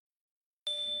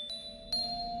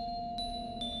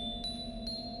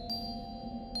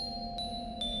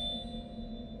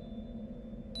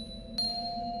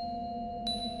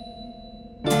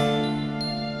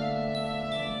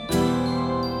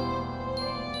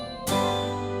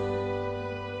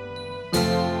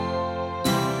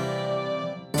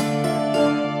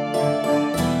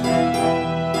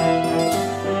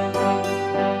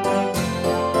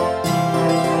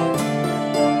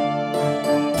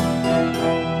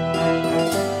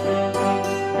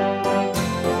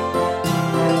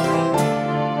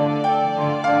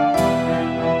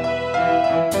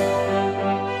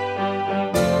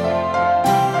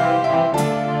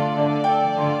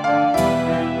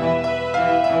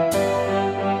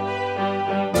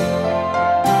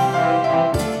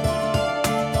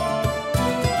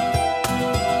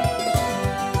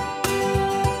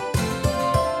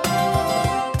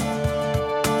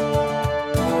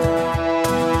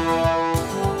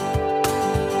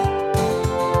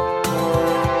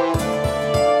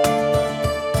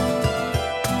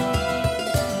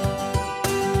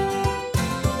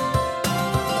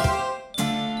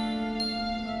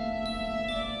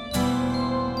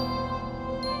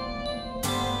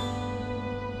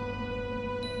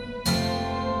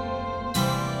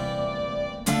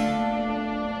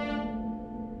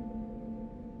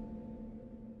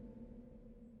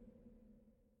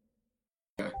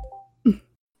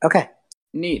Okay.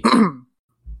 Neat.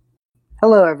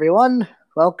 Hello, everyone.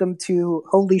 Welcome to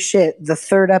Holy Shit, the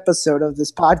third episode of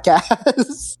this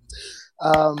podcast.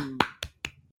 Are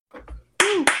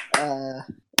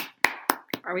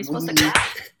we supposed to clap?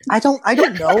 I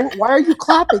don't know. Why are you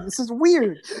clapping? This is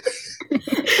weird.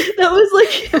 That was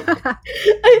like,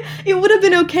 it would have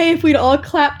been okay if we'd all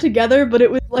clapped together, but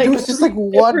it was like It was just like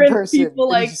one person. People,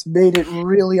 like, just made it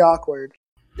really awkward.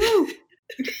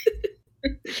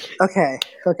 Okay.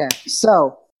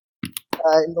 So,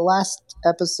 in the last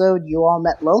episode, you all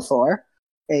met Lothor,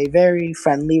 a very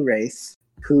friendly wraith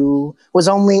who was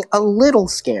only a little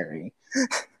scary.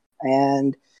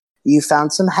 And you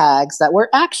found some hags that were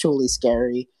actually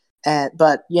scary.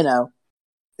 But, you know,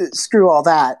 screw all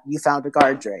that. You found a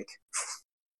guard drake.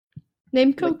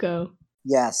 Named Coco.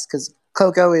 Yes, because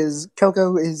Coco is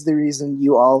the reason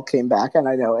you all came back, and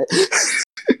I know it.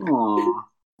 Aww.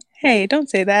 Hey, don't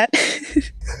say that.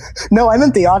 No, I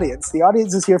meant the audience. The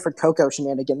audience is here for Coco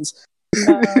shenanigans.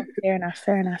 Fair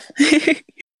enough.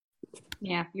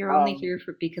 Yeah, you're only here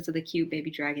because of the cute baby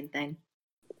dragon thing.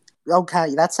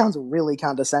 Okay, that sounds really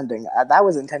condescending. That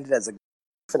was intended as a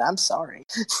and I'm sorry.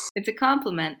 It's a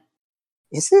compliment.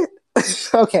 Is it?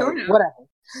 Okay, Sort of. whatever.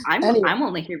 I'm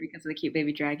only here because of the cute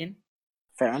baby dragon.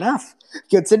 Fair enough.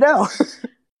 Good to know.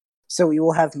 So we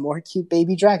will have more cute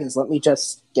baby dragons. Let me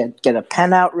just get a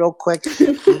pen out real quick.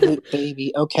 Cute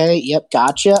baby. Okay. Yep.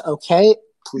 Gotcha. Okay.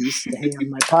 Please stay on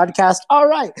my podcast. All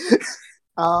right.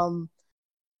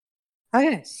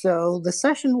 Okay. So the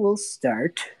session will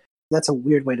start. That's a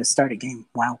weird way to start a game.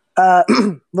 Wow.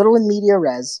 Little in media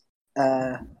res.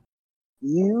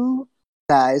 You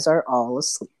guys are all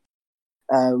asleep.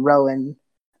 Rowan,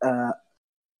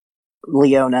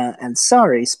 Leona, and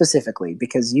Sari specifically,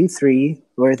 because you three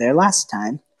were there last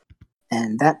time,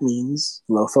 and that means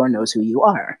Lothor knows who you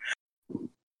are.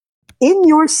 In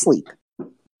your sleep,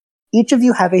 each of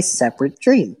you have a separate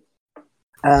dream.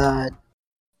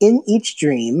 In each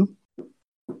dream,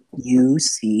 you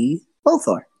see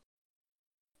Lothor,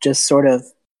 just sort of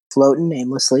floating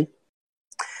aimlessly,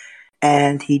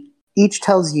 and he each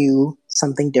tells you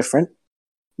something different.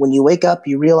 When you wake up,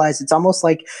 you realize it's almost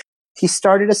like he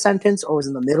started a sentence or was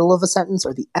in the middle of a sentence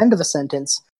or the end of a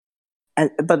sentence,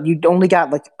 but you only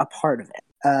got like a part of it.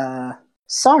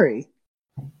 Sorry,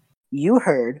 you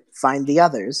heard find the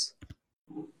others.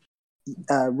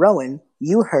 Rowan,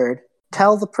 you heard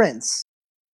tell the prince.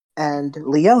 And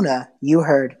Leona, you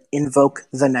heard invoke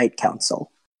the Night Council.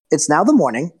 It's now the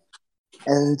morning,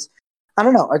 and I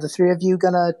don't know, are the three of you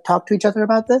gonna talk to each other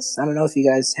about this? I don't know if you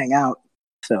guys hang out,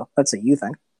 so that's a you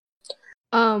thing.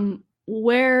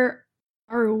 Where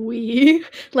are we?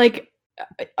 Like,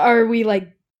 are we,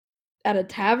 like, at a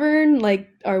tavern? Like,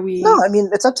 are we... No, I mean,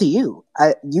 it's up to you.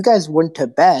 You guys went to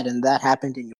bed, and that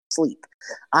happened in your sleep.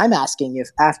 I'm asking if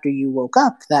after you woke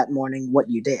up that morning, what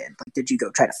you did. Like, did you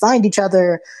go try to find each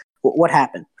other? What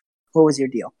happened? What was your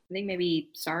deal? I think maybe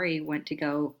Sari went to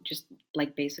go, just,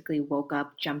 like, basically woke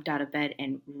up, jumped out of bed,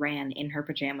 and ran in her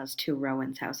pajamas to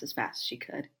Rowan's house as fast as she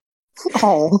could.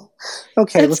 Oh,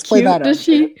 okay, let's play that out. Does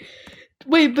she...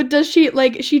 Wait, but does she,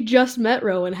 like, she just met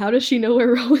Rowan. How does she know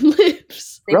where Rowan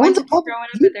lives? They went to pick Rowan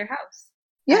up at their house.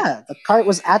 Yeah, the cart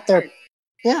was at their...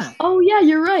 Yeah. Oh, yeah,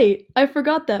 you're right. I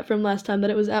forgot that from last time,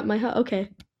 that it was at my house. Okay.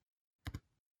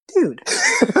 Dude.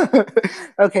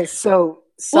 Okay, so...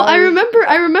 Well, I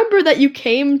remember that you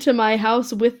came to my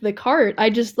house with the cart. I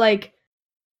just, like...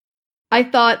 I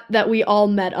thought that we all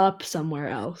met up somewhere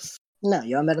else. No,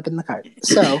 you all met up in the cart.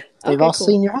 So, they've all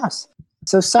seen your house.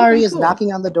 So Sari is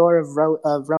knocking on the door of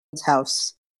Rowan's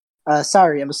house.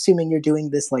 Sari, I'm assuming you're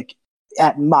doing this like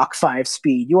at Mach 5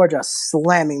 speed. You are just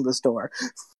slamming this door.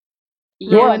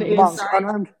 You are monk.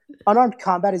 Unarmed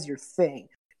combat is your thing.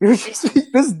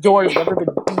 This door has never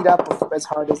been beat up as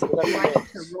hard as it's ever been.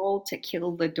 To roll to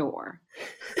kill the door.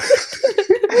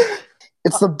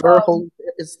 It's the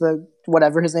it's the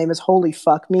whatever his name is, holy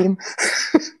fuck meme.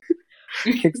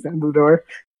 Kicks down the door.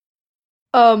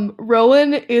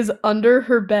 Rowan is under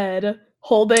her bed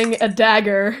holding a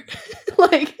dagger.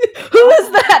 Like, who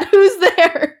is that? Who's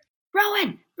there?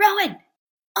 Rowan!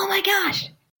 Oh my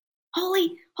gosh!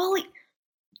 Holy!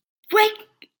 Wake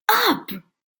up!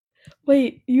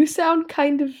 Wait, you sound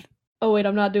kind of... Oh wait,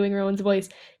 I'm not doing Rowan's voice.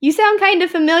 You sound kind of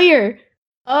familiar.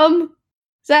 Is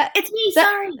that... It's me,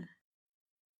 sorry!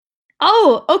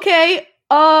 Oh, okay.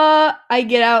 I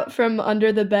get out from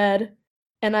under the bed,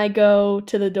 and I go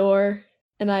to the door.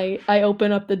 And I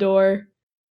open up the door.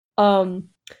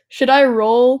 Should I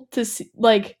roll to see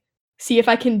if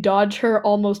I can dodge her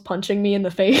almost punching me in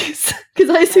the face? Because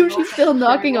I assume she's still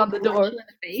knocking on the door. In the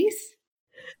face?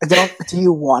 Do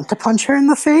you want to punch her in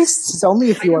the face? It's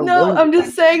only if you are No, willing. I'm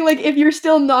just saying, like, if you're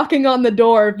still knocking on the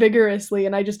door vigorously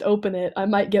and I just open it, I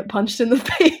might get punched in the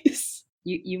face.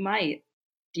 You might.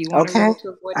 Do you want to Okay. roll to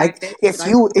avoid my fate?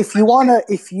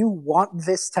 If you want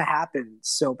this to happen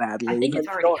so badly, I think then it's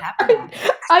already happened.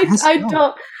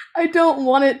 I don't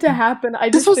want it to happen. I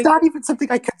This just was think not even something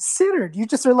I considered. You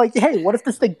just are like, hey, what if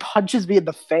this thing punches me in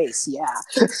the face? Yeah,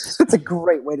 that's a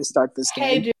great way to start this game.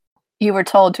 hey, dude. You were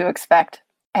told to expect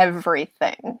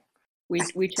everything.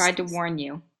 We tried to warn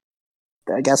you.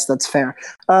 I guess that's fair.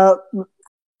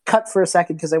 Cut for a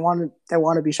second because I want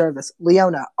to be sure of this.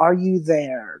 Leona, are you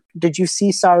there? Did you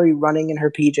see Sari running in her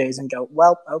PJs and go,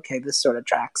 well, okay, this sort of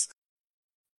tracks?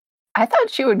 I thought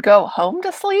she would go home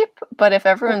to sleep, but if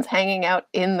everyone's hanging out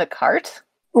in the cart,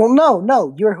 Well,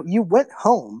 no, you went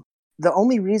home. The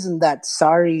only reason that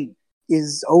Sari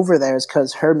is over there is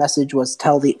because her message was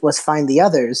find the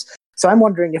others. So I'm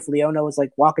wondering if Leona was like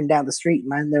walking down the street,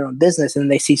 minding their own business,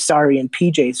 and they see Sari and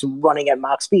PJs running at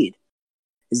mock speed.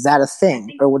 Is that a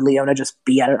thing, or would Leona just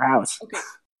be at her house?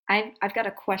 Okay, I've got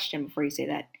a question before you say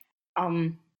that.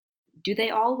 Do they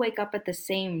all wake up at the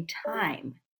same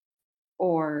time,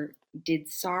 or did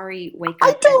Sari wake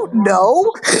up? I don't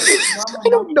know. normal I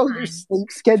don't know time? their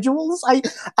sleep schedules.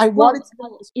 I wanted to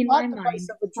know in plot my device mind,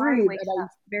 of a Sari dream, wakes and up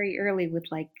very early with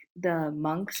like the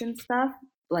monks and stuff.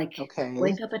 Like Okay.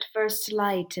 wake up at first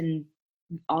light and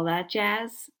all that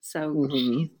jazz. So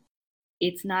Mhm.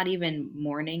 it's not even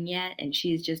morning yet, and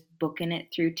she's just booking it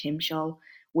through Timshel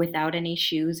without any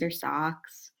shoes or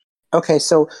socks. Okay,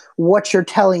 so what you're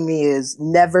telling me is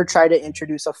never try to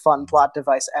introduce a fun plot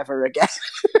device ever again.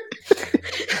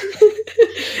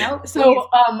 No, So,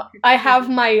 I have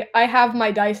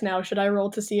my dice now. Should I roll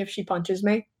to see if she punches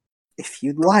me? If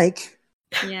you'd like.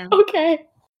 Yeah. Okay.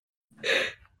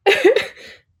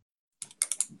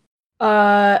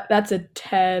 That's a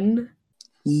 10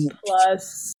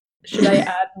 plus. Should I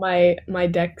add my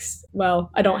dex? Well,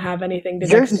 I don't have anything to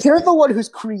You're dex. you're the one who's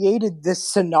created this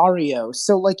scenario,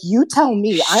 so like you tell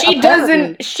me.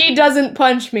 She doesn't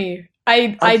punch me.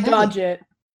 I Okay. dodge it.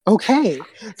 Okay,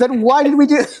 then why did we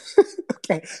do?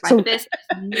 Okay, My so fist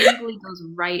immediately goes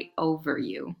right over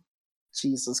you.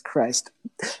 Jesus Christ.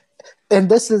 And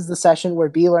this is the session where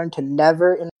B learned to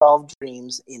never involve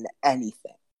dreams in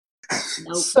anything.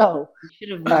 Nope. So, You should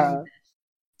have learned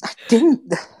I didn't.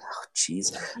 Oh,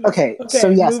 jeez. Okay, so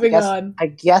Okay, yes, moving on. I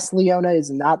guess Leona is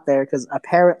not there because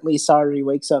apparently Sari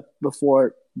wakes up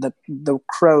before the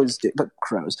crows do. But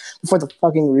crows before the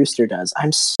fucking rooster does.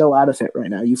 I'm so out of it right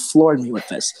now. You floored me with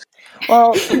this.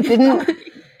 well,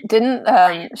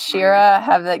 didn't Shira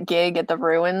have that gig at the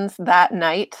ruins that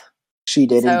night? She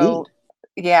did So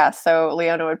indeed. yeah, so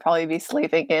Leona would probably be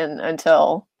sleeping in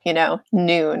until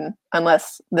noon,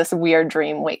 unless this weird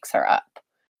dream wakes her up.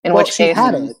 In Well, which she case,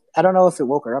 had it. I don't know if it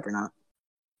woke her up or not.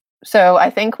 so I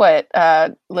think what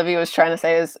Livy was trying to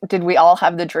say is, did we all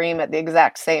have the dream at the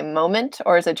exact same moment,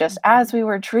 or is it just as we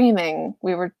were dreaming,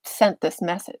 we were sent this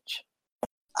message?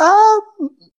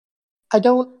 I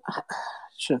don't.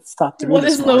 Should have thought through What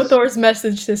this is more. Lothor's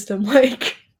message system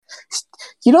like?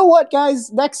 You know what,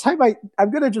 guys? Next time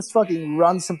I'm gonna just fucking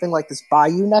run something like this by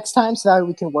you next time, so that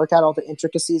we can work out all the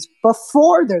intricacies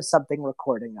before there's something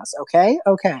recording us. Okay?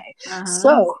 Okay.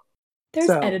 So There's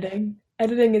editing.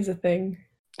 Editing is a thing.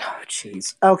 oh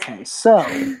jeez. Okay. So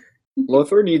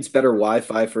Lothar needs better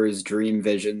Wi-Fi for his dream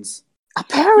visions.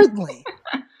 apparently,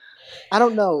 I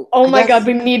don't know. Oh my god,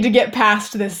 we need to get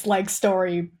past this like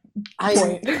story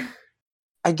point.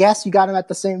 I guess you got them at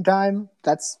the same time.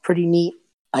 That's pretty neat.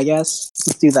 I guess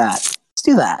let's do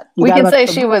that. You We got can 'em at say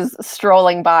the- she was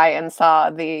strolling by and saw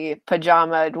the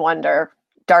pajamaed wonder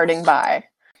darting by.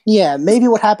 Yeah, maybe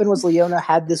what happened was Leona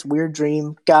had this weird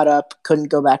dream, got up, couldn't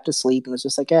go back to sleep, and was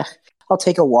just like, I'll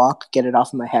take a walk, get it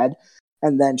off of my head.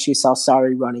 And then she saw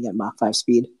Sari running at Mach 5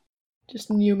 speed. Just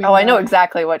Yumi. Oh, I know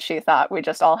exactly what she thought. We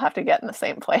just all have to get in the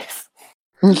same place.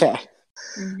 Okay.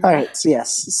 All right. So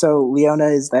yes. So Leona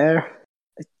is there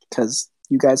because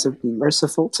you guys have been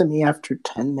merciful to me after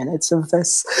 10 minutes of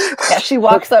this. Yeah, she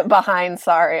walks up behind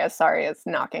Sari as Sari is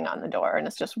knocking on the door and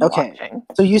is just watching.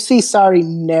 So you see Sari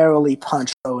narrowly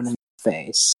punch Rowan in the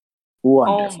face.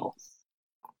 Wonderful.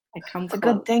 It's a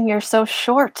good thing you're so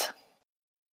short.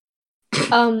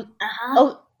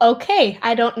 Oh, okay.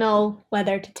 I don't know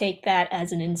whether to take that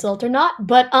as an insult or not,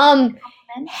 but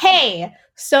hey,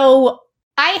 so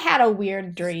I had a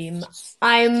weird dream.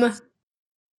 I'm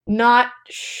not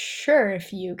sure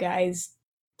if you guys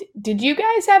did you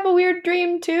guys have a weird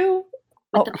dream too?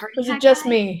 With Oh, the party was it hat just guy?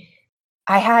 me?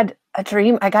 I had a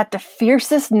dream. I got the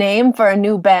fiercest name for a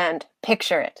new band.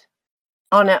 Picture it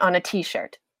on a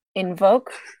t-shirt.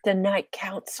 Invoke the Night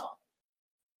Council.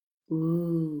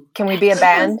 Ooh. Can we be a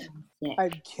band? Sick.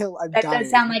 I'm That dying. does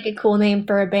sound like a cool name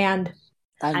for a band.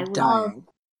 I I'm would- dying.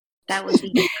 That would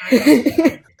be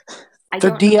great. I The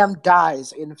don't know. DM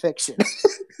dies in fiction.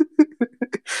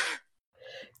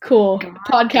 Cool. God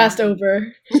Podcast damn.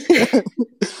 over.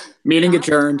 Meeting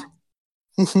adjourned.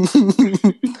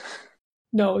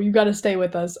 No, you gotta stay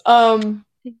with us.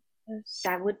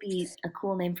 That would be a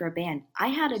cool name for a band. I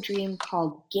had a dream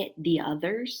called Get the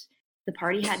Others. The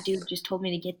party hat dude just told me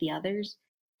to get the others.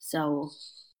 So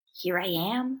here I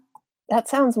am. That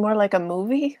sounds more like a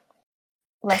movie,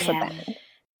 less a Yeah. band.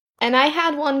 And I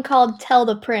had one called Tell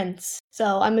the Prince,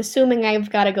 so I'm assuming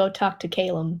I've gotta go talk to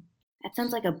Calum. That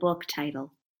sounds like a book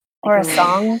title. Or a Like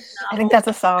song. I think that's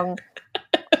a song.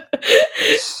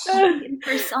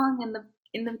 for a song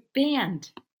in the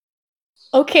band.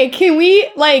 Okay, can we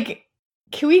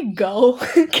go?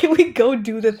 Can we go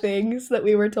do the things that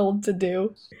we were told to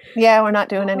do? Yeah, we're not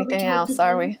doing What were we anything told else, to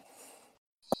are do? we?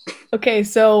 Okay,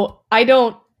 so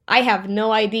I have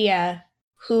no idea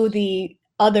who the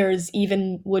others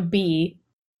even would be.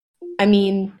 I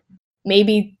mean,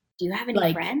 maybe, Do you have any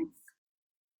Like- friends?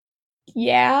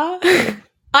 yeah.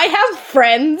 I have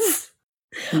friends.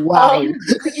 Wow. I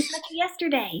just met you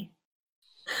yesterday.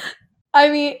 I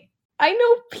mean, I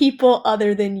know people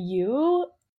other than you.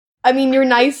 I mean, you're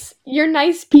nice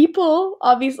people.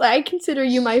 Obviously, I consider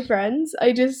you my friends.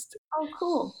 I just Oh,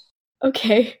 cool.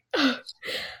 okay.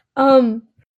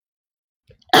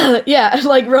 Yeah,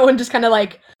 like Rowan just kind of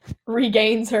like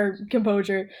regains her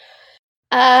composure.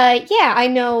 Yeah, I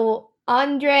know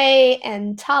Andre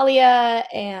and Talia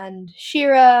and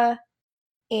Shira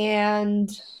and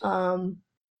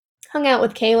hung out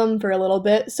with Calum for a little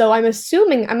bit. So I'm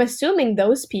assuming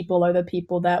those people are the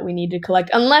people that we need to collect.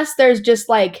 Unless there's just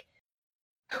like,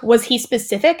 was he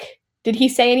specific? Did he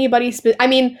say anybody I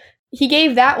mean, he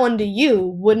gave that one to you.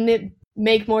 Wouldn't it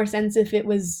make more sense if it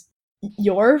was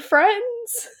your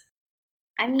friends?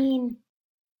 I mean,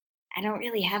 I don't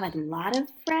really have a lot of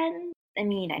friends. I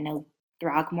mean, I know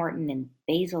Throgmorton and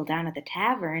Basil down at the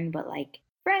tavern, but like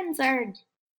friends are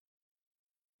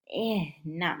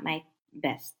not my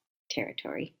best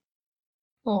territory.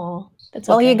 Oh, that's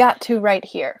Well, okay. you got two right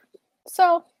here.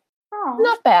 So, Oh,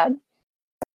 not bad.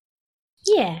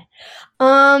 Yeah.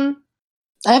 I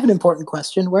have an important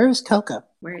question. Where is Coco?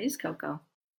 where is Coco?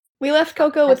 We left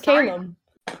Coco with Sorry. Calum.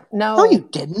 No. Oh, you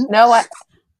didn't? No, I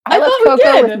I left thought we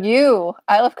Coco did. with you.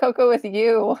 I left Coco with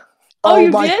you. Oh, you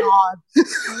my did? God.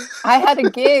 I had a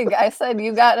gig. I said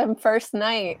you got him first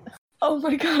night. Oh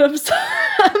my god, I'm sorry.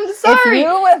 I'm sorry. If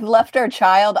you have left our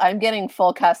child, I'm getting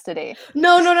full custody.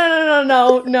 No.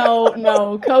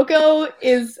 Coco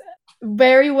is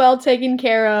very well taken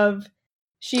care of.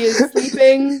 She is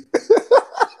sleeping.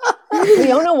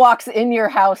 Leona walks in your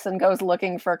house and goes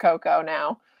looking for Coco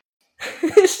now.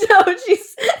 No,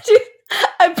 she's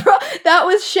that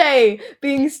was Shay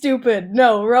being stupid.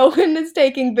 No, Rowan is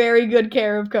taking very good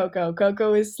care of Coco.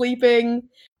 Coco is sleeping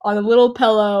on a little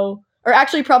pillow, or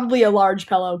actually probably a large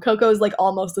pillow. Coco is like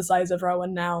almost the size of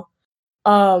Rowan now.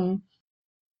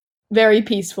 Very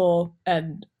peaceful,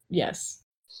 and yes.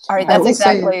 All right, I that's will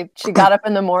say- exactly. She got up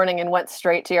in the morning and went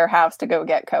straight to your house to go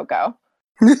get Coco.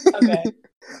 Okay.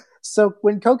 So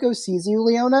when Coco sees you,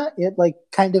 Leona, it like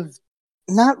kind of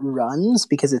not runs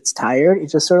because it's tired. It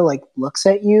just sort of like looks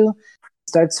at you,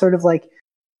 starts sort of like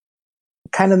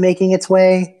kind of making its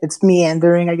way. It's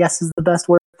meandering, I guess is the best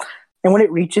word. And when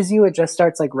it reaches you, it just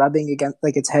starts like rubbing against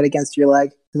like its head against your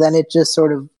leg. Then it just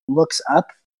sort of looks up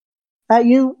at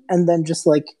you and then just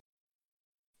like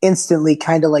instantly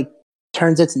kind of like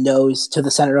turns its nose to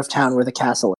the center of town where the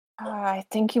castle is. I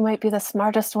think you might be the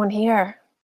smartest one here.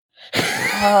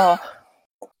 Oh,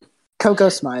 Coco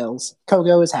smiles.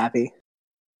 Coco is happy.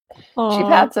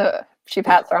 she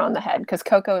pats her on the head because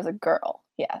Coco is a girl.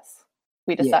 Yes,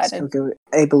 we Yes, decided. Coco.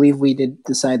 I believe we did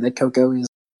decide that Coco is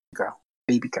a girl,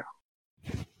 baby girl.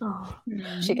 Oh.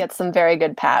 She gets some very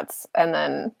good pats, and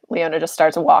then Leona just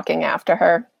starts walking after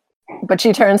her. But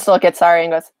she turns to look at Sari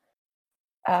and goes,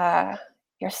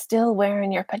 you're still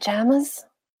wearing your pajamas?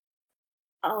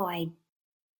 Oh,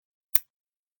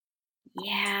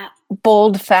 yeah.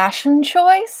 Bold fashion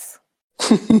choice?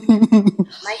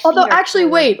 My Although, feet are actually,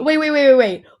 cold.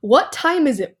 wait. What time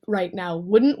is it right now?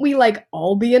 Wouldn't we, like,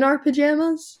 all be in our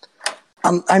pajamas?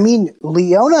 I mean,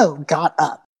 Leona got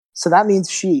up, so that means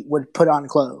she would put on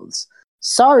clothes.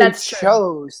 Sari That's true.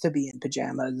 chose to be in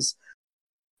pajamas,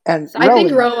 and I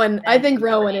think Rowan-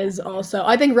 Rowan is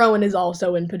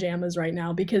also in pajamas right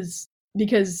now because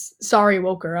Sari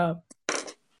woke her up.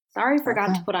 Sorry,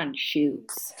 forgot to put on shoes.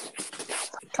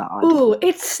 God. Ooh,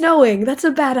 it's snowing. That's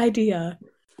a bad idea.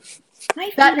 My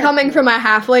feet That are coming cold. from a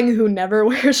halfling who never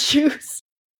wears shoes.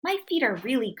 My feet are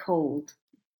really cold.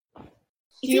 Do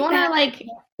you want to, like...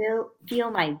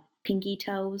 feel my pinky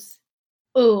toes?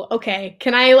 Ooh, okay.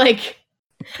 Can I, like...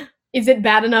 Is it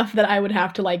bad enough that I would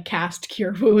have to, like, cast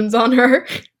Cure Wounds on her?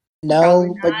 No, Probably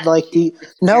but not. like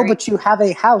It's no, very- but you have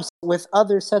a house with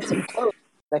other sets of clothes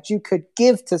that you could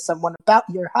give to someone about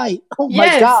your height. Oh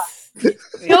my god. Yes.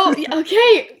 No,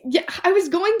 okay. Yeah, I was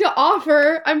going to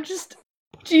offer. I'm just...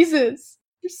 Jesus.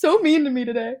 You're so mean to me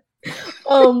today.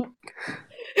 Wow.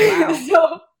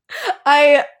 So,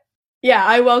 I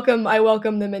welcome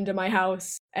them into my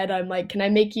house, and I'm like, can I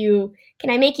make you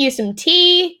some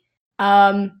tea?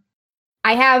 I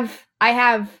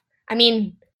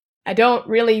mean, I don't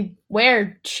really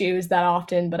wear shoes that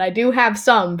often, but I do have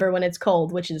some for when it's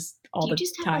cold, which is all Do you the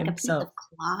just have time. like a piece So, of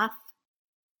cloth?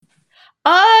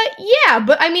 yeah,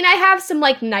 but I mean, I have some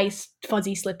like nice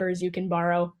fuzzy slippers you can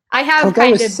borrow. I have Coco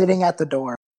kind is of sitting at the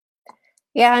door.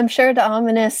 Yeah, I'm sure the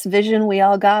ominous vision we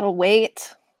all gotta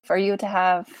wait for you to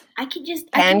have. I could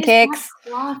just Pancakes?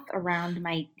 wrap cloth around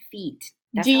my feet.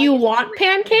 That's Do how I you used to want do it.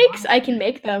 pancakes? I can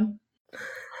make them.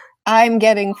 I'm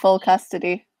getting full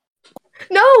custody.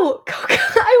 No, Coco,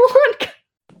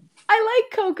 I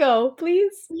like Coco,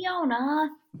 please. Leona,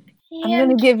 I'm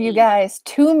gonna give you pancake. guys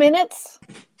 2 minutes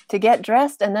to get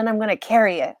dressed, and then I'm gonna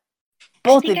carry it. I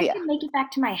Both think of I you. can make it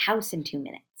back to my house in 2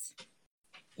 minutes.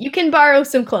 You can borrow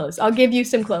some clothes. I'll give you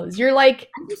some clothes. You're like,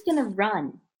 I'm just gonna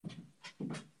run.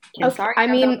 Can Okay, sorry I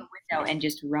jump out mean- the window and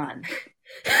just run.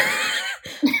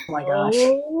 Oh my gosh.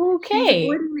 okay.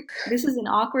 This is an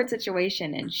awkward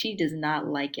situation, and she does not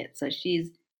like it. So she's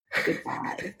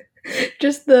goodbye.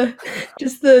 just the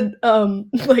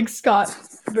like Scott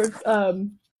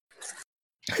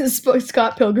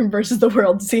Pilgrim versus the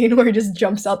World scene where he just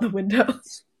jumps out the window.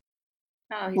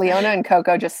 Oh, he's Leona and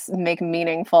Coco just make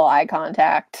meaningful eye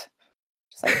contact.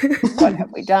 Just like, what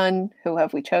have we done? Who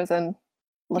have we chosen?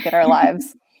 Look at our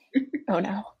lives. Oh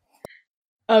no.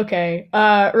 Okay.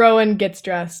 Rowan gets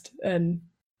dressed and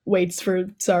waits for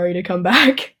Sorry to come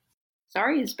back.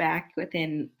 Sorry is back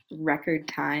within record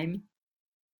time.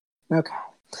 Okay.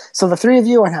 So the three of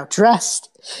you are now dressed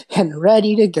and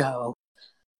ready to go.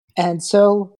 And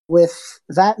so, with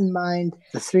that in mind,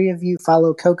 the three of you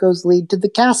follow Coco's lead to the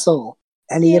castle.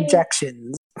 Any Yay.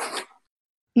 objections?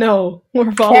 No,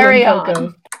 we're following Carry Coco.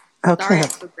 on. Okay. Sorry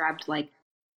also grabbed like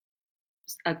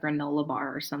a granola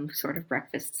bar or some sort of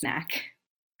breakfast snack.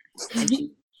 And she's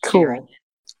sharing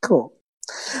Cool.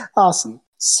 Awesome.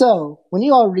 So, when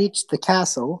you all reach the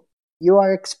castle, you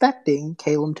are expecting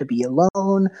Caleb to be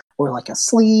alone or like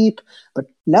asleep, but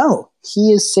no,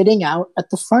 he is sitting out at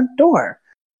the front door.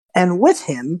 And with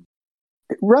him,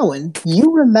 Rowan,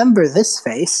 you remember this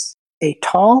face, a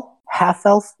tall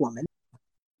half-elf woman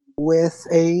with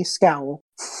a scowl.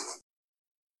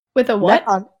 With a what? Not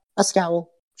on a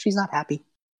scowl. She's not happy.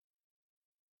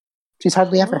 She's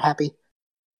hardly ever happy.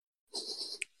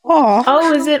 Aw.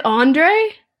 Oh, is it Andre?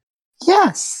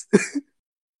 Yes.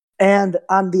 And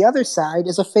on the other side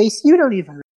is a face you don't even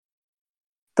remember.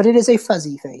 But it is a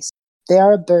fuzzy face. They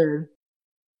are a bird.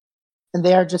 And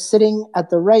they are just sitting at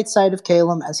the right side of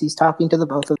Caleb as he's talking to the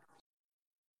both of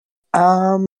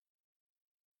them.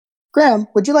 Graham,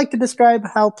 would you like to describe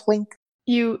how Plink,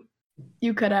 You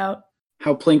cut out.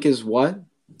 How Plink is what?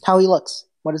 how he looks?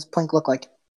 What does Plink look like?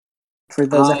 For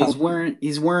those at He's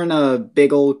home. wearing a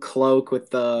big old cloak with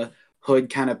the hood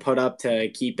kind of put up to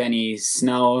keep any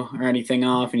snow or anything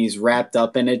off, and he's wrapped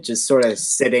up in it, just sort of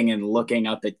sitting and looking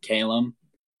up at Caleb.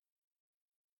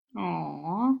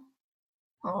 Aww.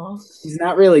 Oh. He's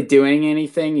not really doing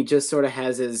anything. He just sort of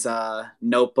has his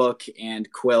notebook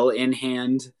and quill in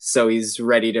hand, so he's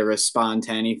ready to respond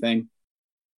to anything.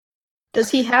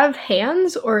 Does he have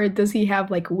hands or does he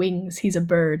have like wings? He's a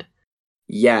bird.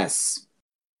 Yes.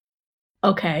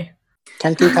 Okay.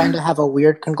 Tend to kind of have a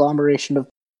weird conglomeration of.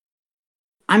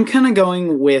 I'm kind of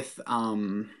going with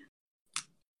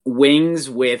wings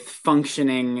with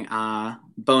functioning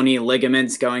bony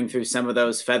ligaments going through some of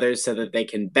those feathers so that they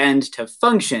can bend to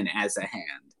function as a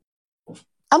hand.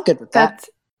 I'm good with that.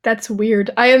 That's weird.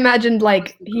 I imagined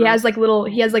like he has like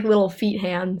little feet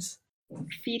hands.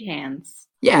 Feet hands.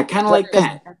 Yeah, kind of like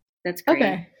that. That's great.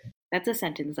 Okay. That's a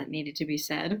sentence that needed to be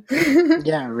said.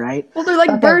 Yeah, right. Well, they're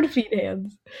like Okay. bird feet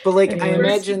hands. But like, I Anyways.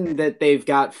 imagine that they've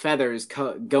got feathers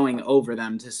going over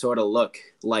them to sort of look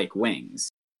like wings.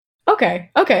 Okay,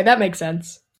 that makes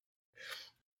sense.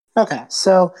 Okay,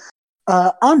 so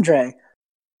Andre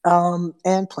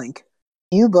and Plink,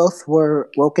 you both were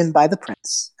woken by the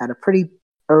prince at a pretty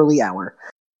early hour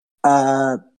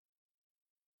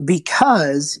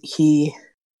because he,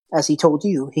 as he told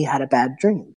you, he had a bad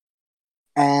dream.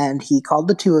 and he called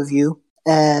the two of you,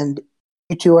 and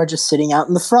you two are just sitting out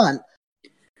in the front.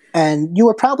 And you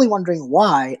were probably wondering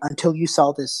why until you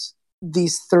saw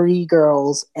these three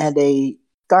girls and a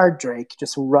guard drake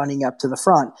just running up to the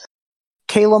front.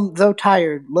 Calum, though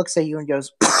tired, looks at you and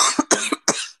goes,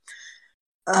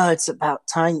 it's about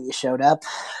time you showed up.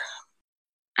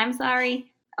 I'm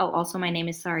sorry. Oh, also my name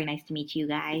is Sorry. Nice to meet you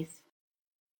guys.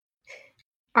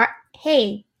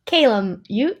 Hey, Calum,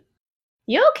 you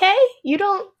okay? You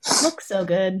don't look so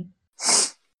good.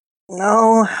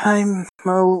 No,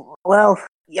 well,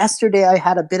 yesterday I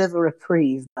had a bit of a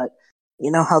reprieve, but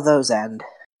you know how those end.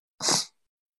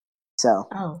 So,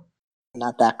 Oh.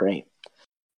 not that great.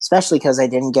 Especially because I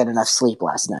didn't get enough sleep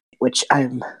last night, which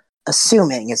I'm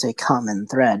assuming is a common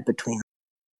thread between.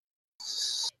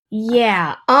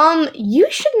 Yeah,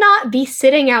 you should not be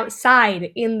sitting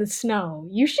outside in the snow.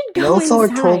 You should go Lothar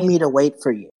inside. told me to wait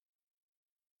for you.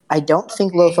 I don't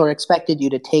think Lothar expected you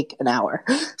to take an hour.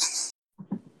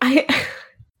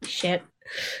 Shit.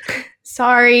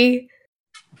 Sorry.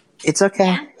 It's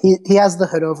okay. He has the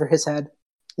hood over his head.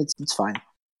 It's fine.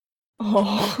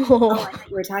 Oh, I thought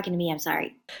you were talking to me. I'm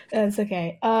sorry. That's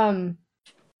okay.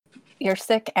 You're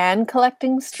sick and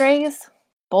collecting strays?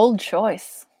 Bold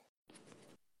choice.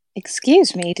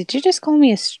 Excuse me, did you just call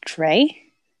me a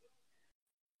stray?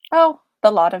 Oh, the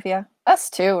lot of you. Us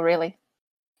too, really.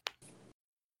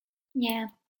 Yeah,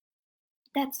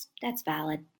 that's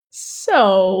valid.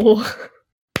 So,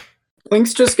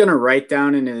 Link's just gonna write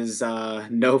down in his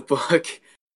notebook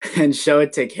and show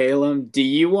it to Calum. Do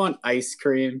you want ice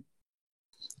cream?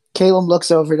 Calum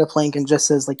looks over to Plink and just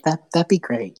says, like, that'd be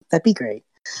great. That'd be great.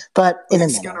 But in a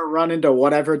He's minute. gonna run into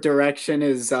whatever direction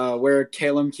is where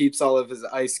Calum keeps all of his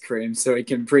ice cream so he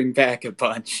can bring back a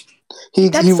bunch.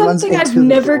 that's he runs something I've into the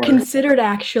never door. considered,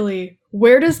 actually.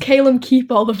 Where does Calum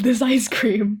keep all of this ice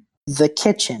cream? The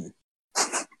kitchen.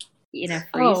 In a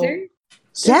freezer?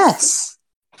 Yes.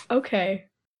 Okay.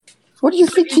 What do you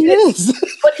think he is?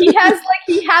 But he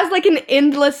has like an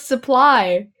endless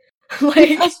supply.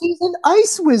 Because he's an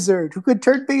ice wizard who could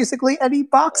turn basically any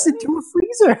box into a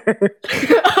freezer.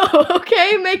 Oh,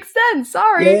 okay, makes sense.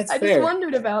 Sorry, Yeah, it's I fair. just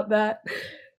wondered about that.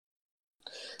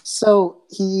 So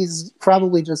he's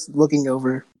probably just looking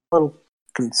over, a little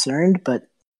concerned, but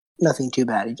nothing too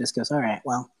bad. He just goes, "All right,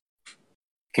 well,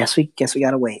 guess we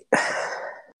gotta wait,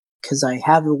 because I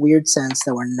have a weird sense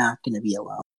that we're not going to be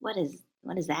alone." What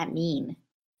does that mean?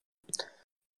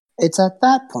 It's at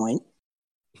that point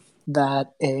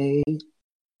that a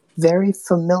very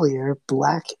familiar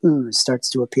black ooze starts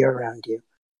to appear around you.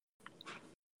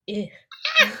 Get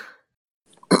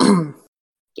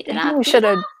it Maybe off. we should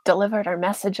have delivered our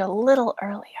message a little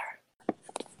earlier.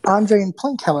 Andre and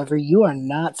Plink, however, you are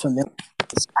not familiar with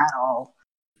this at all.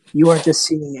 You are just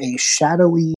seeing a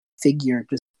shadowy figure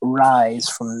just rise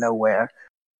from nowhere.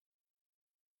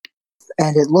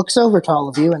 And it looks over to all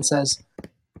of you and says,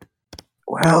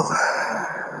 "Well,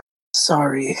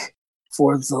 sorry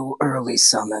for the early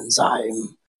summons.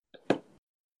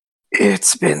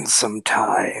 It's been some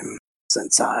time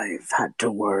since I've had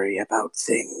to worry about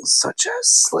things such as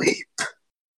sleep."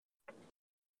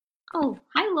 Oh,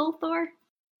 hi, Lothar.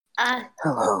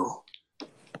 Hello.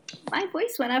 My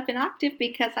voice went up an octave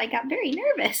because I got very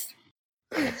nervous.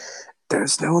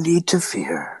 There's no need to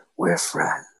fear. We're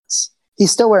friends.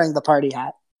 He's still wearing the party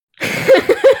hat.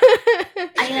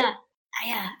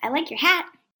 I like your hat.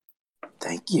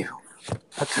 Thank you.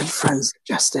 A good friend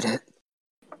suggested it.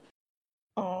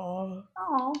 Oh.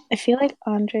 Oh, I feel like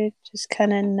Andre just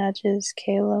kind of nudges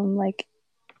Calum, like,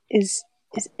 is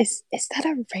that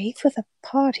a wraith with a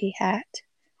party hat?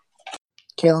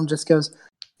 Calum just goes,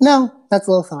 "No, that's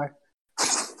Lothar."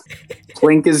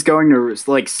 Link is going to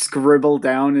like scribble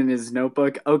down in his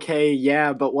notebook. Okay,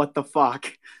 yeah, but what the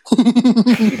fuck?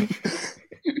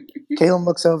 Calum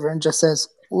looks over and just says,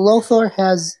 Lothar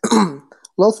is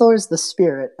the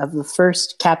spirit of the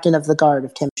first captain of the guard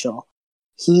of Timshal.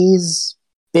 He's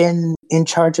been in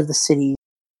charge of the city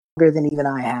longer than even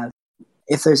I have.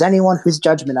 If there's anyone whose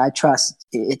judgment I trust,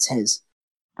 it's his.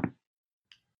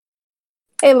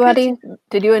 Hey, buddy,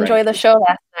 did you enjoy the show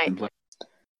last night?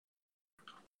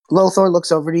 Lothar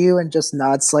looks over to you and just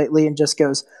nods slightly and just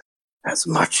goes, "As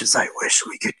much as I wish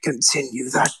we could continue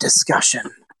that discussion,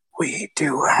 we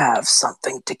do have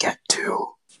something to get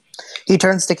to." He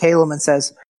turns to Calum and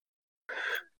says,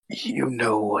 "You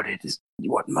know what it is,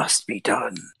 what must be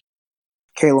done."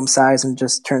 Calum sighs and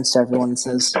just turns to everyone and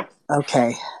says,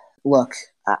 "Okay, look,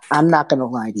 I'm not going to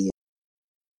lie to you.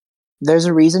 There's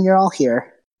a reason you're all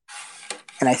here,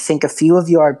 and I think a few of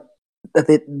you are a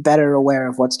bit better aware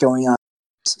of what's going on.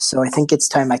 So I think it's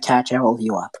time I catch all of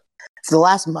you up. For the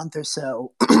last month or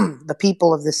so, the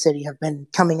people of this city have been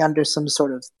coming under some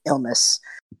sort of illness.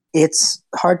 It's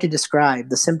hard to describe.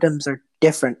 The symptoms are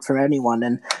different for anyone,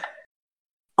 and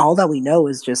all that we know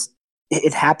is just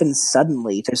it happens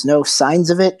suddenly. There's no signs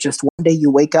of it. Just one day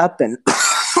you wake up and,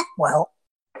 well,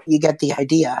 you get the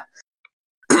idea.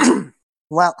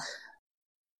 Well,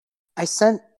 I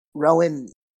sent Rowan,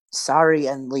 Sari,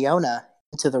 and Leona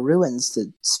into the ruins to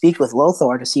speak with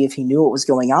Lothar to see if he knew what was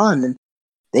going on, and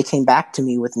they came back to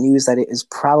me with news that it is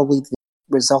probably the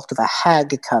result of a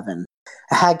hag coven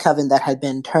that had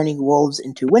been turning wolves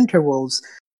into winter wolves,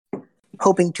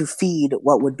 hoping to feed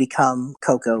what would become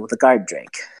Coco the guard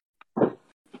drake.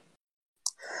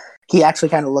 He actually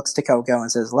kind of looks to Coco and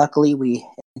says, luckily we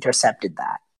intercepted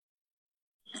that.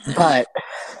 But,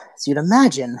 as you'd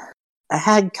imagine, a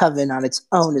hag coven on its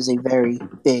own is a very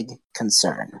big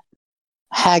concern.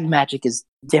 Hag magic is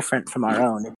different from our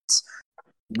own. It's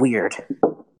weird.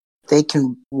 They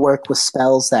can work with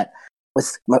spells that,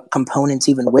 with components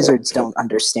even wizards don't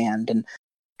understand, and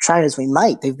try as we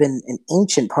might, they've been an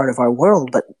ancient part of our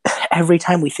world, but every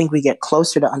time we think we get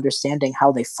closer to understanding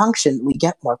how they function, we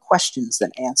get more questions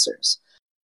than answers.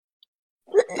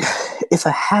 If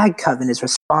a hag coven is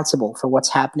responsible for what's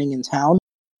happening in town,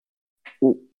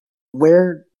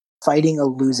 we're fighting a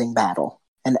losing battle,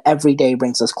 and every day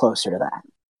brings us closer to that.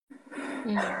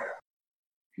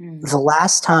 The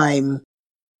last time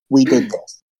we did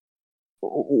this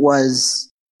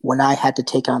was when I had to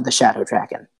take on the Shadow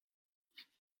Dragon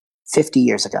 50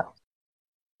 years ago.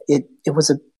 It was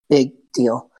a big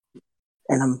deal,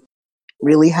 and I'm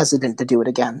really hesitant to do it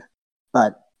again.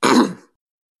 But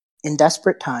in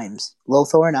desperate times,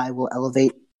 Lothar and I will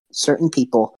elevate certain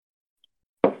people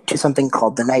to something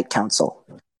called the Night Council.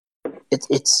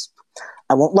 It's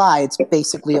I won't lie, it's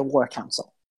basically a war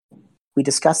council. We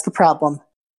discuss the problem,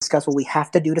 discuss what we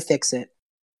have to do to fix it,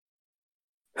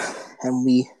 and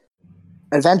we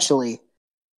eventually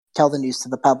tell the news to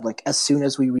the public as soon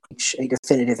as we reach a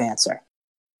definitive answer.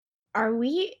 Are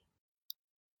we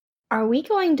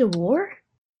going to war?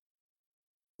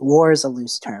 War is a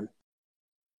loose term.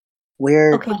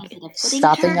 We're Okay,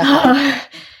 stopping a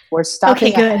we're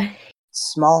stopping okay, good.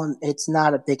 small. It's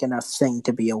not a big enough thing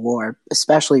to be a war,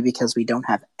 especially because we don't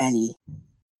have anyone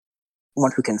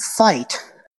who can fight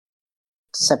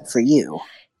except for you.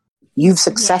 You've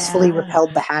successfully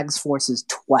repelled the Hag's forces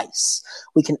twice.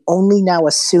 We can only now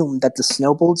assume that the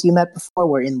snowballs you met before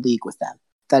were in league with them.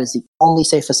 That is the only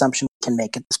safe assumption we can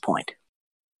make at this point.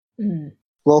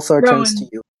 Lothar turns to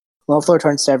you. Lothar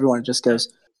turns to everyone and just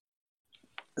goes,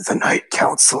 the Night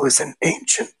Council is an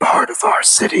ancient part of our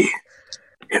city.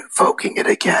 Invoking it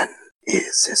again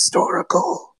is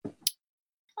historical.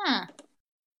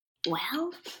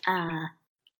 Well,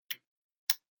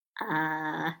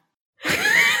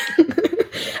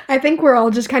 I think we're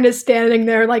all just kind of standing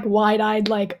there, like wide-eyed,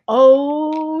 like,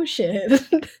 oh shit.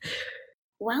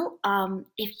 well,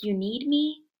 if you need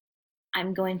me,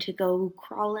 I'm going to go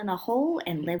crawl in a hole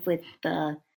and live with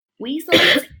the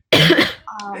weasels.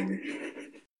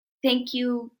 Thank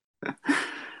you.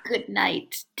 Good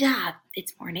night.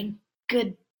 It's morning.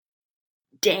 Good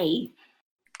day.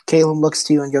 Caleb looks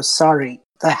to you and goes, sorry,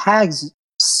 the Hags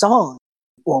saw,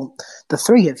 well, the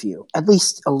three of you, at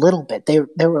least a little bit. They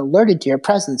were alerted to your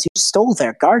presence. You stole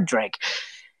their guard drake.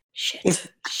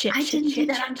 Shit. I didn't do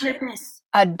that on purpose.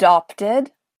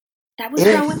 Adopted? That was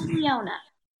Rowan and Leona.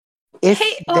 If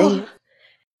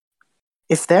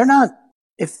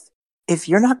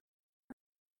you're not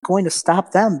going to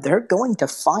stop them, they're going to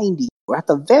find you. Or at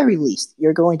the very least,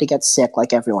 you're going to get sick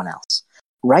like everyone else.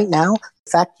 Right now,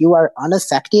 the fact you are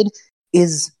unaffected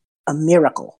is a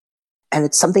miracle. And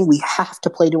it's something we have to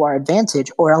play to our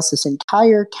advantage, or else this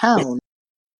entire town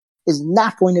is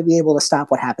not going to be able to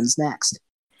stop what happens next.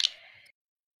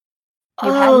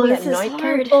 You had me at Night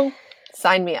Council?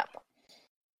 Sign me up.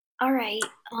 All right.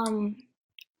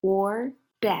 War,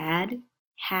 bad.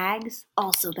 Hags,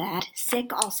 also bad.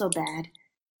 Sick, also bad.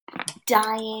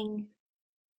 Dying,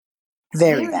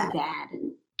 Very bad.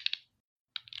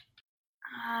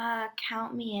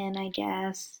 Count me in, I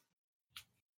guess.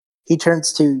 He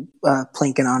turns to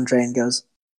Plink and Andre and goes,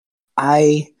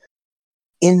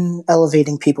 in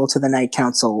elevating people to the Night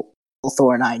Council,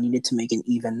 Thor and I needed to make an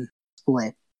even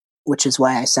split, which is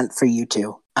why I sent for you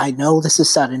two. I know this is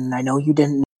sudden, and I know you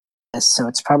didn't know this, so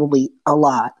it's probably a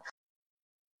lot.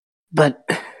 But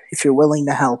if you're willing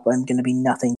to help, I'm going to be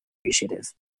nothing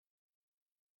appreciative.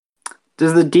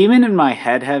 Does the demon in my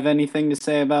head have anything to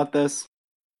say about this?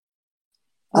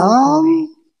 I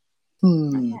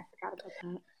forgot about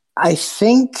that. I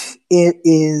think it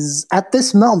is, at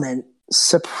this moment,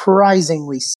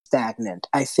 surprisingly stagnant.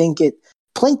 I think it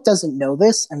Plink doesn't know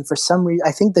this, and for some reason,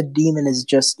 I think the demon is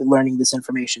just learning this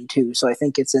information too. So I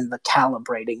think it's in the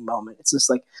calibrating moment. It's just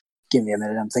like, give me a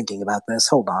minute, I'm thinking about this.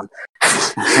 Hold on.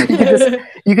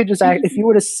 you could just act, if you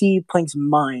were to see Plink's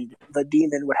mind, the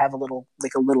demon would have a little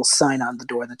sign on the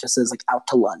door that just says like "out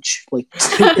to lunch." Like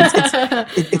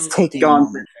it's taking a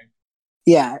moment.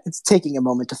 Yeah, it's taking a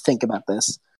moment to think about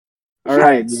this. All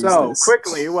right, so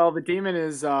quickly, while the demon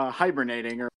is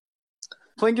hibernating, or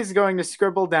Plink is going to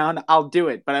scribble down, "I'll do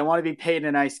it, but I want to be paid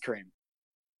in ice cream."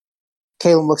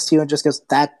 Caleb looks to you and just goes,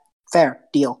 "That fair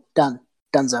deal, done,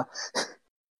 donezo."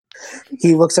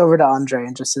 He looks over to Andre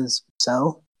and just says,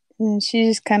 "So?" And she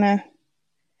just kind of,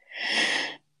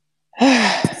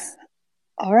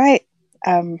 all right.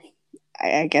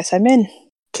 I guess I'm in.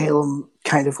 Caleb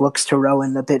kind of looks to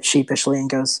Rowan a bit sheepishly and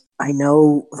goes, "I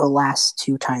know the last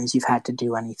 2 times you've had to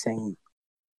do anything,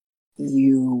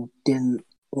 you didn't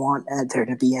want there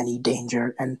to be any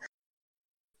danger, and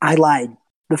I lied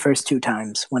the first 2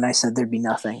 times when I said there'd be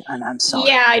nothing, and I'm sorry."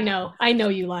 Yeah, I know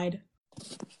you lied.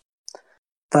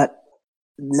 But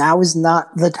now is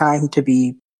not the time to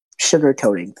be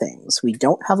sugarcoating things. We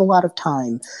don't have a lot of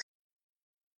time,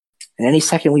 and any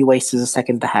second we waste is a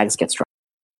second the hags get struck.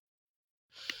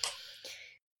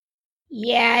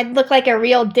 Yeah, I'd look like a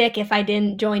real dick if I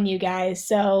didn't join you guys,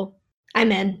 so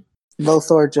I'm in.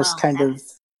 Lothar just kind of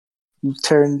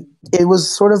turned. It was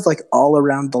sort of like all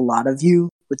around the lot of you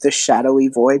with this shadowy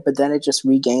void, but then it just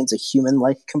regains a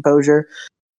human-like composure.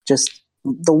 Just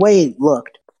the way it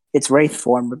looked. Its wraith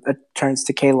form turns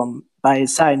to Caleb by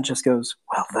his side and just goes,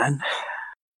 "Well then,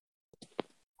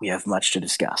 we have much to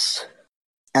discuss."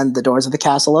 And the doors of the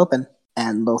castle open,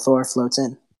 and Lothar floats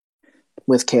in,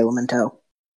 with Caleb in tow.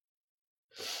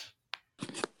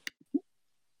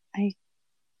 I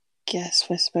guess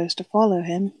we're supposed to follow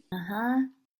him. Uh-huh.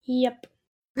 Yep.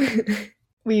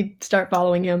 We start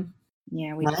following him.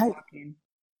 Yeah, we just Alright. walked in.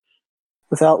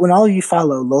 When all of you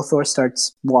follow, Lothar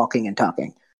starts walking and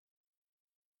talking.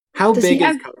 How Does big he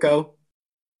is have- Coco?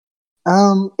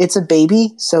 It's a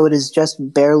baby, so it is just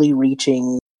barely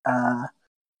reaching,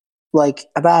 like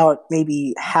about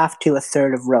maybe half to a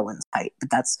third of Rowan's height. But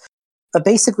that's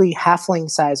basically halfling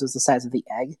size was the size of the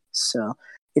egg, so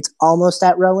it's almost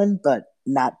at Rowan, but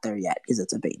not there yet because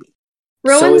it's a baby.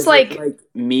 Rowan's So is like, it like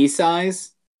me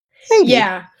size? Maybe.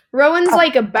 yeah. Rowan's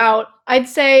like about, I'd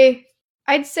say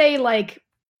like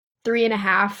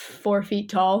 3.5, 4 feet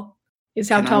tall. Is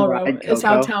how Can I tall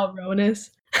ride Rowan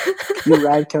is. You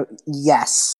ride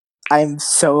yes. I'm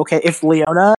so okay. If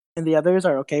Leona and the others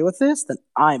are okay with this, then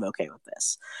I'm okay with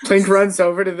this. Plink runs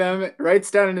over to them,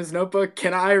 writes down in his notebook,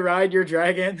 "Can I ride your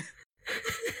dragon?"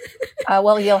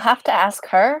 Well, you'll have to ask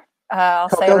her. I'll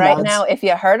say Coco right nods. now, if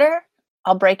you hurt her,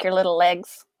 I'll break your little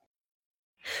legs.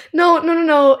 No.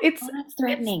 It's Oh, that's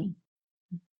threatening.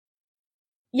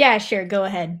 yeah, sure. Go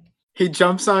ahead. He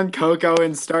jumps on Coco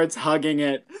and starts hugging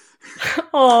it.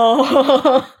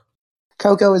 Oh.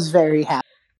 Coco is very happy.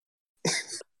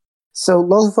 So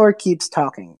Lothar keeps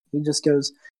talking. He just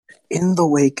goes, "In the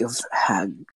wake of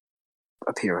hag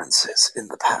appearances in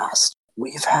the past,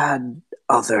 we've had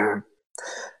other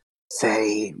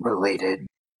Fey-related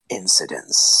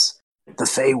incidents. The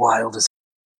Feywild is a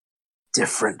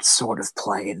different sort of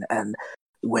plane, and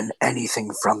when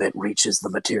anything from it reaches the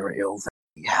material, then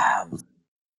we have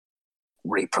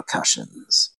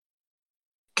repercussions."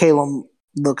 Caleb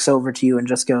looks over to you and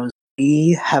just goes,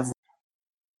 "We have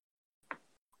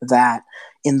that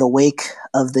in the wake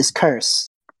of this curse,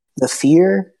 the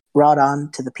fear brought on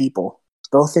to the people,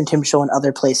 both in Timshol and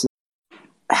other places,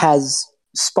 has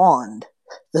spawned,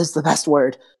 this is the best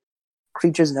word,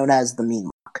 creatures known as the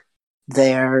Meenlock.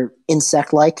 They're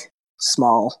insect-like,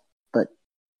 small, but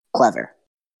clever.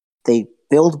 They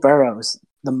build burrows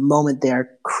the moment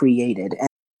they're created, and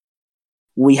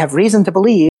we have reason to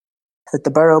believe that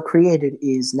the burrow created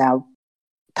is now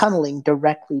tunneling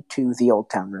directly to the Old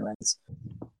Town ruins.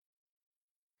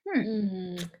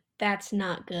 That's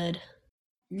not good.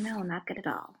 No, not good at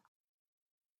all.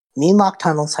 Meenlock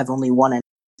tunnels have only one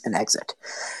an exit.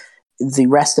 The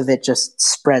rest of it just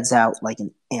spreads out like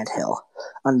an anthill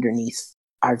underneath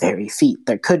our very feet.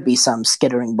 There could be some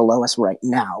skittering below us right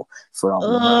now, for all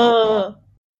we know.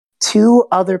 2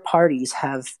 other parties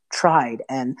have tried,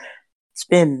 and it's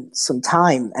been some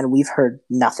time, and we've heard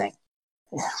nothing.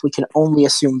 We can only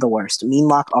assume the worst.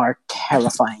 Meenlock are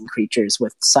terrifying creatures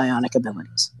with psionic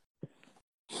abilities.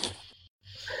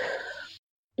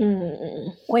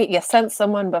 Wait, you sent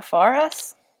someone before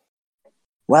us?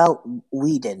 Well,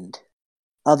 we didn't.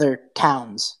 Other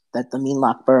towns that the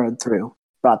Meenlock burrowed through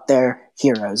brought their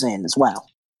heroes in as well.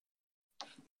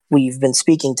 We've been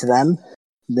speaking to them.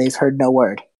 They've heard no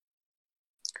word.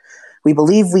 We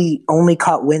believe we only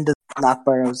caught wind of the Meenlock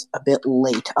burrows a bit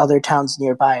late. Other towns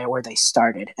nearby are where they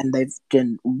started, and they've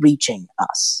been reaching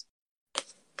us.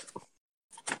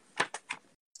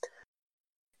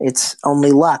 It's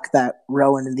only luck that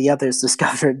Rowan and the others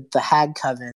discovered the Hag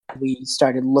Coven. We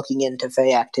started looking into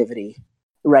Fae activity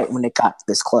right when it got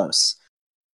this close.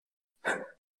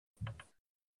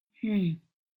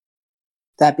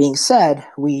 That being said,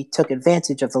 we took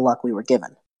advantage of the luck we were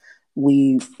given.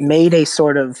 We made a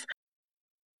sort of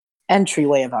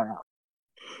entryway of our own.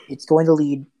 It's going to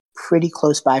lead pretty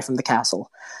close by from the castle.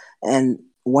 And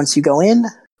once you go in,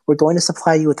 we're going to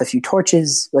supply you with a few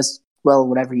torches, as well,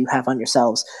 whatever you have on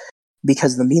yourselves,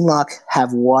 because the Meenlock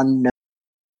have one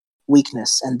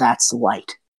weakness, and that's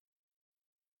light.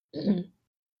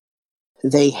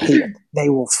 They hate it. They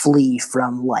will flee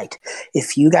from light.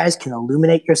 If you guys can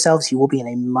illuminate yourselves, you will be in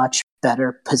a much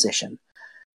better position.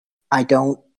 I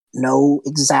don't know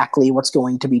exactly what's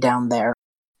going to be down there,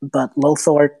 but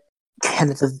Lothar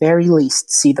can at the very least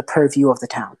see the purview of the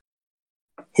town.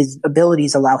 His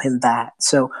abilities allow him that.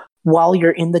 So while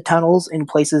you're in the tunnels in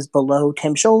places below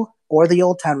Timshel or the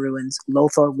Old Town ruins,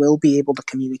 Lothar will be able to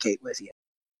communicate with you.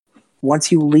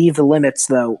 Once you leave the limits,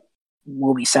 though,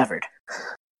 we'll be severed.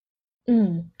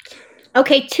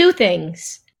 Okay, 2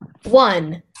 things.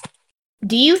 1,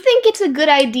 do you think it's a good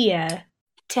idea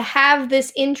to have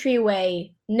this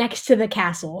entryway next to the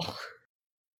castle?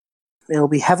 It'll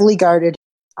be heavily guarded.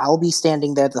 I'll be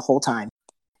standing there the whole time.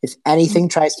 If anything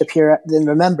tries to peer up, then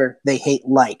remember, they hate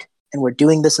light, and we're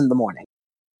doing this in the morning.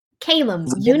 Caleb,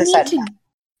 you need to...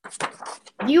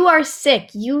 You are sick.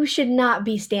 You should not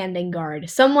be standing guard.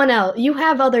 Someone else. You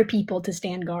have other people to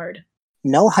stand guard.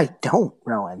 No, I don't,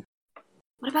 Rowan.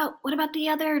 What about the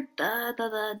other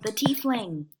the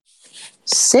tiefling?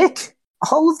 Sick.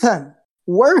 All of them.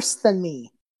 Worse than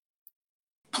me.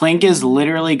 Plink is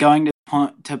literally going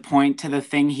to point to the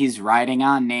thing he's riding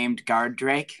on named Guard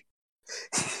Drake.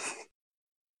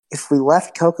 If we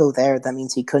left Coco there, that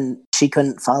means she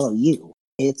couldn't follow you.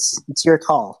 It's your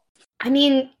call. I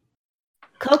mean,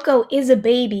 Coco is a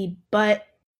baby, but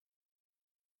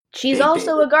she's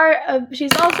also a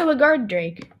guard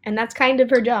drake, and that's kind of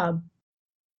her job.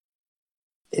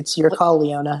 It's your call,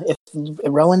 Leona. If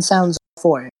Rowan sounds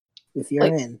for it, if you're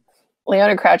in.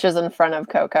 Leona crouches in front of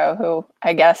Coco, who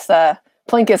I guess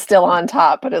Plink is still on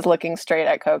top, but is looking straight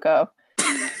at Coco.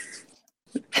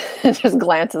 Just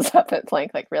glances up at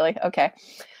Plink, like, really? Okay.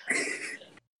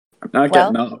 I'm not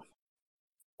getting up.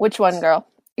 Which one, girl?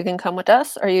 You can come with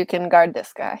us, or you can guard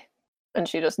this guy. And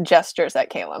she just gestures at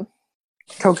Caleb.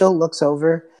 Coco looks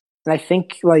over, and I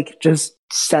think, just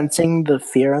sensing the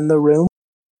fear in the room,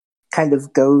 kind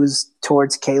of goes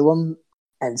towards Caleb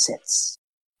and sits.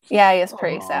 Yeah, he is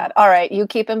pretty sad. All right, you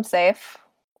keep him safe.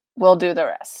 We'll do the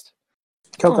rest.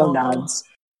 Coco nods.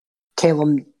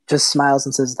 Caleb just smiles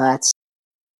and says, "That's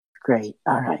great.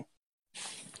 All right.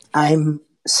 I'm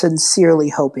sincerely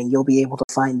hoping you'll be able to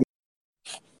find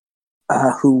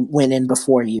who went in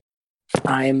before you.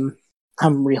 I'm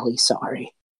really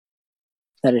sorry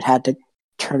that it had to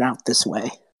turn out this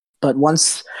way. But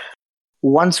once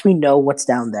we know what's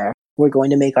down there, we're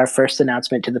going to make our first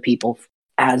announcement to the people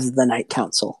as the Night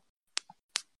Council.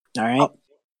 All right?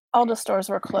 All the stores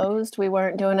were closed. We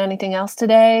weren't doing anything else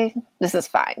today. This is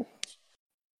fine.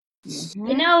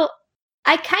 You know,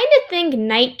 I kind of think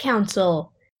Night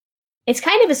Council, it's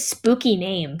kind of a spooky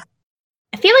name.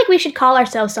 I feel like we should call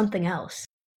ourselves something else.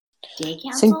 Day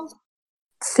Council?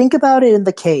 Think about it in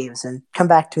the caves and come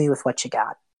back to me with what you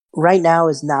got. Right now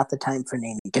is not the time for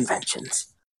naming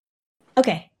conventions.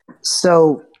 Okay.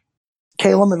 So,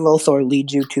 Caleb and Lothar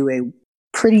lead you to a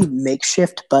pretty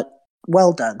makeshift but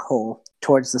well-dug hole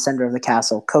towards the center of the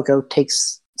castle. Coco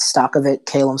takes stock of it,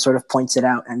 Caleb sort of points it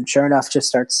out, and sure enough just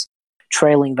starts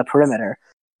trailing the perimeter.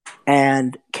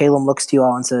 And Caleb looks to you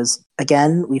all and says,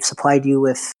 "Again, we've supplied you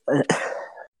with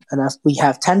enough. We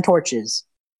have 10 torches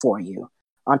for you,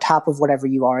 on top of whatever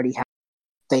you already have.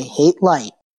 They hate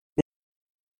light.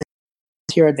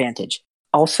 To your advantage.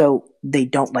 Also, they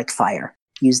don't like fire.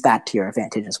 Use that to your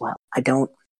advantage as well. I don't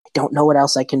know what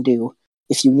else I can do.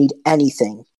 If you need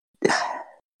anything."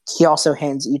 He also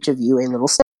hands each of you a little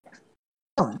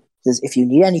stone. Says, "If you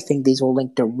need anything, these will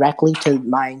link directly to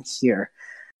mine here.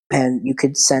 And you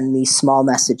could send me small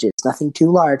messages. Nothing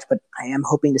too large, but I am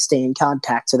hoping to stay in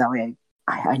contact so that way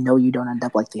I know you don't end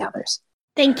up like the others."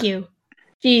 Thank you.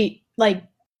 She,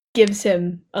 gives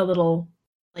him a little,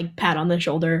 pat on the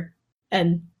shoulder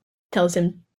and tells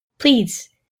him, "Please,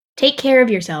 take care of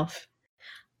yourself."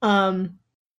 My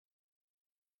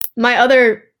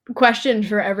other question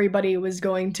for everybody was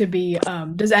going to be,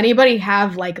 does anybody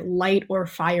have, light or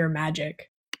fire magic?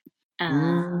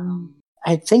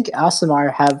 I think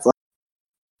Asimar have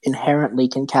inherently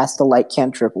can cast a light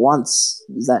cantrip once.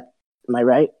 Am I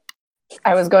right?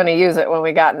 I was going to use it when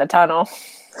we got in the tunnel.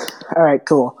 All right,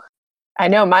 cool. I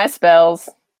know my spells.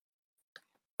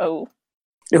 Oh.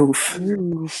 Oof.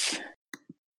 Oof.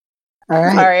 All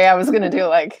right. Sorry, I was going to do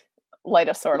light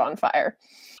a sword on fire.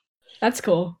 That's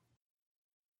cool.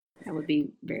 That would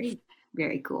be very,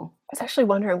 very cool. I was actually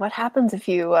wondering what happens if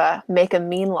you make a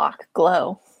Meenlock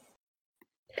glow.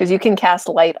 Because you can cast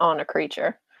light on a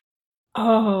creature.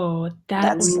 Oh,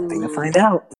 That's something to find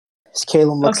out.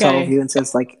 Caleb looks at all of you and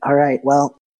says, all right,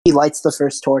 well, he lights the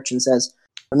first torch and says,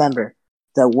 remember,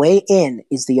 the way in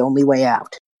is the only way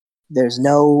out. There's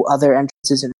no other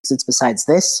entrances and exits besides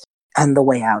this and the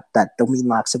way out that the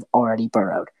Meenlocks have already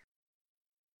burrowed.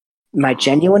 My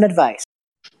genuine advice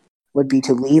would be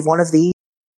to leave one of these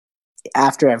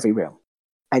after every room.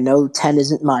 I know 10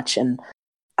 isn't much, and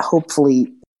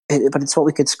hopefully, but it's what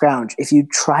we could scrounge. If you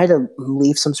try to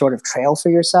leave some sort of trail for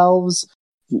yourselves,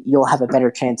 you'll have a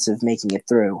better chance of making it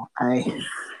through. I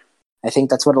think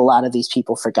that's what a lot of these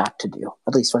people forgot to do.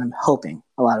 At least what I'm hoping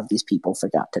a lot of these people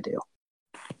forgot to do.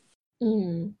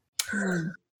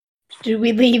 Do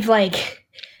we leave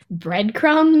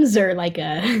breadcrumbs or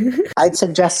a... I'd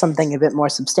suggest something a bit more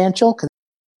substantial, because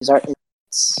these are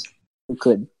idiots who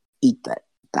could eat that.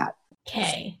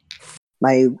 Okay.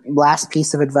 My last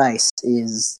piece of advice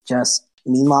is just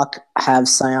Meenlock have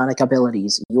psionic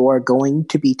abilities. You're going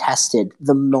to be tested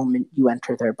the moment you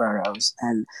enter their burrows.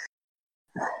 And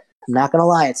I'm not going to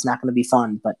lie, it's not going to be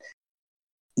fun, but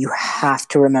you have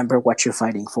to remember what you're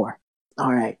fighting for.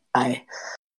 All right,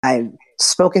 I've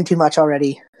spoken too much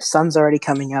already. Sun's already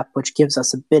coming up, which gives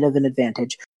us a bit of an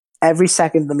advantage. Every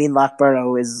second the Meenlock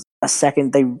burrow is a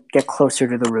second they get closer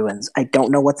to the ruins. I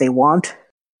don't know what they want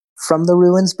from the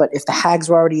ruins, but if the hags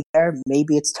were already there,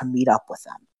 maybe it's to meet up with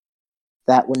them.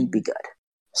 That wouldn't be good.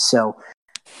 So,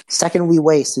 second we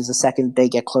waste is the second they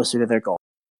get closer to their goal.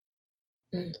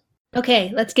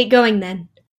 Okay, let's get going then.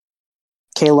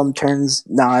 Caleb turns,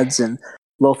 nods, and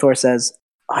Lothar says,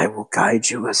 I will guide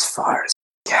you as far as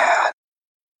I can.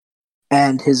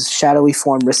 And his shadowy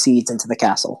form recedes into the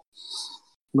castle,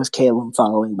 with Caleb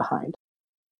following behind.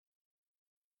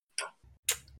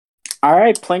 All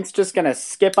right, Plink's just gonna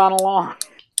skip on along.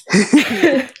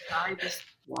 Sorry, just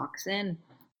walks in.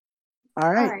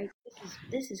 All right. All right,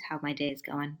 this is how my day is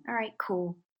going. All right,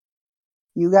 cool.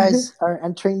 You guys are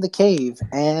entering the cave,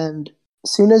 and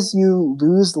as soon as you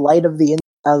lose light of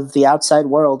the outside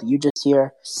world, you just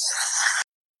hear.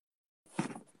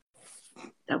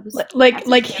 That was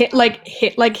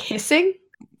hissing.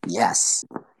 Yes.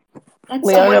 That's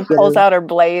Leona pulls out her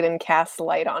blade and casts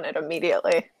light on it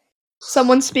immediately.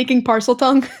 Someone speaking parcel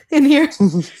tongue in here.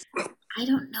 I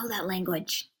don't know that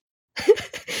language.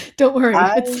 Don't worry,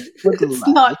 it's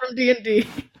not from D&D.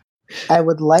 I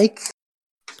would like.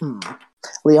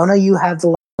 Leona, you have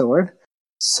the sword,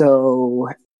 so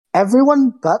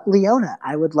everyone but Leona,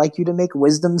 I would like you to make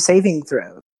wisdom saving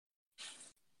throws.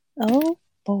 Oh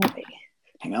boy.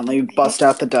 Hang on, let me bust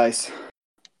out the dice.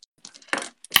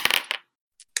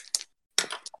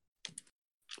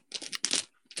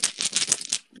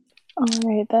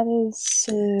 Alright, that is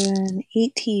an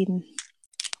 18.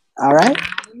 Alright.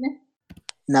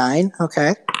 9,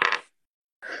 okay.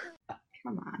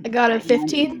 Come on. I got a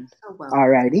 15. So well.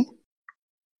 Alrighty.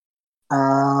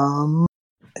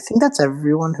 I think that's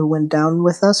everyone who went down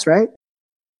with us, right?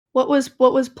 What was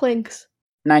Plink's?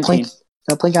 19.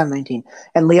 Plink got 19.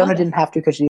 And Leona Okay. didn't have to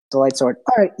because she used the light sword.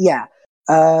 Alright, yeah.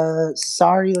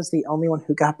 Sari was the only one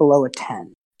who got below a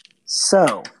 10.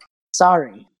 So,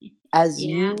 Sari, as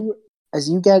you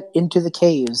get into the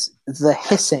caves, the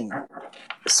hissing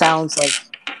sounds like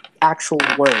actual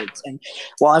words. And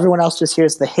while everyone else just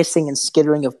hears the hissing and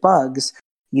skittering of bugs,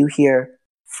 you hear,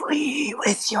 "Flee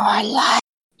with your life."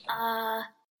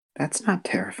 That's not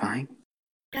terrifying.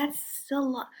 That's a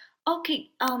lot. Okay,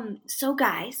 so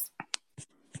guys,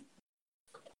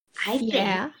 I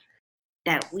think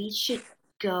that we should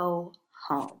go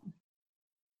home.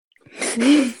 This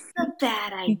is a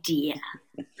bad idea.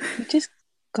 We just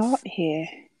got here.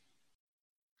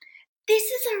 This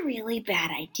is a really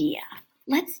bad idea.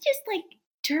 Let's just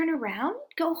turn around,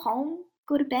 go home,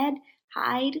 go to bed,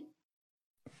 hide,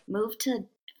 move to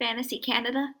Fantasy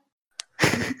Canada.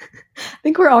 I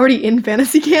think we're already in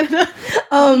Fantasy Canada.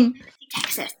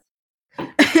 Texas.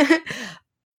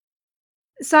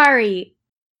 Sorry.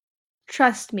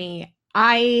 Trust me.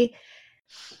 I'm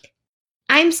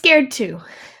scared too.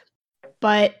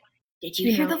 But did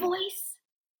you hear the voice?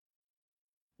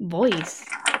 Voice?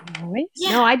 Voice?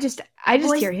 Yeah. No, I just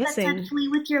voice hear hissing. Let's flee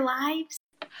with your lives.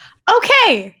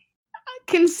 Okay.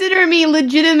 consider me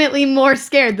legitimately more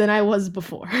scared than I was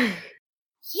before.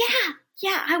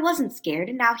 Yeah, I wasn't scared,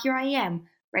 and now here I am,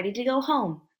 ready to go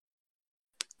home.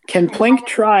 Can Plink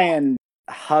try and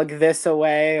hug this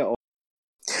away? Or...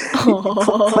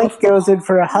 Plink goes in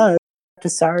for a hug.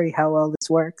 Just sorry how well this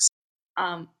works.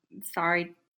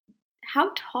 Sorry.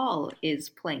 How tall is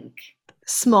Plink?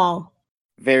 Small.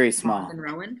 Very Smaller small. than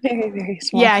Rowan? Very, very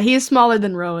small. Yeah, he is smaller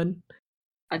than Rowan.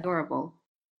 Adorable.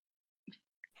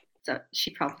 So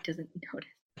she probably doesn't notice.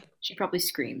 She probably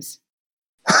screams.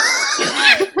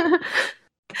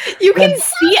 You can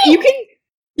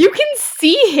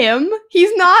see him.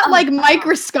 He's not like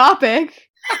microscopic.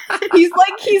 He's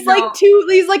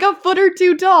like a foot or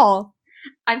two tall.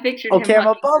 I pictured Okay, him I'm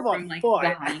above from him, like boy.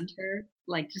 behind her,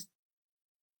 like just.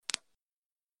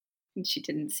 And she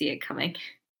didn't see it coming.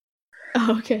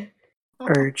 Oh, okay.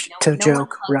 Urge No- to no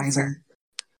joke one hugs rising. her.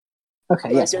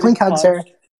 Okay, yes, Plink hugs her.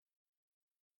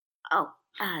 Oh,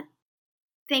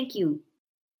 thank you,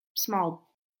 small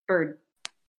bird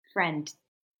friend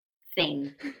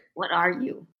thing. What are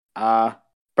you?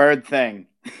 Bird thing.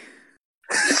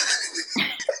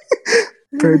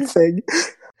 Bird thing.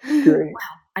 Great.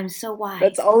 Wow, I'm so wise.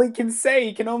 That's all he can say.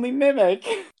 He can only mimic.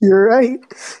 He You're right.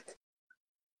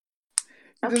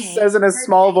 just says in a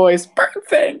small voice, bird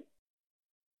thing.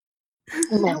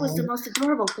 That was the most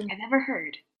adorable thing I've ever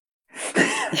heard.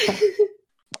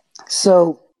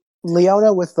 So,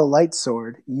 Leona with the light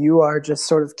sword, you are just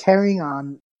sort of carrying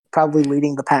on, probably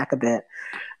leading the pack a bit.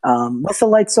 With the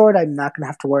light sword, I'm not going to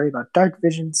have to worry about dark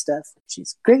vision stuff, which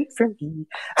is great for me.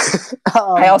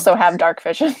 I also have dark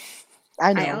vision.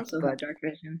 I know. I also but have dark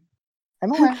vision.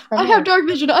 I'm aware. I have dark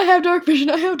vision. I have dark vision.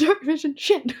 I have dark vision.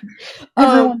 Shit.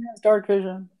 Everyone has dark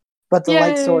vision. But the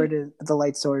light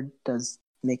Yay. sword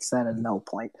makes that a null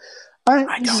point. All right,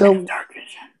 I don't so have dark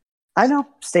vision. I know.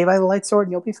 Stay by the light sword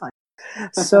and you'll be fine.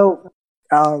 So,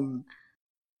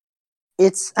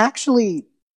 it's actually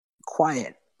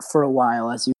quiet for a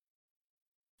while as you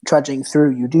trudging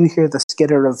through. You do hear the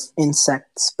skitter of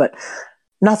insects, but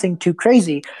nothing too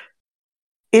crazy.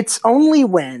 It's only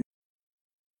when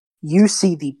you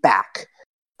see the back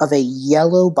of a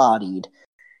yellow-bodied,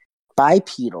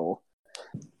 bipedal,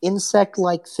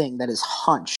 insect-like thing that is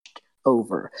hunched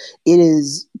over. It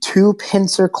is two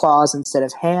pincer claws instead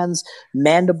of hands,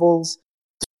 mandibles.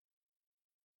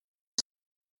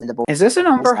 Is this an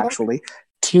umber hook? Actually,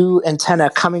 two antennae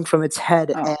coming from its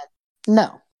head, Oh. and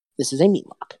no, this is a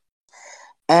Meenlock.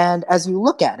 And as you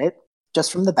look at it,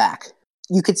 just from the back,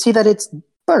 you could see that it's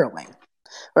burrowing,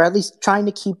 or at least trying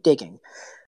to keep digging.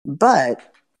 But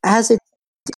as it,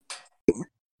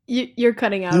 You're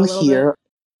cutting out a you little hear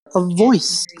bit. a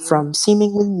voice hear you. from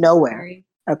seemingly nowhere. Sorry.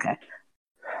 Okay.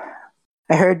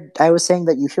 I was saying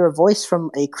that you hear a voice from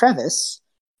a crevice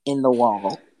in the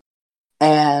wall.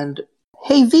 And,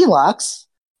 hey, Velox,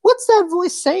 what's that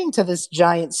voice saying to this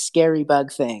giant scary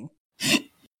bug thing?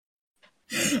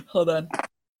 Hold on.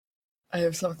 I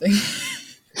have something.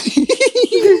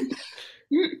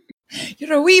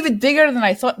 You're a wee bit bigger than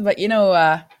I thought, but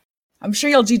I'm sure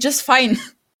you'll do just fine.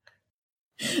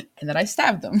 And then I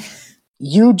stabbed them.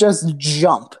 You just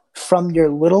jump from your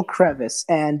little crevice,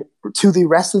 and to the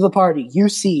rest of the party, you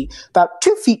see about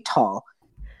 2 feet tall,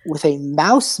 with a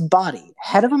mouse body,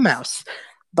 head of a mouse,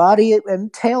 body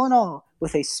and tail and all,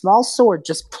 with a small sword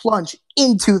just plunge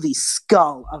into the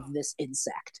skull of this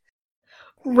insect.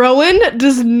 Rowan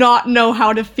does not know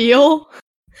how to feel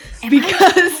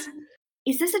because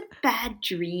Is this a bad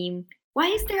dream? Why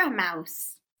is there a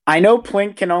mouse? I know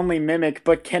Plink can only mimic,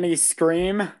 but can he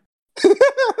scream?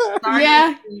 Sorry,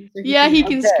 Yeah. yeah, he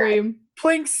can Okay. scream.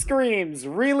 Plink screams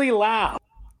really loud.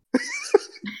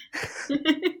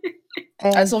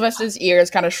 And Sylvester's ears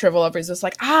kind of shrivel up. He's just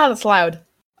like, that's loud.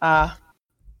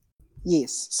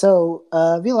 yes, so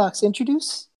Velox,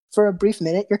 introduce for a brief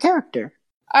minute your character.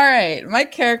 All right, my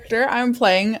character, I'm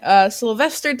playing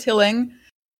Sylvester Tilling,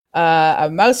 a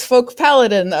mousefolk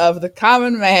paladin of the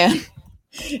common man,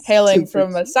 hailing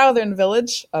from a southern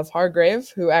village of Hargrave,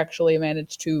 who actually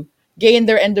managed to gain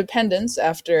their independence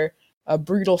after a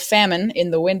brutal famine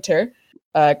in the winter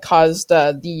caused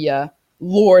the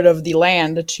lord of the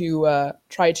land to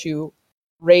try to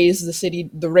raise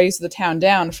the town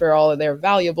down for all of their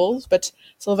valuables. But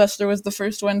Sylvester was the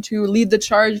first one to lead the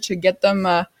charge to get them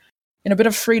in a bit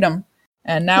of freedom.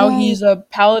 And now he's a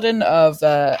paladin of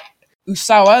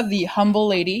Usawa, the humble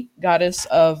lady, goddess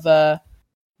of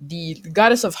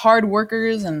hard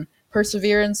workers and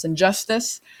perseverance and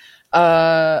justice.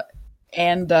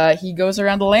 And he goes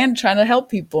around the land trying to help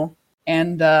people.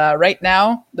 And right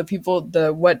now,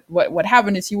 what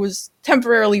happened is he was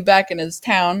temporarily back in his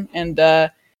town, and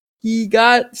he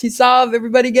saw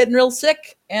everybody getting real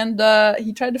sick, and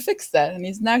he tried to fix that, and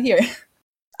he's now here.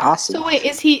 Awesome. So wait,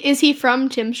 is he from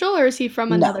Timshul or is he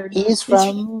from another? No, he's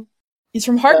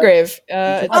from Hardgrave.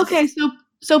 Okay,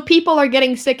 so people are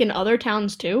getting sick in other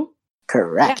towns too?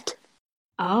 correct.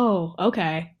 Oh,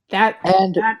 okay.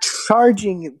 And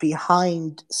charging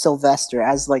behind Sylvester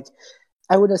as like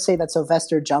I would say that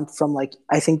Sylvester jumped from like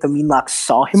I think the Meenlock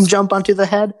saw him jump onto the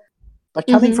head, but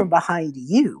coming from behind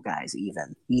you guys,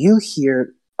 even you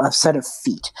hear a set of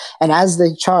feet, and as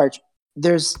they charge,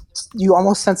 you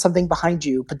almost sense something behind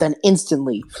you, but then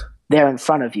instantly they're in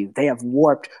front of you. They have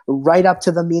warped right up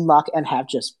to the Meenlock and have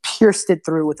just pierced it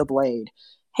through with a blade.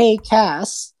 Hey,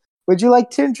 Cass, would you like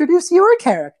to introduce your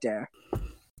character?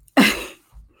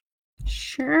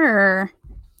 Sure.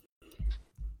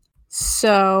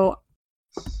 So,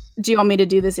 do you want me to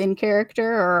do this in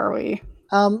character, or are we?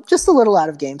 Just a little out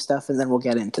of game stuff, and then we'll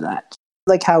get into that.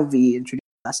 Like how V introduced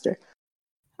Lester.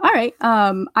 All right.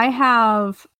 I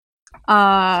have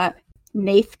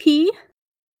Nathki.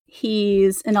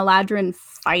 He's an Eladrin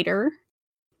fighter,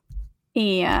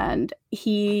 and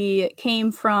he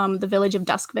came from the village of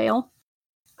Duskvale.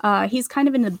 He's kind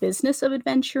of in the business of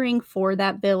adventuring for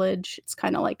that village. It's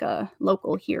kind of like a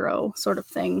local hero sort of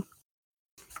thing.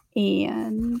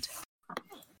 And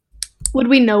would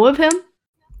we know of him?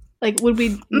 Like, would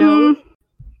we know?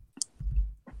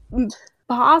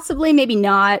 Possibly, maybe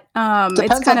not. Depends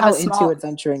it's kind on of how into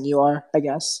adventuring you are, I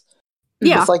guess.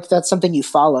 Yeah. If like that's something you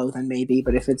follow, then maybe.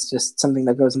 But if it's just something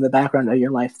that goes in the background of your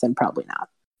life, then probably not.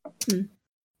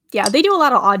 Yeah, they do a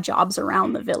lot of odd jobs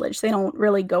around the village. They don't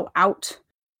really go out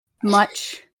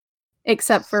much,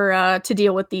 except for to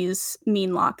deal with these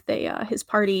Meenlock. His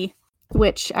party,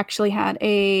 which actually had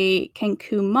a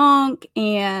Kenku monk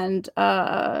and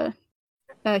a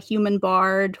human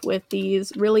bard with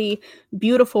these really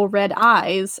beautiful red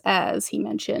eyes, as he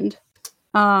mentioned.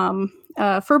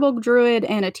 Furbolg druid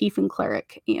and a Tiefling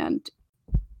cleric, and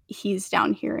he's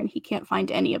down here and he can't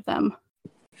find any of them.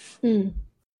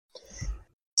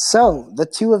 So the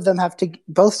two of them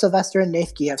both Sylvester and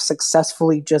Nathki have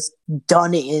successfully just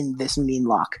done in this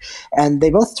Meenlock, and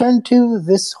they both turn to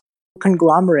this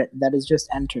conglomerate that has just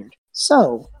entered.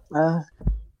 So,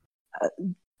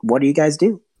 what do you guys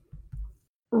do?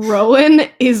 Rowan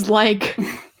is like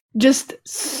just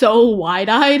so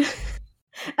wide-eyed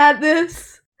at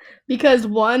this because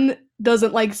one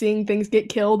doesn't like seeing things get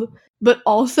killed, but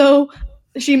also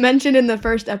she mentioned in the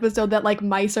first episode that like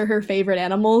mice are her favorite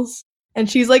animals, and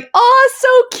she's like, "Oh,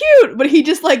 so cute!" But he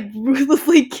just like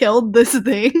ruthlessly killed this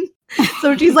thing,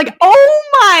 so she's like, "Oh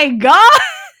my god!"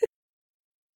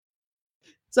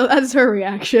 So that's her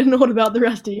reaction. What about the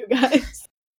rest of you guys?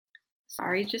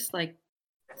 Sorry, just like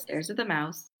stares at the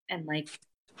mouse and like,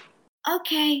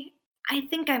 okay, I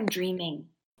think I'm dreaming.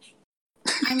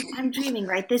 I'm dreaming,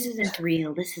 right? This isn't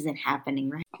real. This isn't happening,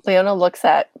 right? Leona looks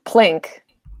at Plink,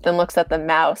 then looks at the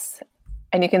mouse,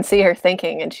 and you can see her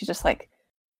thinking, and she's just like,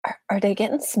 are they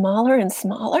getting smaller and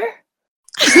smaller?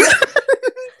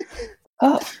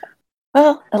 Oh,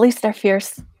 well, at least they're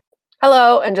fierce.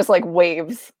 Hello, and just like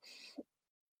waves.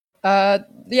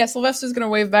 Yeah, Sylvester's gonna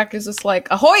wave back. Is just like,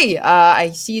 ahoy!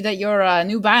 I see that you're a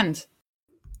new band.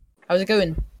 How's it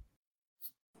going?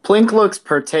 Plink looks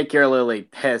particularly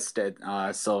pissed at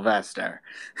Sylvester.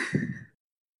 I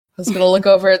was gonna look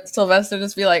over at Sylvester and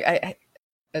just be like,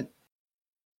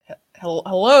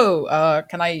 hello,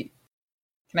 can I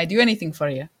do anything for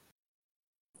you?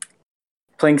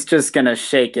 Plink's just gonna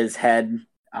shake his head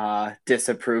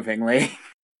disapprovingly.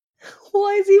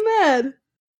 Why is he mad?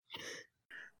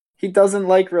 He doesn't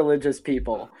like religious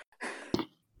people.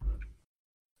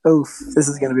 Oof, this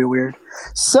is gonna be weird.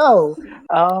 So,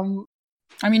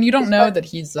 I mean, you don't know that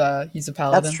he's a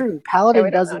paladin. That's true. Paladin we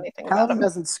don't know anything about him.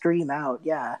 doesn't scream out.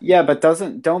 Yeah. Yeah, but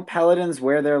don't paladins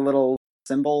wear their little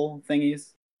symbol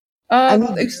thingies?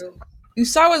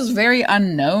 Usawa is very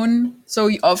unknown, so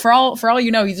for all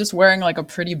you know, he's just wearing like a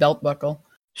pretty belt buckle.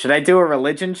 Should I do a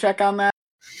religion check on that?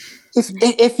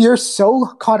 If you're so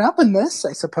caught up in this,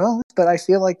 I suppose. But I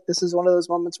feel like this is one of those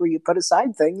moments where you put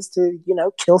aside things to,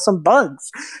 kill some bugs.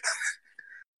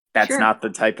 That's Sure. not the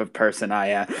type of person I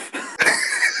am.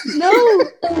 No!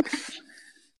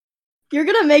 You're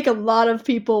gonna make a lot of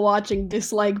people watching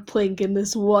dislike Plink in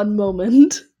this one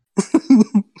moment.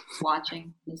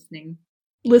 Watching, listening.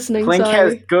 Listening, Plink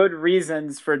sorry. has good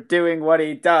reasons for doing what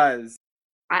he does.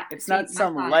 It's See, not my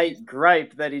some thought light is-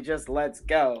 gripe that he just lets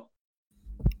go.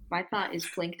 My thought is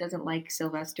Plink doesn't like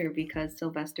Sylvester because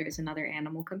Sylvester is another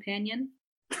animal companion.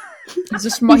 He's a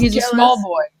small jealous. small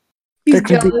boy. There He's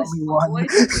could be jealous. only one.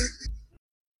 It's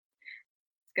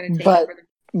gonna take But- over the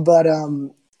But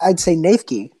I'd say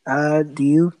Nafki. Do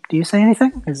you say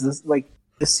anything? Is this like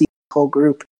the whole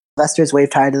group? Sylvester's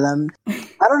waved hi to them.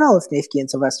 I don't know if Nafki and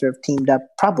Sylvester have teamed up.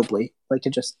 Probably like to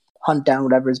just hunt down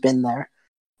whatever's been there,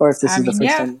 or if this is the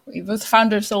first time. We both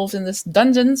found ourselves in this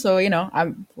dungeon, so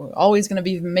we're always gonna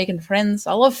be making friends.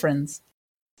 I love friends.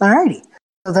 Alrighty.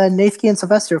 So then Nafki and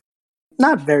Sylvester,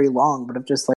 not very long, but have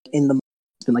just like in the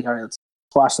been like, all right, let's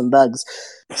squash some bugs.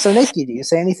 So Nafki, do you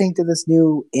say anything to this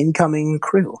new incoming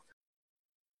crew?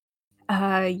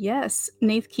 Yes.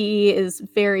 Nathki is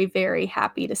very, very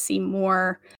happy to see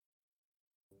more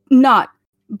not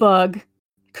bug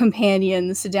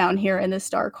companions down here in this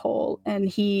dark hole. And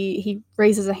he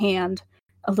raises a hand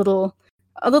a little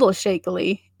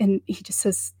shakily, and he just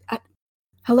says,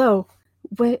 "Hello.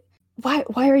 Why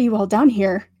are you all down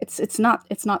here? It's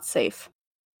not safe."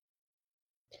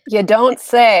 You don't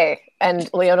say. And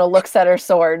Leona looks at her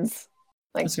swords.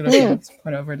 I was gonna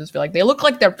point over and just be like, they look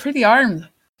like they're pretty armed.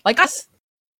 Like us.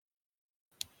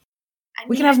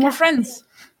 We can have more friends.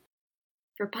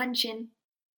 For punching.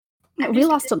 We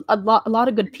lost a lot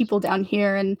of good people down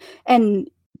here, and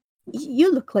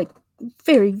you look like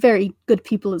very, very good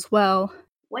people as well.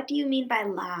 What do you mean by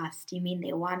lost? You mean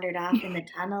they wandered off in the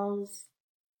tunnels?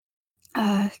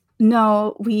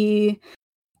 No, we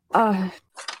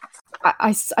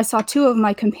I saw two of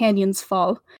my companions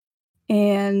fall,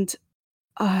 and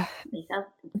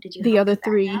Did you the help other them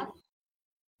three out?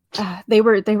 they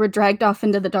were dragged off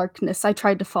into the darkness. I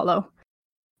tried to follow.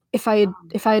 If I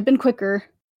had been quicker.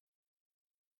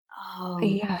 Oh,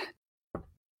 Yeah. that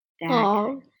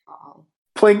kind of fall.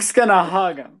 Plink's gonna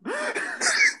hug him.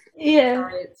 Yeah.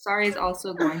 Sorry is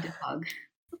also going to hug.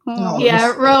 Oh,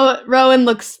 Yeah, Rowan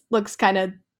looks kind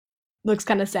of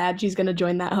sad. She's gonna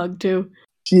join that hug too.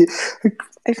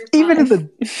 Even in the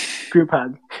group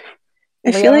hug.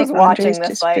 I feel like Leona's watching Andre's this,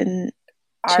 just like, been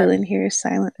chilling here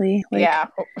silently. Like, yeah.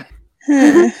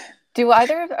 huh.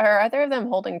 Are either of them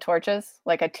holding torches?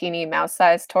 Like a teeny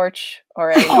mouse-sized torch or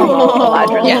a normal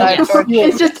Eladrin-sized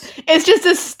yes. torch? It's just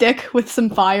a stick with some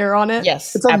fire on it.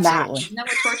 Yes, It's a absolutely. match. Isn't that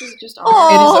what torches just are?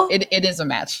 Oh. It is a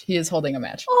match. He is holding a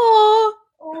match. Oh.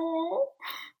 Oh.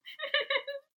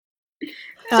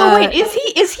 So wait,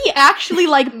 is he actually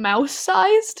like mouse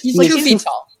sized? He's Like, 2 feet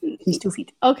tall. He's 2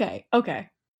 feet. Okay.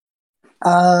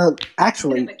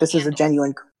 Actually, Bit of a this is a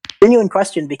candle. genuine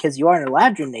question because you are an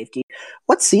Eladrin, Nafty.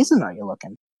 What season are you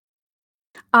looking?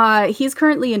 He's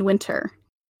currently in winter.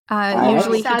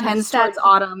 Usually he tends towards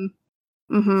autumn.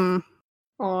 Mm-hmm.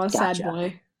 Oh, sad Gotcha.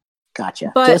 boy.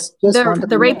 Gotcha. But just wanted to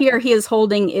the know. rapier he is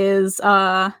holding is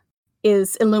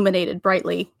illuminated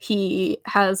brightly. He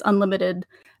has unlimited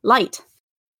light,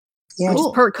 Yeah. which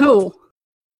is per cool.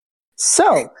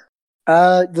 So,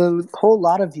 the whole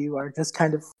lot of you are just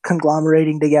kind of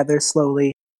conglomerating together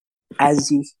slowly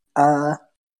as you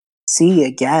see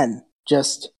again,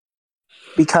 just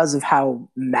because of how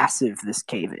massive this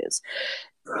cave is.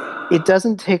 It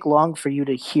doesn't take long for you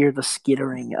to hear the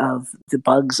skittering of the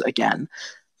bugs again,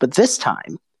 but this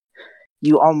time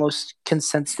you almost can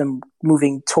sense them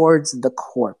moving towards the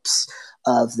corpse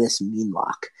of this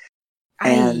Meenlock.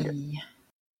 And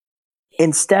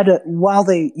instead of,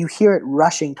 you hear it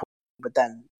rushing toward you, but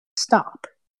then stop.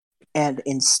 And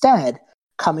instead,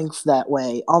 coming that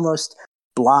way, almost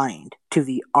blind to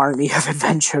the army of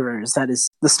adventurers, that is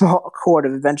the small horde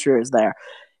of adventurers there,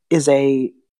 is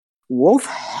a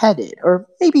wolf-headed, or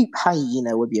maybe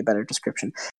hyena would be a better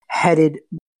description, headed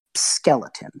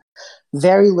skeleton.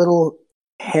 Very little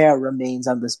hair remains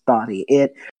on this body.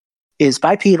 It is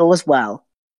bipedal as well,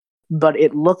 but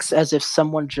it looks as if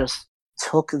someone just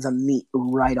took the meat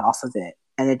right off of it,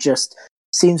 and it just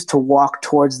seems to walk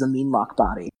towards the Meenlock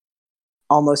body,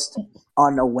 almost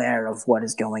unaware of what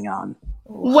is going on.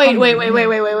 Wait.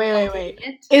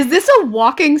 Is this a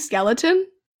walking skeleton?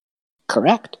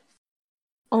 Correct.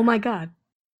 Oh my god.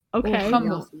 Okay.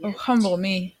 Oh, humble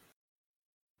me.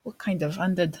 What kind of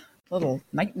undead little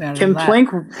nightmare Can is that?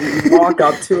 Plink walk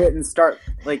up to it and start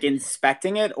like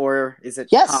inspecting it, or is it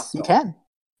Yes, hostile? you can.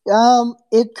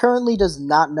 It currently does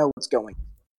not know what's going on.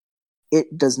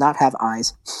 It does not have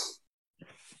eyes.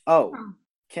 Oh,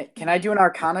 can I do an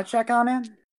Arcana check on it?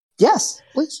 Yes,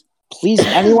 please. Please,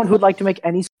 anyone who'd like to make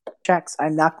any checks,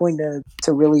 I'm not going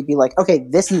to really be like, okay,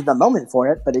 this is the moment for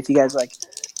it, but if you guys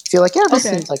feel like, yeah, this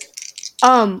Okay. seems like...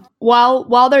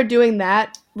 While they're doing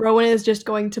that, Rowan is just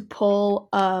going to pull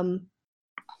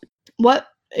what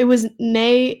it was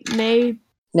Nakey,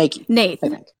 Nath. I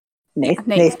think. Nath?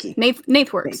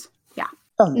 Nath works. Yeah.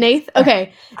 Oh, Nath?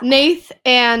 Okay. Nath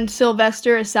and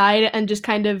Sylvester aside and just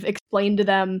kind of explain to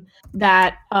them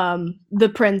that the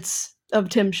Prince of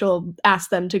Timshul asked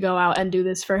them to go out and do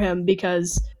this for him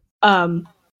because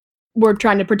we're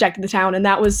trying to protect the town, and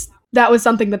that was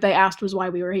something that they asked was why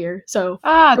we were here. So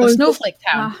The Snowflake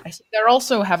Town. I see they're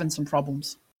also having some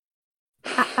problems.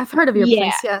 I've heard of your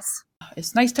place, yes.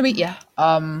 It's nice to meet you.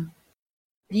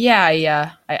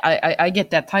 Yeah, I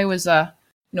get that. I was, I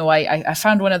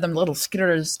found one of them little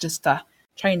skitters just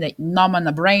trying to numb on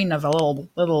the brain of a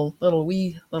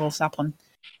little sapling,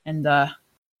 and I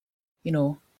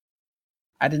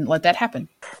didn't let that happen.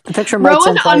 The picture right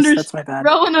someplace. That's my bad.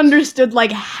 Rowan understood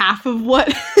like half of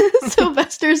what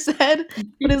Sylvester said,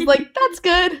 but is like, that's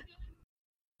good.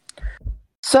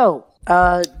 So,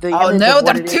 there are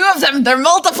two of them. They're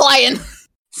multiplying.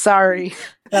 Sorry,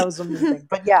 that was a new thing.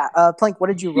 But yeah, Plank, what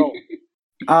did you roll?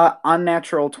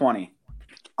 Unnatural 20.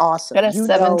 Awesome. Got a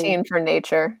 17 for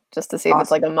nature, just to see if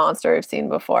it's like a monster I've seen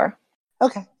before.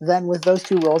 Okay, then with those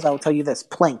two rolls, I will tell you this.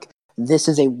 Plank, this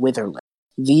is a witherling.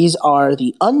 These are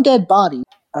the undead bodies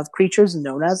of creatures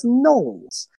known as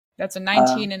gnolls. That's a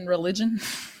 19 in religion.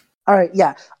 All right,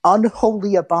 yeah.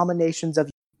 Unholy abominations of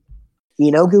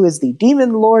Inogu is the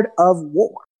demon lord of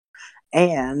war.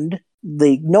 And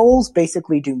the gnolls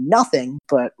basically do nothing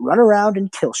but run around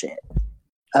and kill shit.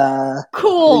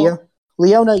 Cool.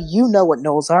 Leona, you know what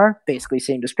gnolls are. Basically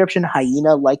same description.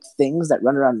 Hyena-like things that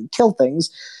run around and kill things.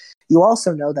 You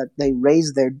also know that they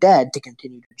raise their dead to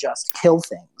continue to just kill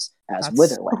things as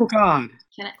witherlings. Oh god.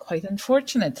 Quite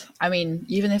unfortunate. I mean,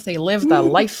 even if they lived a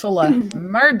life full of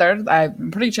murder,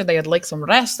 I'm pretty sure they had like some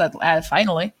rest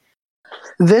finally.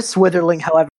 This witherling,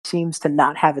 however, seems to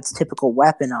not have its typical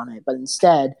weapon on it, but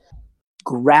instead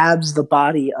grabs the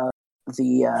body of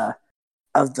the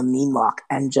Meenlock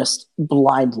and just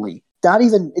blindly,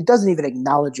 it doesn't even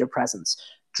acknowledge your presence,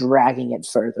 dragging it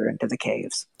further into the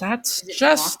caves. That's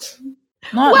just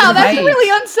not wow, that's right.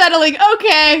 really unsettling.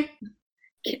 Okay.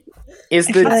 Is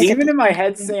the demon in my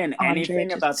head saying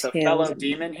anything about the fellow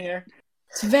demon here?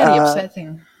 It's very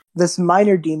upsetting. This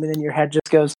minor demon in your head just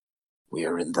goes, "We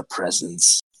are in the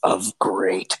presence of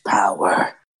great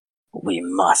power. We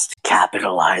must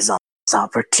capitalize on this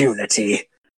opportunity."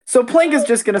 So Plank is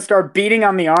just going to start beating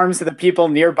on the arms of the people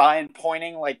nearby and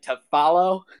pointing like to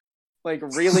follow, like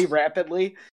really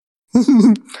rapidly.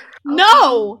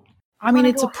 No. I mean,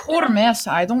 it's a poor mess.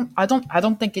 I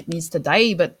don't think it needs to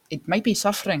die, but it might be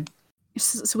suffering.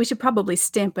 So we should probably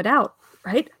stamp it out,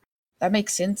 right? That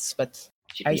makes sense, but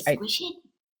Should we squish it?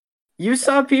 You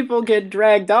saw people get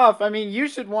dragged off. I mean, you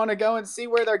should want to go and see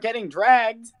where they're getting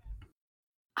dragged.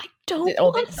 I don't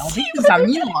Oh, want to no, see this is a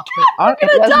Meenlock. I'm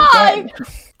gonna die.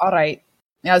 All right.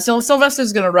 Yeah, so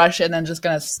Sylvester's gonna rush and then just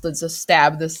gonna just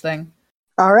stab this thing.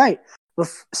 All right.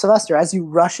 Sylvester, as you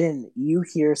rush in, you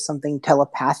hear something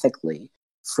telepathically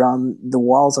from the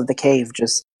walls of the cave,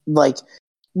 just like,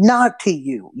 not to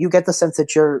you. You get the sense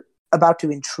that you're about to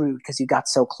intrude because you got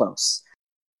so close.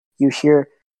 You hear,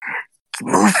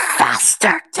 "Move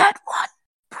faster, dead one.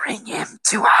 Bring him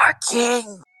to our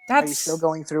king." Are you still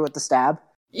going through with the stab?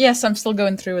 Yes, I'm still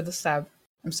going through with the stab.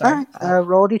 I'm sorry. All right,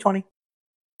 roll a d20.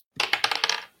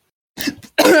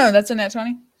 That's a nat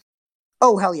 20.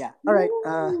 Oh, hell yeah. All right.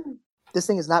 This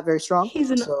thing is not very strong.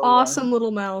 He's an awesome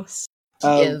little mouse.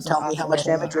 Tell me how much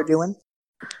damage you're doing.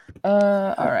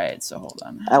 All right, so hold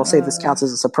on. I will say this counts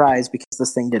as a surprise because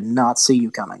this thing did not see you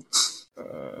coming.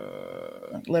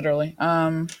 Literally.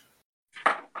 I'm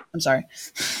sorry.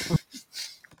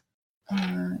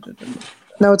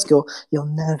 No, it's cool. You'll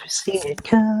never see it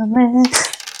coming.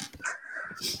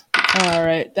 All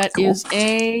right, that's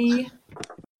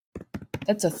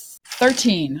a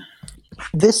 13.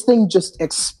 This thing just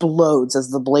explodes as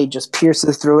the blade just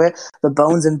pierces through it. The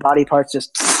bones and body parts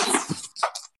just...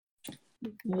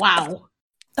 Wow.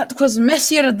 That was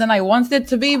messier than I wanted it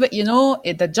to be, but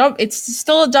it's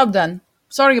still a job done.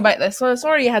 Sorry about this.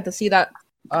 Sorry you had to see that.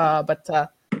 But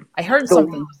I heard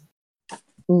something.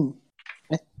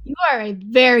 You are a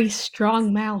very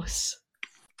strong mouse.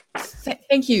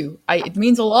 Thank you. It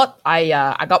means a lot.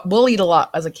 I got bullied a lot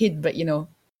as a kid, but I'm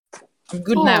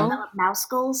good now. Mouse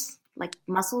skulls, like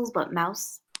muscles, but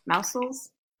mousels.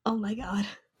 Oh my god.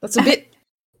 That's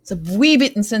it's a wee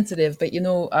bit insensitive, but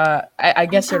I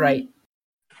guess you're right.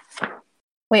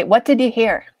 Wait, what did you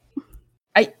hear?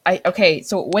 Okay,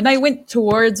 so when I went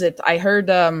towards it, I heard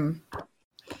a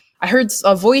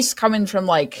voice coming from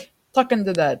like talking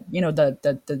to the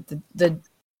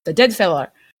dead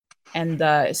fella, and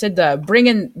it said bring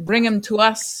him to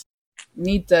us.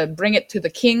 Need to bring it to the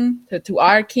king, to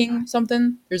our king.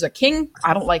 Something. There's a king.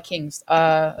 I don't like kings.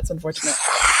 That's unfortunate.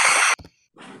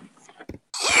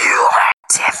 You are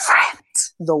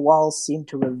different. The walls seem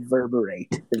to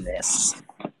reverberate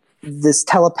this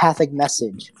telepathic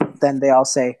message. Then they all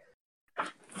say,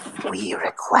 "We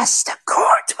request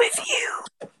accord with you.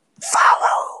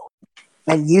 Follow."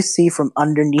 and you see from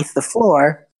underneath the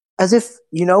floor, as if,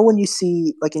 when you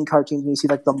see, like in cartoons, when you see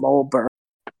like the mole burrow,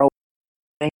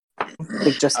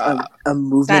 like just a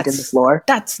movement in the floor.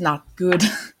 That's not good.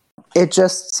 It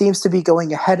just seems to be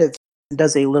going ahead of you and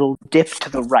does a little dip to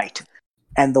the right.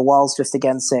 And the walls just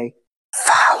again say,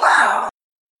 "Follow."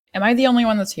 Am I the only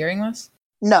one that's hearing this?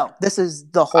 No, this is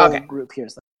the whole group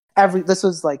hears them. This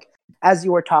was like, as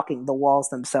you were talking, the walls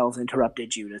themselves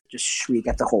interrupted you to just shriek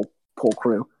at the whole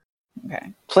crew.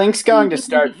 Okay. Plink's going to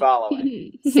start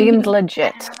following. Seemed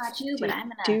legit. I don't know about you, but I'm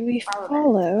gonna Do we follow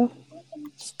follow?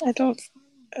 I don't.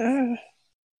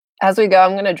 As we go,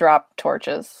 I'm going to drop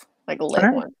torches, like lit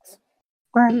Alright. ones.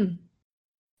 Right.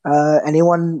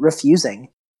 Anyone refusing?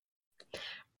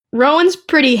 Rowan's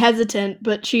pretty hesitant,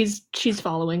 but she's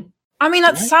following. I mean,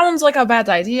 that Right. sounds like a bad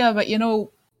idea, but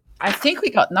I think we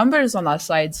got numbers on our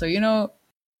side, so we got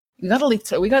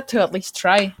to at least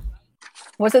try.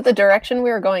 Was it the direction we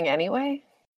were going anyway?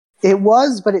 It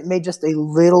was, but it made just a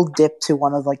little dip to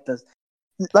one of like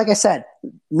I said,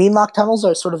 Meenlock tunnels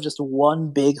are sort of just one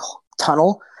big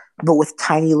tunnel, but with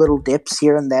tiny little dips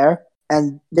here and there,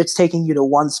 and it's taking you to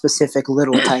one specific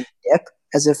little tiny dip,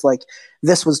 as if like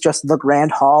this was just the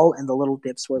grand hall, and the little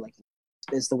dips were like,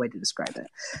 is the way to describe it.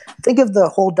 Think of the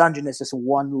whole dungeon as just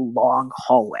one long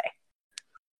hallway.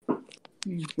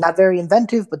 Not very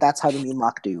inventive, but that's how the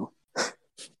Meenlock do.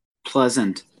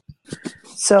 Pleasant.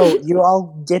 So you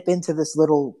all dip into this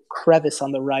little crevice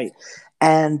on the right,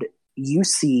 and you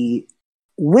see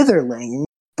witherling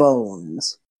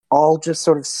bones all just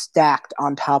sort of stacked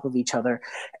on top of each other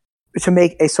to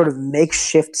make a sort of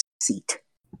makeshift seat.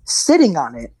 Sitting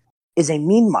on it is a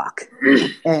Meenlock,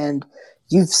 and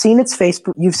you've seen its face.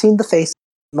 You've seen the face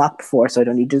of Meenlock before, so I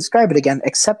don't need to describe it again,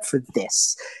 except for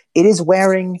this. It is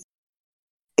wearing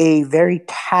a very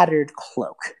tattered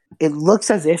cloak. It looks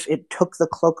as if it took the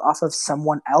cloak off of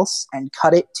someone else and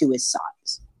cut it to his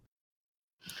size.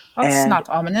 That's And not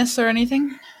ominous or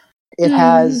anything. It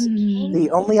has the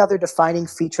only other defining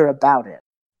feature about it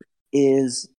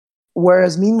is,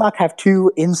 whereas Meenlock have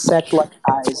two insect-like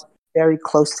eyes very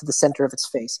close to the center of its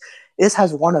face, this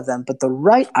has one of them, but the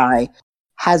right eye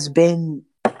has been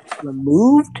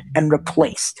removed and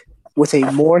replaced with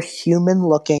a more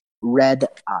human-looking red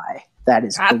eye that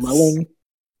is glowing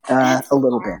a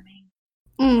little bit.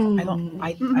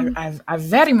 I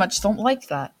very much don't like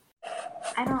that.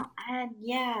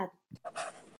 Yeah.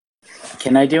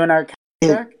 Can I do an arcana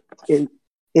check?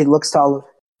 It looks to all of...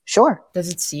 Sure. Does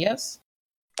it see us?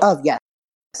 Oh, yeah.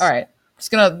 All right.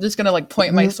 Just gonna like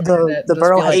point my sword at it. The Just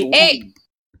burrow be has... like, hey,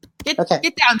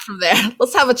 get down from there.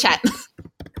 Let's have a chat.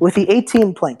 With the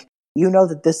 18 Plink, you know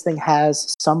that this thing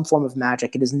has some form of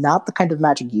magic. It is not the kind of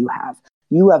magic you have.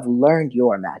 You have learned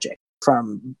your magic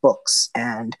from books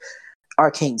and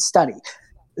arcane study.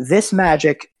 This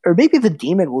magic, or maybe the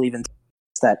demon will even say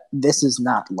that this is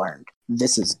not learned.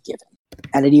 This is given.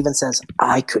 And it even says,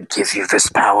 I could give you this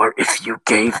power if you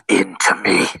gave in to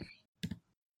me.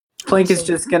 Plink is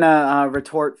just gonna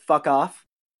retort, fuck off.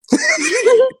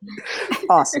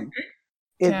 Awesome.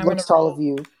 It Okay, looks to all of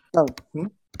you... Oh,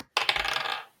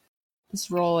 Let's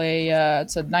roll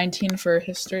it's a 19 for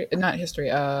history, not history,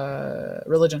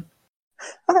 religion.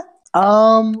 Okay.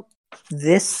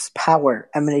 This power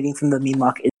emanating from the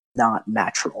Meenlock is not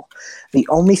natural. The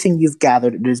only thing you've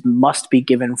gathered must be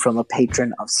given from a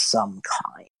patron of some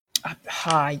kind.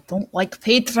 I don't like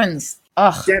patrons.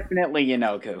 Ugh. Definitely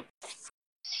Yanoku.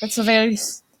 That's a very...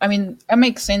 I mean, that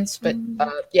makes sense, but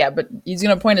yeah, but he's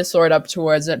gonna point his sword up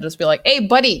towards it and just be like, hey,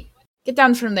 buddy, get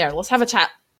down from there. Let's have a chat.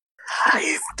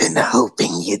 I've been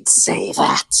hoping you'd say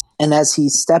that. And as he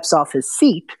steps off his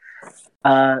feet,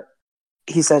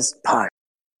 he says, "Pardon."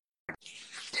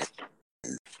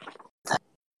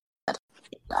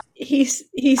 He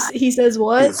says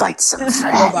what? Invite some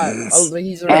friends.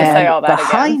 He's Gonna say all that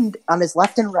behind, on his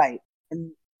left and right,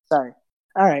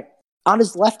 on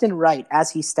his left and right,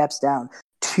 as he steps down,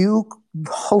 two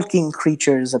hulking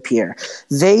creatures appear.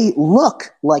 They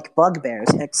look like bugbears,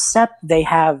 except they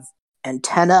have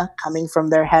antennae coming from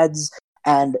their heads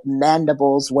and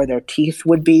mandibles where their teeth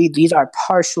would be. These are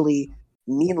partially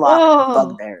Meenlock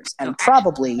bugbears, and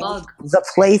probably the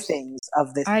playthings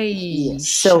of this.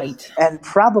 And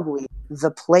probably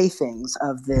the playthings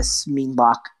of this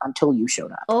Meenlock until you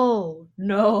showed up. Oh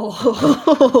no!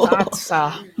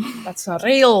 That's a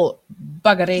real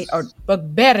buggery or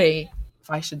bugberry, if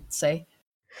I should say.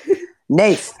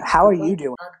 Nath, how are you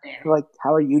doing? Like,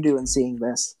 how are you doing seeing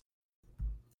this?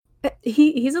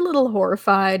 He's a little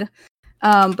horrified,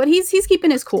 but he's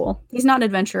keeping his cool. He's not an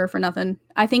adventurer for nothing.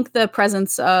 I think the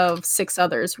presence of 6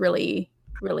 others really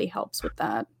helps with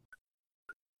that.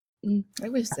 I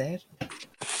was there.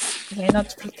 Am I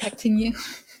not protecting you?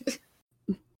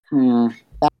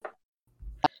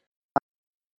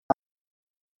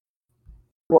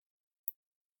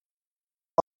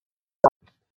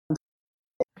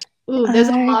 Ooh, there's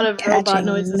a I'm lot of robot catching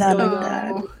noises none going of on.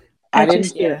 that. I I didn't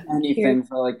just hear anything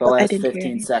for like the I last didn't hear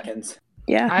 15 anything. seconds.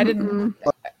 Yeah. I didn't.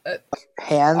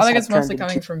 Hands. I think have it's mostly turned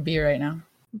coming into- from B right now.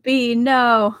 B,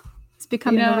 no. It's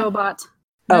becoming No. a robot.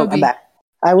 Oh, No, I'm B. back.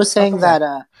 I was saying Welcome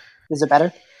that. Is it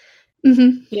better?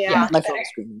 Mm-hmm. Yeah. My phone is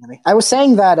screaming at me. I was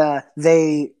saying that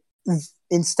they,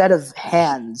 instead of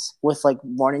hands with like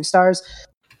morning stars,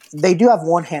 they do have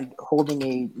one hand holding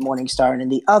a morning star, and in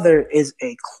the other is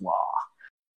a claw,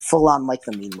 full on like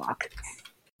the Meenlock.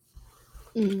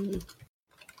 Mm.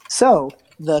 So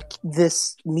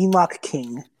this Meenlock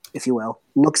king, if you will,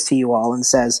 looks to you all and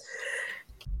says,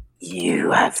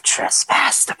 "You have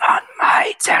trespassed upon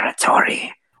my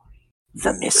territory.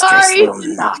 The mistress Sorry. will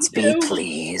not be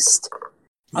pleased."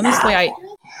 Honestly, Now-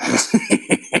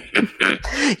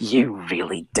 You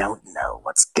really don't know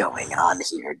what's going on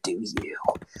here, do you?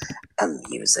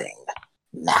 Amusing.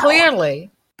 Now, Clearly.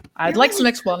 I'd like some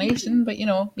explanation, but you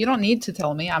don't need to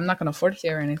tell me. I'm not going to force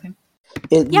you or anything.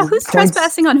 Yeah, who's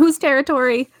trespassing on whose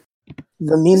territory?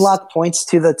 The Meenlock points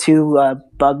to the two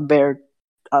bugbear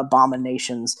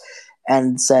abominations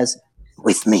and says,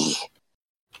 "With me."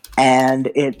 And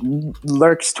it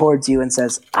lurks towards you and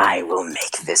says, "I will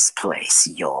make this place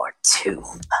your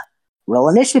tomb." Roll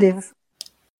initiative.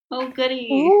 Oh, goody.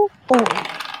 Ooh.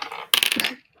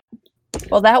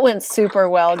 Well, that went super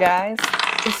well, guys.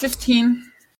 It's 15.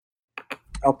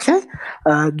 Okay.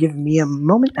 Give me a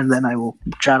moment, and then I will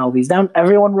jot all these down.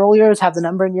 Everyone roll yours. Have the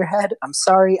number in your head. I'm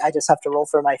sorry. I just have to roll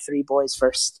for my 3 boys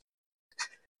first.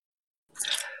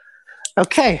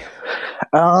 Okay.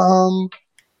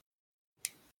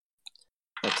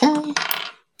 Okay.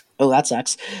 Oh, that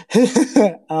sucks.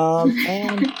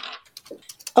 And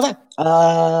okay.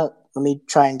 Let me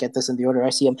try and get this in the order I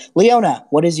see them. Leona,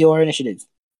 what is your initiative?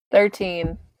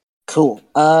 13. Cool.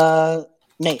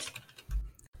 Nate.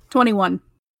 21.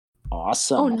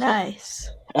 Awesome. Oh, nice.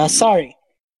 Sorry.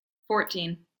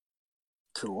 14.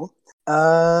 Cool.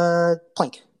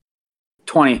 Plank.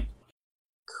 20.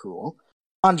 Cool.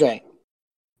 Andre.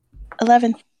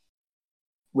 11.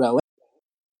 Rowan.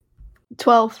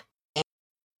 12.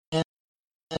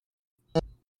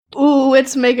 Ooh,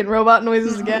 it's making robot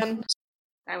noises again.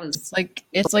 That was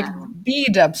It's like B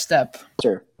dubstep.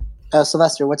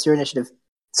 Sylvester, what's your initiative?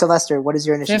 Sylvester, what is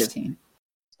your initiative? 15.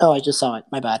 Oh, I just saw it.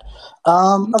 My bad.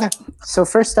 Okay. So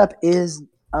first up is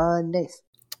Nath.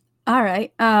 All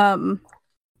right. And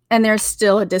they're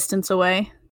still a distance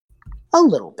away. A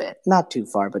little bit. Not too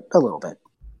far, but a little bit.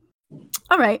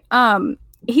 All right.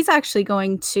 He's actually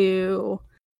going to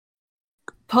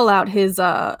pull out his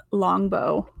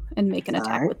longbow and make an attack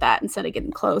Alright. with that instead of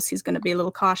getting close. He's going to be a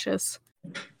little cautious.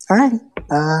 All right.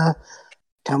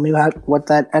 Tell me about what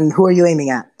that... And who are you aiming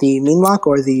at? The Meenlock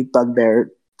or the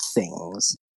bugbear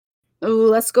things? Ooh,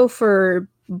 let's go for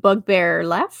bugbear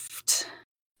left.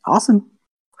 Awesome.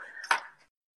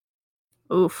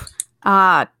 Oof.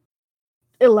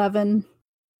 11.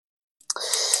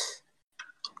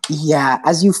 Yeah,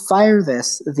 as you fire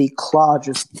this, the claw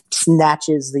just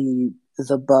snatches the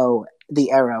bow,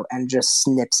 the arrow, and just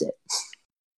snips it.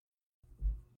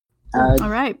 All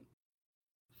right.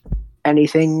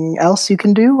 Anything else you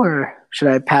can do, or should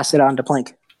I pass it on to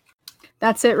Plank?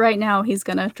 That's it right now. He's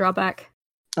going to draw back.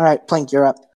 All right, Plank, you're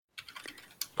up.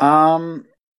 I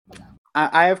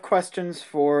have questions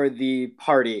for the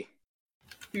party.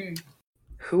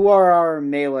 Who are our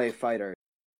melee fighters?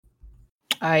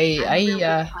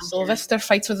 Sylvester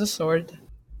fights with a sword.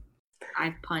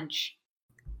 I punch.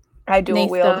 I do a Nath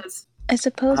wield. does. I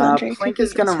suppose Andre Plank could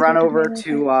is be going to run considered a over melee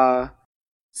to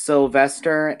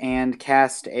Sylvester and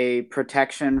cast a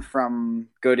protection from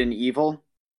good and evil.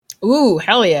 Ooh,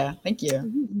 hell yeah. Thank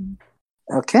you.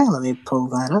 Okay, let me pull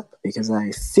that up because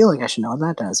I feel like I should know what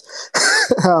that does.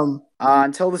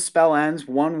 Until the spell ends,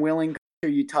 one willing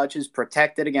creature you touch is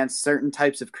protected against certain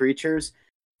types of creatures,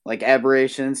 like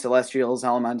aberrations, celestials,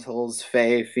 elementals,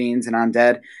 fae, fiends, and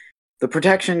undead. The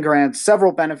protection grants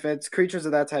several benefits. Creatures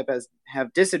of that type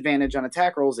have disadvantage on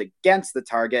attack rolls against the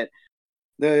target.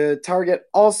 The target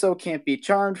also can't be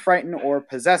charmed, frightened, or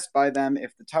possessed by them.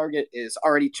 If the target is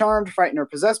already charmed, frightened, or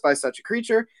possessed by such a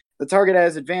creature, the target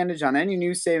has advantage on any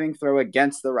new saving throw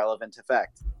against the relevant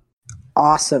effect.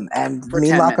 Awesome, and For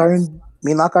 10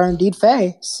 Meenlock are indeed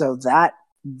fae, so that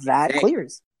Fae.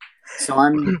 clears. So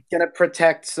I'm going to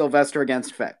protect Sylvester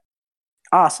against fae.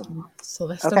 Awesome.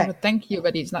 Sylvester Okay. would thank you,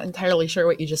 but he's not entirely sure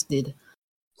what you just did.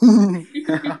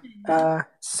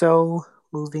 So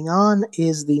moving on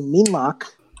is the Meenlock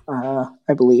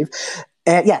I believe.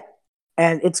 And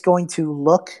and it's going to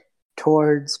look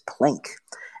towards Plink,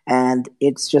 and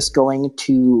it's just going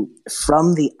to,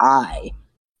 from the eye,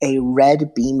 a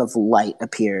red beam of light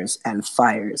appears and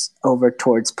fires over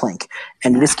towards Plink,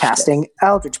 and it is casting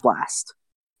Eldritch Blast.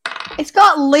 It's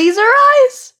got laser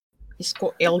eyes? He's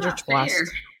got Eldritch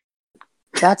Blast.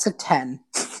 That's a 10.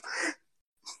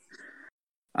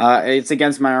 It's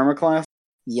against my armor class?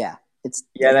 Yeah.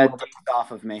 That takes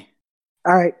off of me.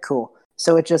 All right, cool.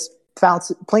 So it just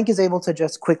bounces. Plink is able to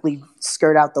just quickly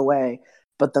skirt out the way,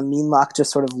 but the Meenlock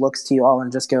just sort of looks to you all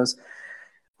and just goes,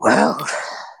 well,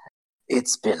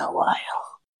 it's been a while.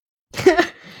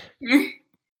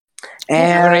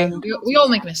 And we all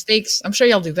make mistakes. I'm sure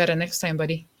you'll do better next time,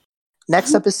 buddy.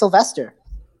 next up is Sylvester.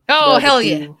 Oh, hell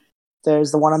yeah.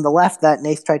 There's the one on the left that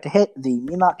Nath tried to hit, the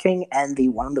Meenlock King, and the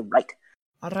one on the right.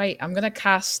 All right, I'm gonna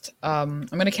cast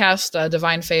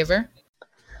Divine Favor.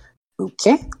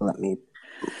 Okay, let me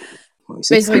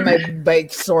see. Basically, my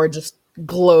sword just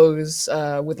glows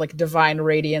with like divine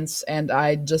radiance, and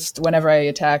I just whenever I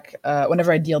attack,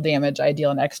 whenever I deal damage, I deal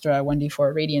an extra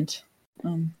 1d4 radiant.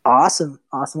 Awesome.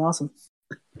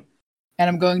 And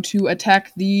I'm going to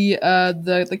attack the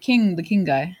king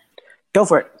guy. Go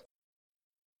for it.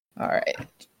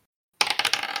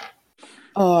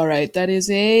 All right, that is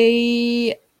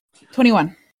a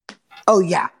 21. Oh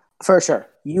yeah, for sure.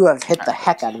 You have hit the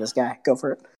heck out of this guy. Go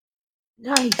for it.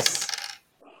 Nice.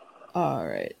 All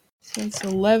right, so it's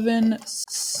 11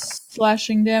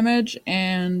 slashing damage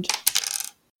and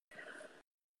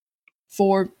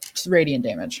 4 radiant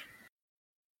damage.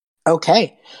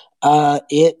 Okay.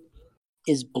 It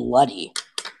is bloody.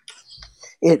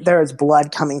 There is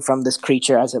blood coming from this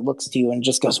creature as it looks to you and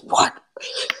just goes, what?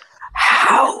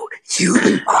 How?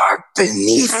 You are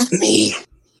beneath me.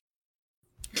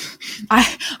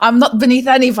 I'm not beneath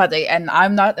anybody, and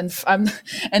I'm not,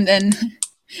 and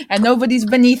nobody's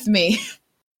beneath me.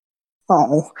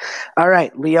 Oh. All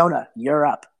right, Leona, you're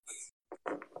up.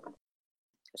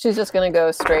 She's just gonna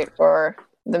go straight for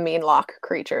the Meenlock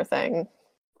creature thing.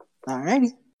 Alrighty.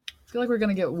 I feel like we're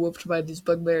gonna get whooped by these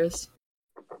bugbears.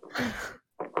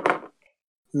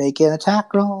 Make an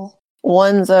attack roll.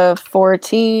 One's a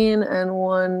 14 and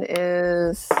one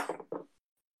is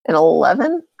an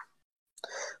 11.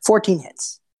 14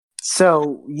 hits.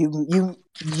 So you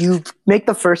make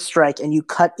the first strike and you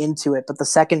cut into it, but the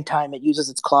second time it uses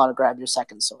its claw to grab your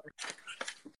second sword.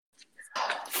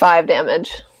 5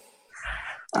 damage.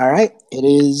 All right. It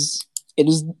is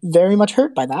very much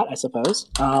hurt by that, I suppose.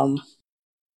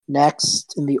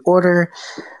 Next in the order,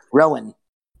 Rowan.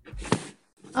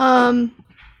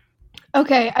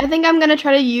 Okay, I think I'm gonna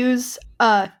try to use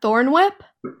Thorn Whip.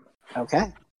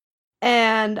 Okay.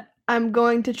 And I'm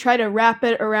going to try to wrap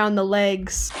it around the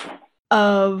legs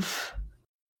of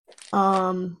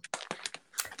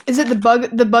is it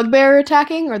the bugbear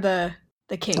attacking or the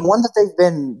king? The one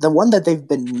that they've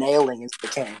been nailing is the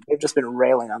king. They've just been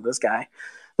railing on this guy.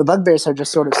 The bugbears are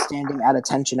just sort of standing at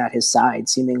attention at his side,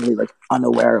 seemingly like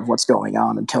unaware of what's going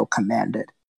on until commanded.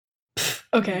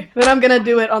 Okay, then I'm gonna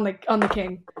do it on the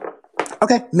king.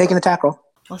 Okay, make an attack roll.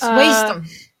 Let's waste them.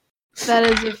 That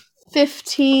is a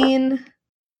 15.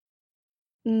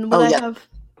 Would I have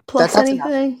plus that's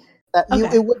anything?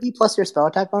 It would be plus your spell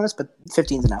attack bonus, but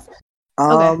 15 is enough.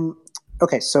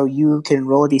 Okay, so you can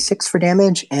roll a d6 for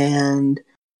damage, and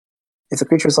if the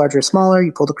creature is larger or smaller,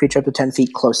 you pull the creature up to 10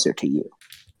 feet closer to you.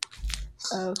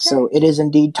 Okay. So it is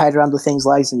indeed tied around the thing's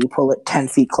legs, and you pull it 10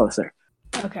 feet closer.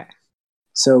 Okay.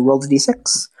 So roll the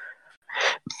d6.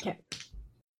 Okay.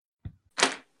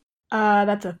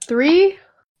 That's a 3.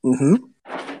 Mm-hmm.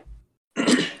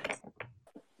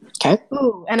 Okay.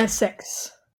 Ooh, and a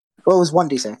 6. Well, it was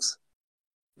 1d6.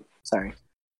 Sorry.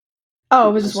 Oh,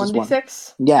 it was just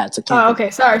 1d6? Yeah, it's a cantrip. Oh,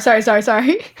 okay. Sorry.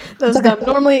 That's dumb.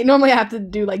 Normally I have to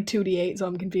do like 2d8, so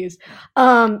I'm confused.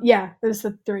 Yeah, this is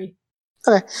a 3.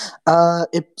 Okay.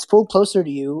 It's pulled closer to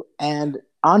you, and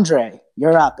Andre,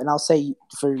 you're up. And I'll say,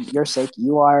 for your sake,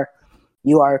 you are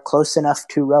close enough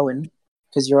to Rowan,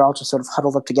 because you're all just sort of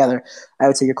huddled up together. I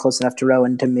would say you're close enough to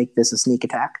Rowan to make this a sneak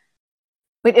attack.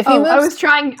 Wait, if he moves...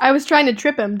 I was trying to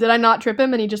trip him. Did I not trip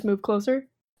him and he just moved closer?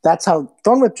 That's how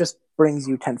Thornwhip just brings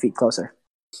you 10 feet closer.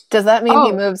 Does that mean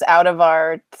he moves out of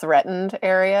our threatened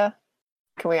area?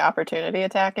 Can we opportunity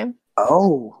attack him?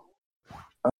 Oh.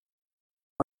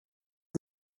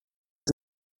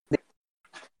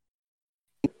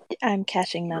 I'm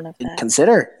catching none of that.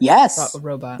 Consider. Yes.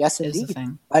 Robot. Yes, is indeed. the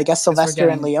thing. I guess Sylvester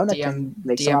and Leona can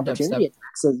make some opportunity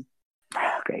attacks.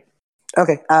 Great.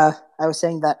 Okay. I was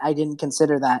saying that I didn't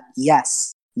consider that.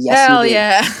 Yes. Yes, Hell you do.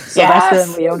 yeah. Sylvester Yes!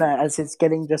 and Leona, as it's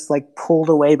getting just like pulled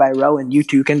away by Rowan, you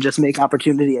two can just make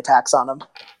opportunity attacks on him.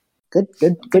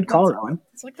 Good call, Rowan.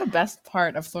 It's like the best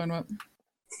part of Thorn Whip.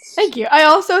 Thank you. I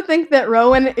also think that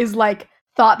Rowan is like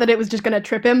thought that it was just gonna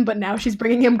trip him, but now she's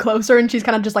bringing him closer, and she's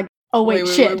kind of just like, oh wait,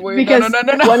 shit, wait. because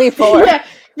No. 24. yeah,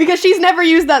 because she's never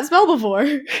used that spell before.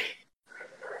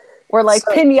 We're like,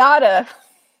 So- pinata.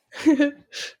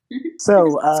 So,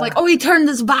 It's like, oh, he turned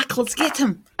his back. Let's get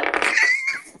him.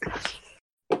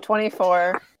 24.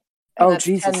 and oh that's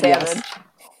Jesus, 10 yes. damage.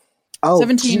 Oh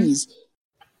 17. jeez.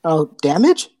 Oh,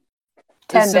 damage?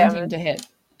 10 It's 17 damage. to hit.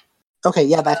 Okay,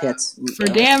 yeah, that hits. For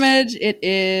damage, it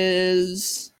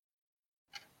is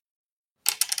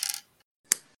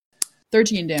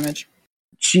 13 damage.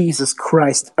 Jesus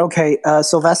Christ. Okay,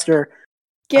 Sylvester.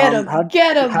 Get him!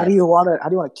 Get him! How do you want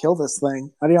to kill this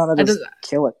thing? How do you want to just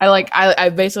kill it? I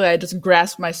basically just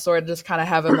grasp my sword, just kind of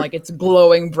have him like it's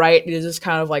glowing bright, and you just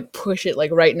kind of like push it like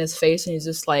right in his face, and he's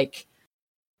just like,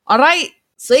 "All right,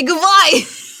 say goodbye."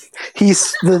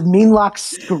 The Meenlock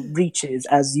screeches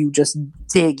as you just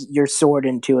dig your sword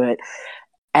into it,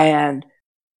 and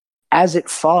as it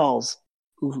falls,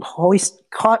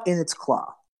 caught in its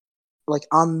claw, like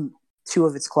on two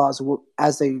of its claws,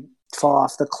 as they fall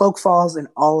off, the cloak falls, and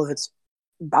all of its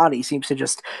body seems to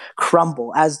just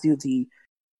crumble, as do the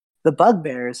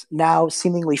bugbears, now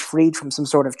seemingly freed from some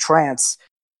sort of trance,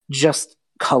 just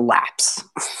collapse.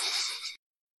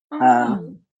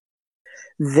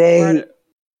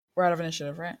 We're out of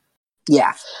initiative, right?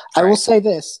 Yeah. I will Right. say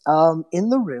this. In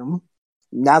the room,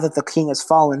 now that the king has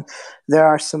fallen, there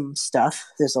are some stuff.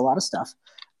 There's a lot of stuff.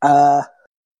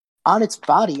 On its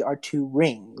body are two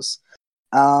rings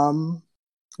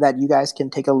that you guys can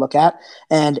take a look at.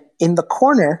 And in the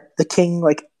corner, the king,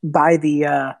 like, by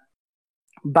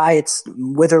its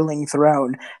witherling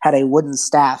throne, had a wooden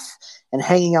staff. And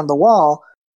hanging on the wall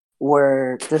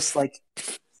were just, like,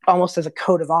 almost as a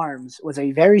coat of arms, was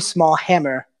a very small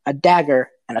hammer, a dagger,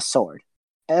 and a sword.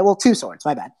 Well, two swords,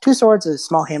 my bad. Two swords, a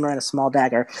small hammer, and a small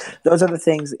dagger. Those are the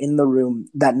things in the room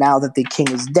that now that the king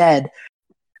is dead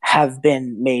have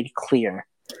been made clear.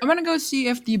 I'm gonna go see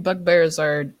if the bugbears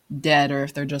are dead or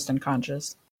if they're just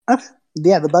unconscious.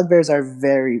 Yeah, the bugbears are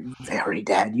very, very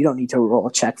dead. You don't need to roll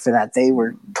a check for that. They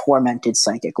were tormented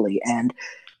psychically, and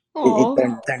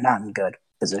they're not in good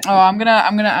position. Oh, I'm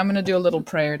gonna do a little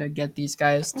prayer to get these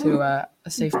guys to a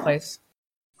safe place.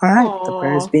 All right, the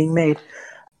prayer is being made.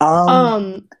 You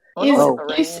will-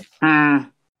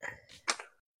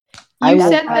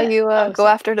 said How that you go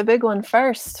after the big one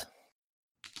first.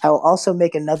 I will also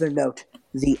make another note.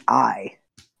 The eye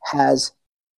has,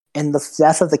 in the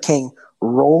death of the king,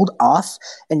 rolled off,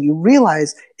 and you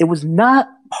realize it was not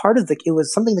part of it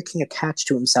was something the king attached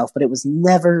to himself, but it was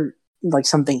never like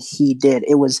something he did.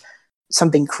 It was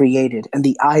something created, and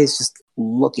the eye is just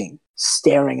looking,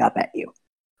 staring up at you.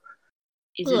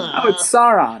 Is it Oh, it's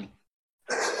Sauron.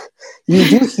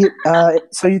 You do hear,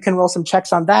 so you can roll some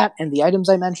checks on that and the items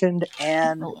I mentioned,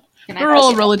 and Can We'll roll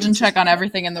a religion check on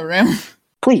everything in the room.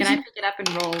 please. Can I pick it up and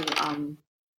roll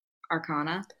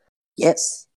Arcana?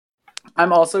 Yes.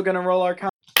 I'm also gonna roll Arcana.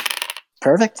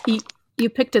 Perfect. You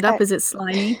picked it up. Is it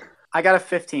slimy? I got a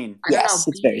 15. I don't Yes,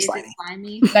 know, it's very is it slimy.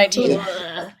 slimy? 19.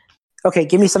 Ugh. Okay,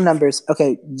 give me some numbers.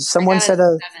 Okay, someone I got said a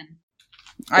a 7.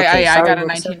 I Okay, got sorry, a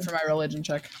what was 19 that? for my religion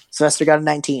check. Sylvester got a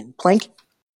 19. Plank?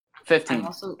 15.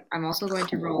 I'm also going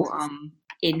to roll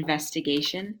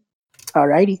investigation.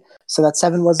 Alrighty. So that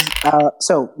 7 was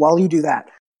so while you do that,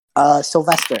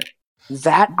 Sylvester,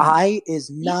 that eye is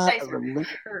These not dice a are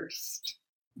cursed.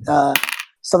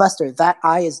 Sylvester, that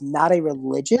eye is not a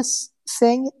religious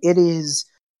thing. It is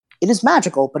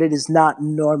magical, but it is not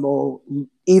normal,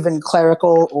 even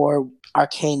clerical or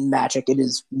arcane magic. It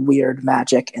is weird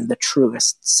magic in the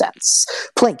truest sense.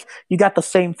 Plink, you got the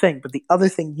same thing, but the other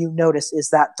thing you notice is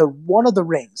that one of the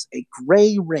rings, a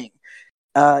gray ring,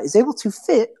 is able to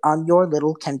fit on your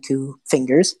little Kenku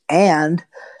fingers, and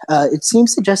it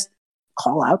seems to just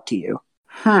call out to you.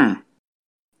 Hmm.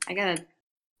 I got a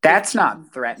That's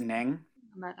not threatening.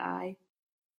 on that eye.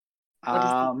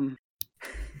 I'm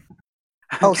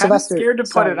Oh, kind of Sylvester, scared to put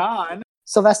sorry. it on.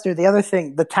 Sylvester, the other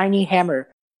thing, the tiny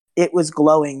hammer, it was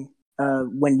glowing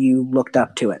when you looked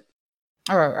up to it.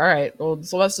 All right. Well,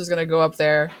 Sylvester's gonna go up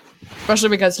there, especially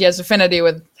because he has affinity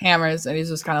with hammers, and he's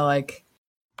just kind of like,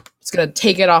 he's gonna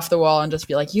take it off the wall and just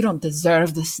be like, "You don't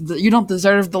deserve this. You don't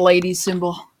deserve the lady's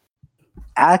symbol."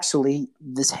 Actually,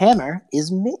 this hammer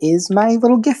is my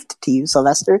little gift to you,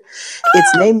 Sylvester.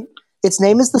 Its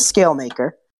name is the Scale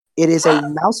Maker. It is a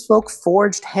Mousefolk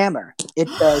forged hammer. It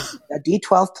does a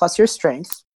D12 plus your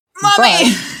strength.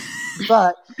 Mommy!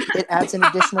 but it adds an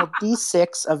additional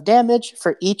d6 of damage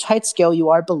for each height scale you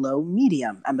are below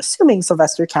medium. I'm assuming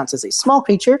Sylvester counts as a small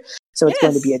creature, so it's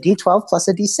going to be a d12 plus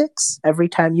a d6 every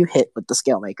time you hit with the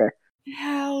scale maker.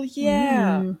 Hell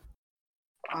yeah.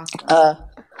 Awesome.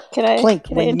 Plink,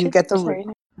 when you get the... Sorry.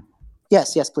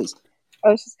 Yes, please. I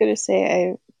was just going to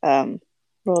say I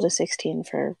rolled a 16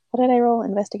 for... What did I roll?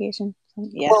 Investigation?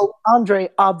 Yeah. Well, Andre,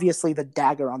 obviously the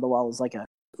dagger on the wall is like a...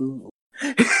 Ooh.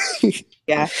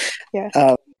 Yeah.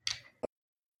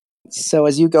 So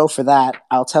as you go for that,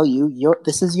 I'll tell you,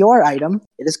 this is your item.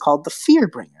 It is called the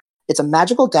Fearbringer. It's a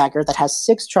magical dagger that has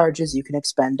 6 charges you can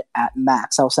expend at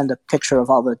max. I'll send a picture of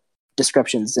all the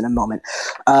descriptions in a moment.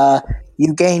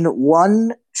 You gain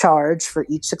 1 charge for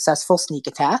each successful sneak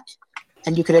attack,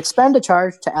 and you can expend a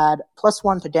charge to add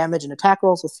 +1 to damage and attack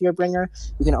rolls with Fearbringer.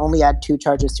 You can only add 2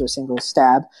 charges to a single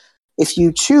stab. If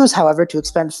you choose, however, to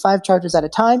expend 5 charges at a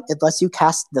time, it lets you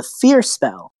cast the Fear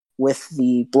spell with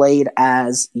the blade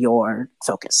as your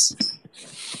focus.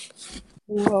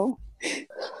 Whoa.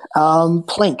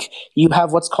 Plink, you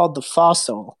have what's called the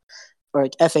Fossil, or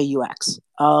like Faux.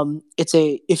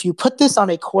 If you put this on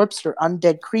a corpse or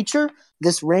undead creature,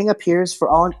 this ring appears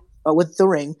with the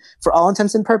ring, for all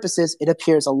intents and purposes, it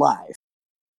appears alive.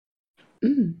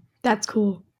 That's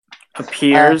cool.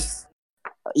 Appears.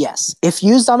 Yes. If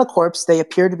used on a corpse, they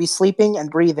appear to be sleeping and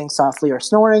breathing softly or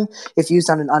snoring. If used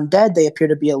on an undead, they appear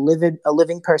to be a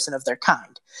living person of their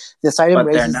kind. This item But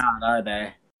raises... they're not, are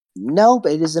they? No,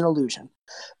 but it is an illusion.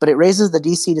 But it raises the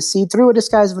DC to see through a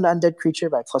disguise of an undead creature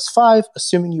by +5,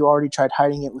 assuming you already tried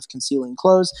hiding it with concealing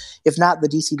clothes. If not, the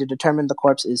DC to determine the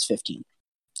corpse is 15.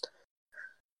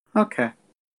 Okay.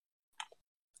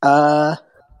 I'll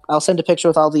send a picture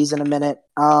with all these in a minute.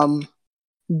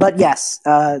 But yes,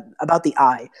 about the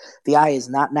eye. The eye is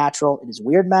not natural. It is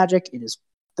weird magic. It is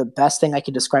the best thing I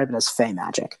can describe it as fey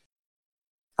magic.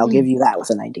 I'll give you that with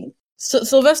a 19. So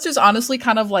Sylvester's honestly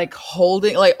kind of like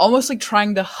holding, like almost like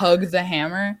trying to hug the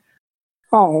hammer.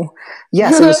 Oh,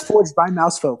 yes, it was forged by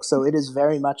mouse folk, so it is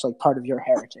very much like part of your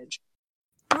heritage.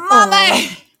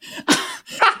 Mommy!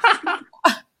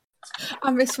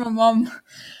 I miss my mom.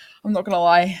 I'm not gonna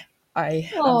lie.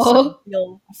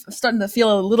 I'm starting to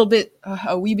feel a little bit,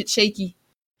 a wee bit shaky.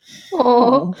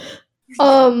 Oh.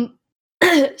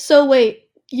 So wait,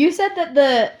 you said that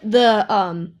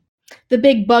the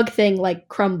big bug thing like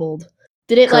crumbled.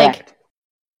 Did it Correct.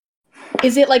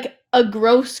 is it like a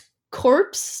gross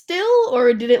corpse still,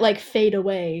 or did it like fade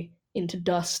away into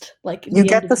dust? Like You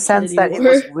get the sense that it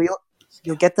was real.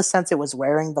 You get the sense it was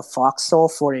wearing the fox soul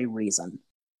for a reason.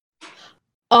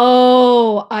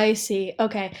 Oh, I see.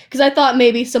 Okay, because I thought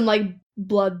maybe some like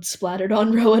blood splattered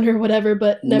on Rowan or whatever,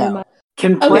 but never No. mind.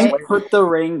 Can Okay. Plink put the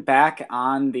ring back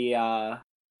on the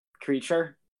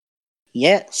creature?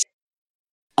 Yes.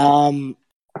 Okay,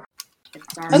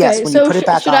 Yes, when so you put it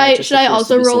back should on, it I just should I appears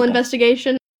to also be roll sleeping.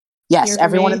 investigation? Yes, here for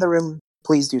everyone me? in the room,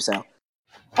 please do so.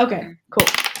 Okay, cool.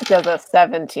 Does a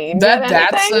 17 get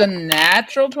That's anything? a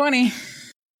natural 20.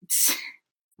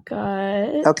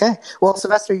 Got Okay. Well,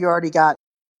 Sylvester, you already got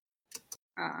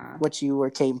what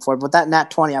you came for, but that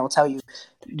nat 20, I will tell you,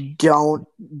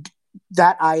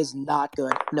 that eye is not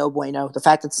good. No bueno. The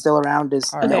fact it's still around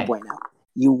is no Okay. bueno.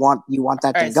 You want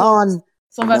that thing Alright, so gone.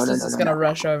 Sylvester's just gonna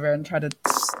rush over and try to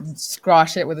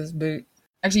squash it with his boot.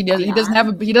 Actually, he doesn't have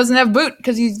a boot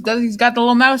because he's got the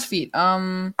little mouse feet.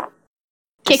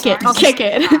 kick it, Sorry. kick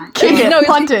it, No, kick it, he's-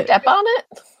 punt it. Step on it?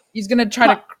 He's gonna try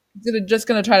to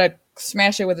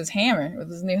smash it with his hammer, with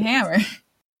his new hammer.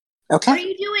 What are Okay.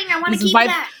 you doing? I want to This is keep by-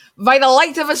 that. By the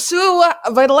light of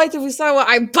Usawa,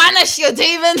 I banish you,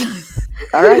 demon!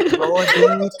 All right. Roll a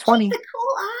d20. The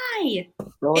cool eye.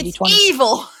 Roll a It's d20.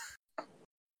 evil!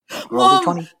 Roll a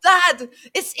Mom, d20. Dad,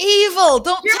 it's evil!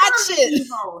 Don't Your touch mom's it!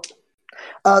 evil.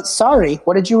 Sorry.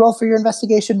 What did you roll for your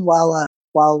investigation while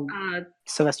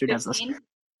Sylvester does this? 15.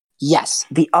 Yes,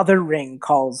 the other ring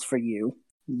calls for you.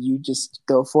 You just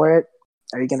go for it.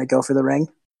 Are you going to go for the ring?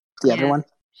 The other Yeah. one?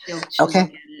 She'll Okay. look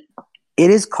at it. It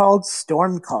is called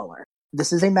Stormcaller.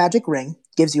 This is a magic ring.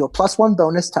 Gives you a +1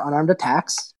 bonus to unarmed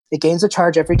attacks. It gains a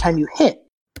charge every time you hit.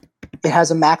 It has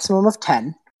a maximum of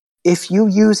 10. If you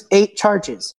use 8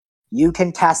 charges, you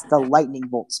can cast the lightning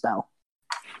bolt spell.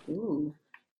 Ooh.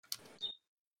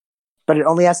 But it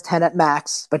only has 10 at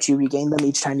max, but you regain them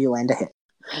each time you land a hit.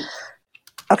 Nice.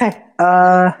 Okay.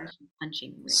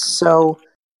 Punching ring. So,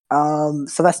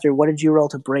 Sylvester, what did you roll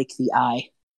to break the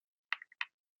eye?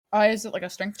 Is it like a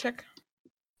strength check?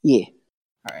 Yeah.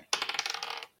 Alright.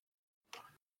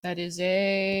 That is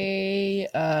a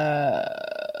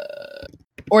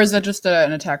or is that just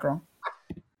an attack roll?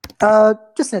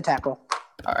 Just an attack roll.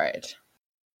 Alright.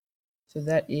 So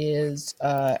that is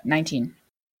 19.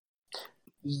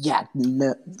 Yeah,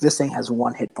 no, this thing has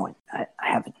 1 hit point. I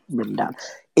have it written down.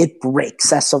 It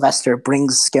breaks as Sylvester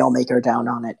brings Scalemaker down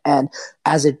on it, and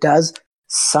as it does,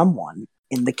 someone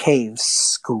in the cave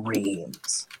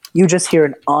screams. You just hear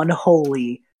an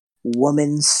unholy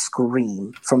woman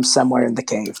scream from somewhere in the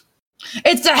cave.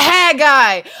 It's a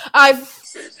Haggai!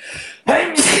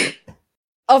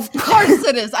 Of course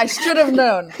it is! I should have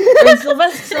known. I mean,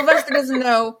 Sylvester doesn't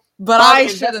know, but I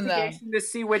should have known. Investigation to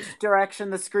see which direction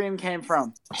the scream came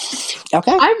from.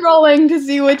 Okay. I'm rolling to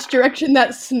see which direction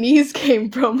that sneeze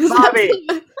came from. Bobby!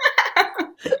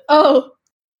 Oh.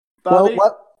 Bobby,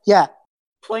 What? Yeah.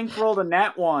 Plink rolled a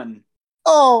nat 1.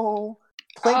 Oh.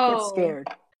 Plink gets scared.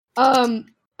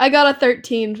 I got a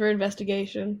 13 for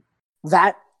investigation.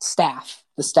 That staff,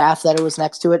 the staff that it was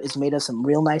next to it, is made of some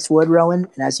real nice wood, Rowan,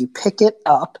 and as you pick it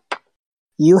up,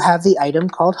 you have the item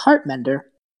called Heartmender.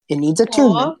 It needs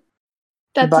attunement.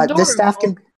 That's but adorable. this staff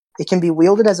can be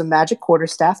wielded as a magic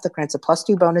quarterstaff that grants a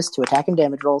 +2 bonus to attack and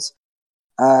damage rolls.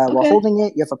 While holding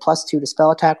it, you have a +2 to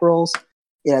spell attack rolls.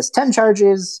 It has 10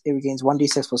 charges. It regains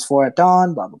 1d6 +4 at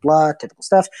dawn. Blah blah blah. Typical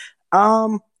stuff.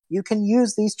 You can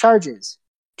use these charges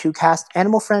to cast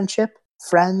Animal Friendship,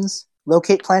 Friends,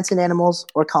 Locate Plants and Animals,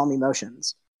 or Calm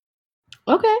Emotions.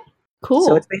 Okay, cool.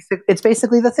 So it's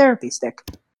basically the therapy stick.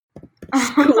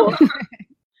 Cool.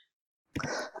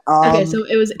 Okay, so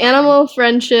it was Animal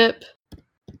Friendship,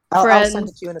 I'll send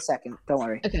it to you in a second. Don't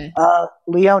worry. Okay.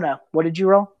 Leona, what did you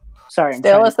roll? Sorry,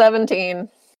 Still a 17.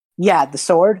 Yeah, the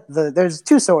sword. There's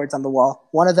 2 swords on the wall.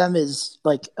 One of them is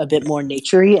like a bit more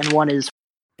naturey, and one is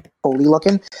holy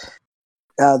looking.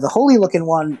 The holy looking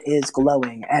one is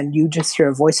glowing, and you just hear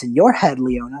a voice in your head,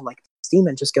 Leona, like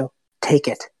demon, just go, "Take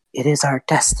it. It is our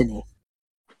destiny."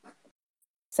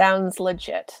 Sounds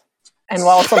legit. And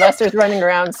while Sylvester's running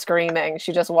around screaming,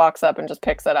 she just walks up and just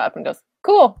picks it up and goes,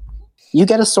 "Cool." You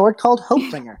get a sword called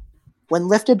Hopebringer. When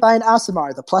lifted by an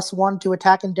Aasimar, the +1 to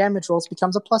attack and damage rolls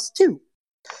becomes a +2.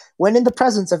 When in the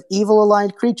presence of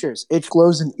evil-aligned creatures, it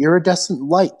glows an iridescent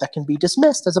light that can be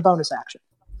dismissed as a bonus action.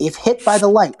 If hit by the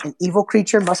light, an evil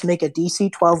creature must make a DC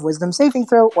 12 Wisdom saving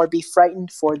throw or be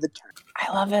frightened for the turn.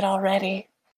 I love it already.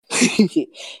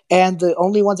 And the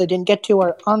only ones I didn't get to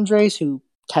are Andres, who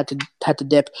had to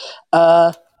dip,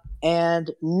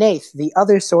 and Nath. The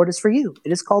other sword is for you.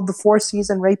 It is called the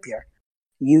 4-Season Rapier.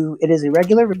 It is a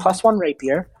regular +1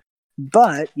 rapier,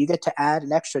 but you get to add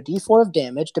an extra d4 of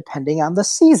damage depending on the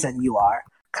season you are.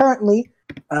 Currently,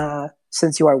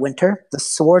 since you are winter, the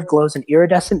sword glows an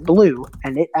iridescent blue,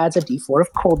 and it adds a d4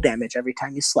 of cold damage every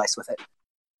time you slice with it.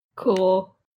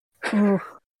 Cool.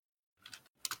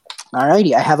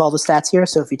 Alrighty, I have all the stats here,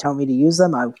 so if you tell me to use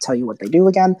them, I'll tell you what they do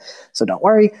again, so don't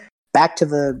worry. Back to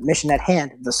the mission at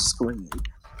hand, the scream.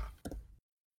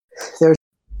 There's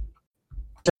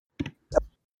a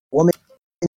woman.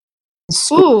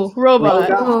 Ooh, robot.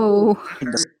 Oh.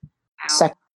 The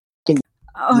second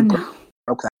Oh you no.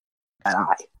 broke that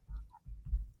eye.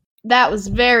 That was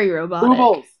very robotic.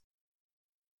 Boobles.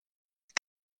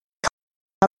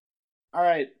 All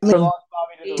right, we lost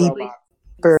Bobby to the Deep- robot.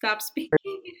 Stop speaking.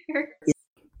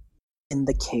 In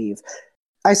the cave.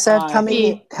 I said, Hi.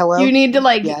 coming. Hello? You need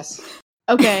to Yes.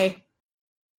 Okay,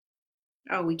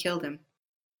 Oh, we killed him.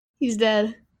 he's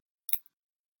dead.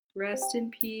 Rest in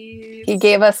peace. He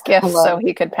gave us gifts Hello. so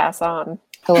he could pass on.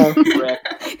 Hello.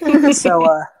 Rick.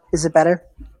 So, is it better?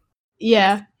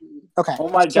 Yeah. Okay. Oh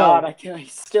my So- god, I can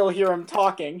still hear him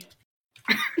talking.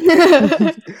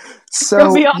 So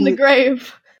From beyond the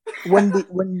grave.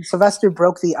 when Sylvester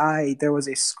broke the eye, there was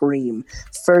a scream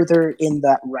further in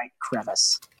that right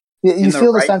crevice. You In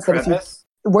feel the right sense that crevice?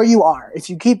 where you are, if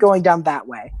you keep going down that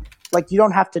way, like you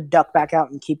don't have to duck back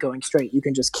out and keep going straight. You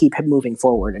can just keep moving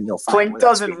forward, and you'll find. Plink where that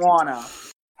doesn't scream wanna.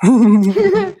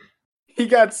 came from. He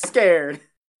got scared.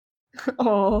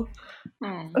 Oh.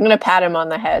 I'm gonna pat him on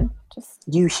the head. Just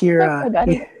You hear, Hi,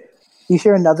 buddy. you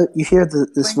hear this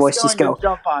Plink's voice just going go. to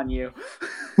jump on you.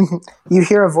 You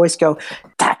hear a voice go,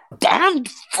 "That damned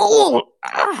fool!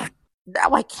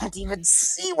 Now I can't even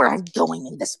see where I'm going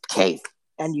in this cave."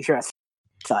 And you hear a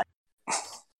thud.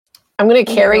 I'm gonna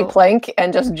carry No. Plank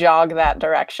and just jog that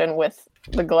direction with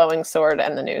the glowing sword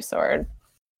and the new sword.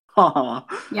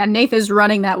 Yeah, Nath is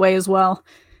running that way as well.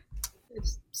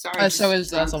 Sorry. So is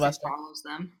Francis Sylvester. follows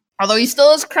them. Although he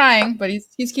still is crying, but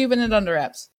he's keeping it under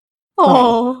wraps.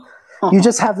 Oh. You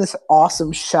just have this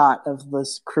awesome shot of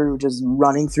this crew just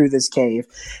running through this cave,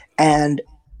 and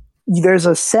there's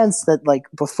a sense that, like,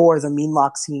 before the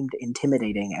Meenlock seemed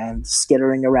intimidating and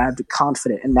skittering around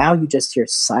confident, and now you just hear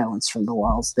silence from the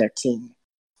walls. Their king.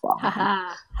 Ha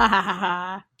ha. Ha ha ha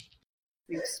ha.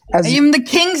 As I am the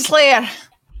Kingslayer.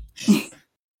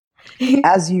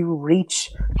 As you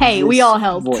reach Hey, we this all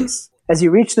helped. As you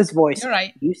reach this voice, You're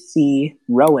right. you see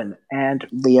Rowan and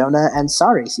Leona and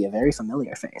Sari see a very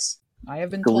familiar face. I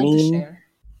have been told to share.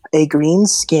 A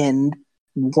green-skinned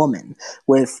woman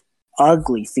with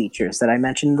ugly features that I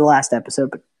mentioned in the last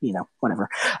episode, but whatever.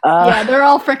 Yeah, they're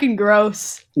all freaking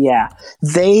gross. Yeah,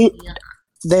 they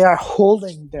are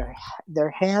holding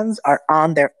their hands are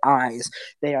on their eyes.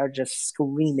 They are just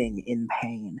screaming in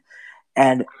pain.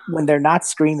 And when they're not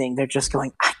screaming, they're just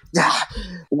going,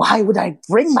 why would I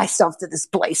bring myself to this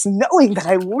place knowing that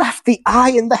I left the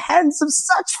eye in the hands of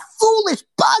such foolish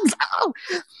bugs? Oh!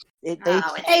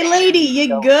 Hey, lady,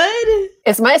 you good?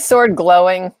 Is my sword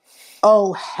glowing?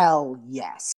 Oh, hell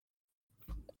yes.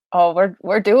 Oh,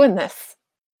 we're doing this.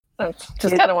 I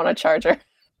just kind of want to charge her.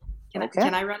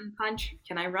 Can I run punch?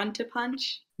 Can I run to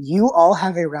punch? You all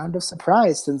have a round of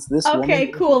surprise since this woman... Okay,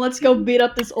 cool. Let's go beat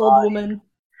up this old woman.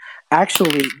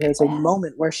 Actually, there's a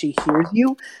moment where she hears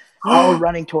you all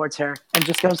running towards her and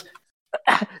just goes...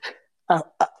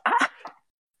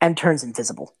 and turns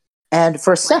invisible. And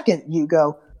for a second, you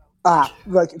go...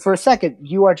 for a second,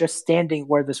 you are just standing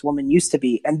where this woman used to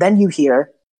be. And then you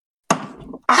hear...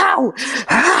 Ow!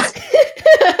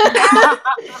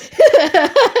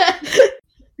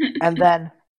 And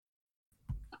then...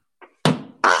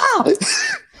 Ow!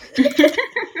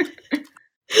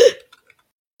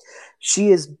 She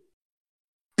is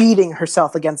beating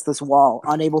herself against this wall,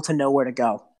 unable to know where to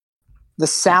go. The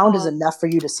sound is enough for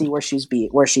you to see where she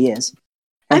is.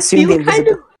 And I soon feel the kind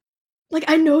of like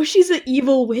I know she's an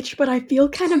evil witch, but I feel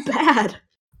kind of bad.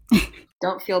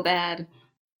 Don't feel bad.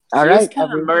 All She's right,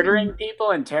 kind of murdering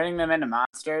people and turning them into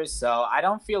monsters, so I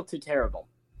don't feel too terrible.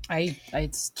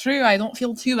 It's true. I don't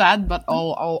feel too bad, but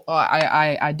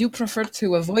I do prefer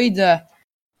to avoid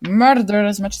murder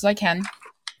as much as I can.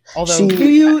 Although,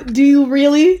 do you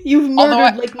really? You've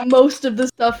murdered most of the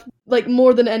stuff,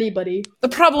 more than anybody. The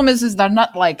problem is they're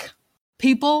not like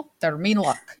people. They're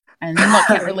Meenlock, and Meenlock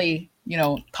can't really,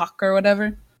 talk or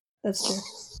whatever. That's true.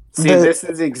 See, this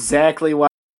is exactly why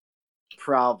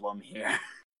problem here.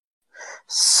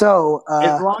 So,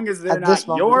 as long as they're not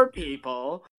your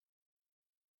people.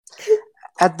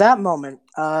 At that moment,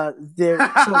 so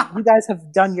you guys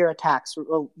have done your attacks.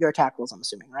 Well, your attack rolls, I'm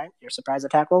assuming, right? Your surprise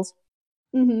attack rolls.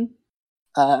 Mm-hmm.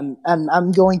 And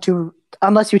I'm going to,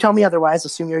 unless you tell me otherwise,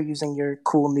 assume you're using your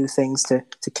cool new things to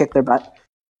kick their butt.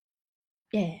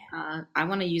 Yeah. I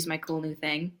want to use my cool new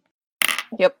thing.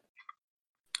 Yep.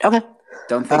 Okay.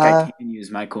 Don't think I can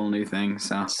use my cool new thing,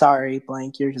 so. Sorry,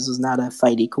 Blank, yours is not a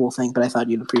fighty cool thing, but I thought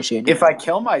you'd appreciate it. If I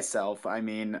kill myself, I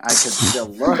mean, I could still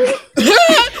look.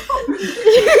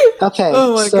 Okay.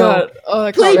 Oh my god.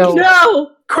 Oh, Blake,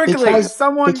 no! Quickly,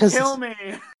 someone kill me!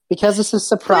 Because this is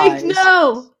surprise. Blake,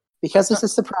 no! Because this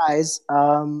is surprise,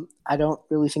 I don't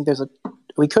really think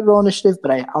we could roll initiative,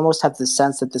 but I almost have the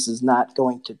sense that this is not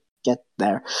going to get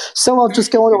there. So I'll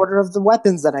just go in order of the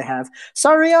weapons that I have.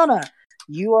 Sariana,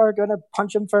 you are going to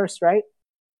punch him first, right?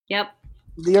 Yep.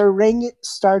 Your ring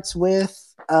starts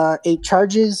with 8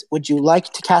 charges. Would you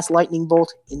like to cast Lightning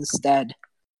Bolt instead?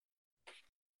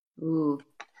 Ooh.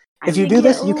 If you do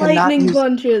this, you cannot lightning use...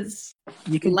 punches.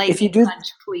 You can, lightning if you do,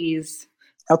 punch, please.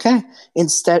 Okay.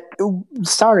 Instead,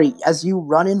 sorry, as you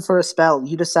run in for a spell,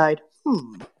 you decide,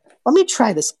 let me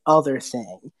try this other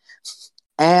thing.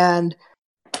 And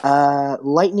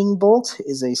Lightning Bolt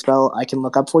is a spell I can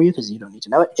look up for you because you don't need to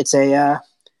know it. It's a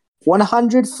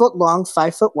 100-foot long,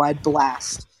 5-foot wide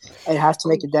blast. It has to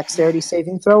make a dexterity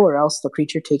saving throw or else the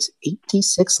creature takes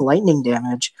 86 lightning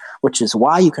damage, which is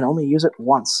why you can only use it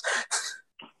once.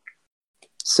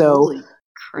 So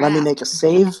let me make a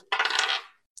save.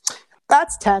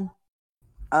 That's 10.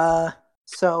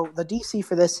 So the DC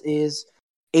for this is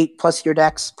 8 plus your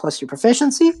dex plus your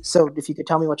proficiency. So if you could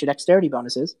tell me what your dexterity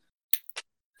bonus is.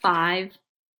 5.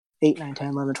 8, 9, 10,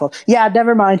 11, 12. Yeah,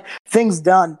 never mind. Thing's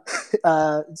done.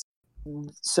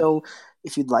 So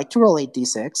if you'd like to roll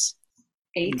 8d6.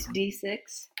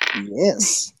 8d6?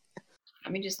 Yes.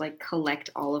 Let me just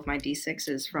collect all of my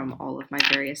d6s from all of my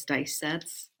various dice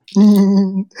sets.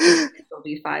 It'll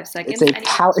be 5 seconds.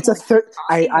 It's a third.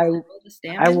 I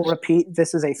will repeat.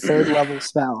 This is a 3rd level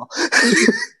spell,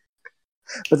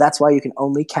 but that's why you can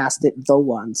only cast it the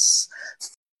once.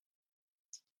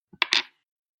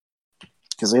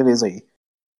 Because it is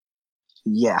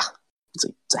it's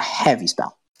a heavy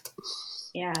spell.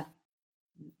 Yeah,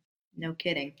 no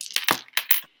kidding.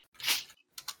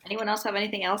 Anyone else have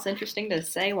anything else interesting to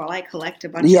say while I collect a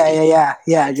bunch? Yeah.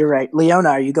 You're right.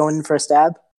 Leona, are you going in for a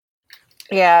stab?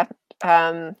 Yeah.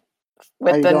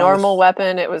 With the normal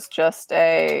weapon, it was just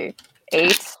a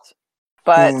 8,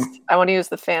 but I want to use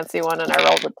the fancy one, and I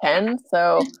rolled a 10.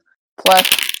 So plus,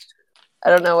 I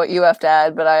don't know what you have to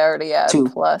add, but I already add 2.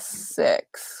 plus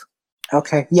 6.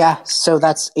 Okay, yeah, so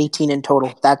that's 18 in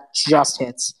total. That just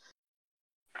hits.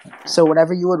 So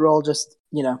whatever you would roll, just,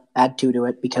 add 2 to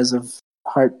it because of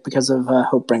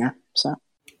Hopebringer. So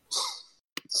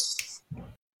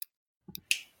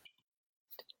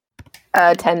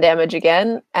 10 damage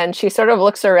again, and she sort of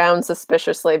looks around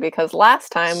suspiciously because last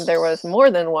time there was more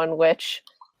than one witch,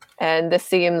 and this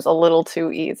seems a little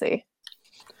too easy.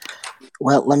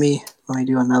 Well, let me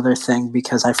do another thing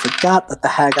because I forgot that the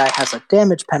Haggai has a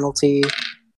damage penalty.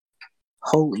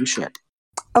 Holy shit.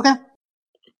 Okay.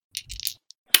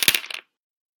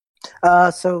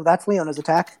 So that's Leona's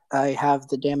attack. I have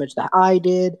the damage that I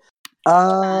did.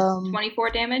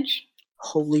 24 damage.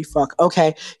 Holy fuck.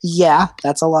 Okay. Yeah,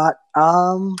 that's a lot.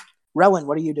 Rowan,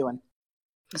 what are you doing?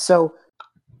 So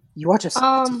you are just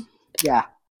yeah.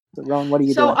 So, Rowan, what are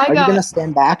you doing? Are you gonna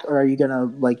stand back or are you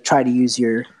gonna try to use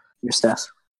your stuff?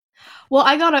 Well,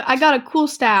 I got a cool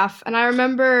staff, and I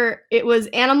remember it was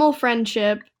animal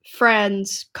friendship,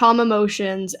 friends, calm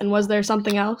emotions, and was there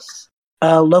something else?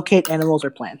 Locate animals or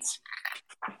plants.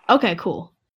 Okay,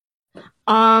 cool.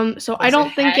 So I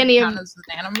don't think any of as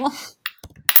an animal.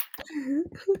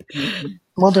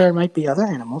 Well, there might be other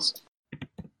animals.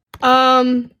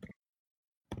 That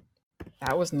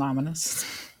was ominous.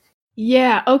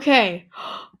 Yeah, okay.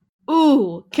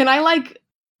 Ooh, can I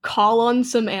call on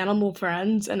some animal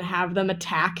friends and have them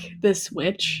attack this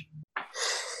witch?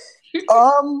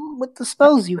 With the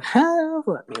spells you have,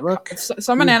 let me look.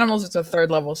 Summon animals is a 3rd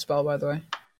level spell, by the way.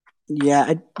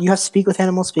 Yeah, you have speak with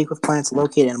animals, speak with plants,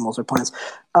 locate animals or plants.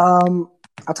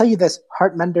 I'll tell you this,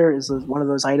 Heart Mender is one of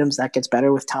those items that gets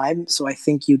better with time, so I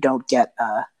think you don't get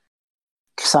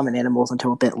summon animals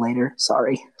until a bit later.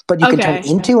 Sorry. But you can turn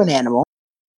into an animal.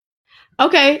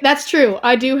 Okay, that's true.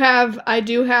 I do have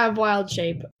wild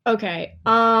shape. Okay.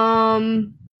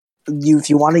 If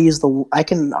you want to use I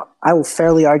will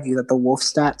fairly argue that the wolf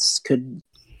stats could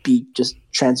be just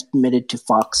transmitted to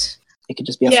fox. It could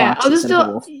just be a fox instead of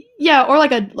a wolf. Yeah, or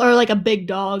like a big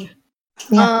dog.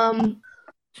 Yeah.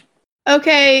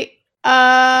 Okay.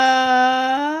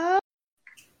 I'm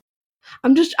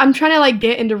trying to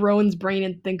get into Rowan's brain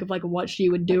and think of what she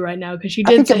would do right now because she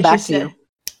did say back to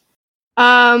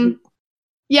you.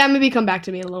 Yeah, maybe come back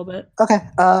to me in a little bit. Okay.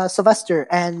 Sylvester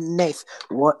and Nath,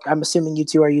 I'm assuming you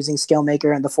two are using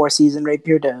Scalemaker and the 4-season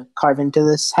rapier to carve into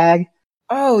this hag?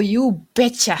 Oh, you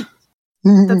betcha.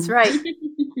 That's right.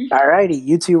 Alrighty,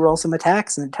 you two roll some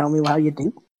attacks and tell me how you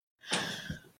do.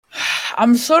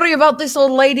 I'm sorry about this,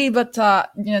 old lady, but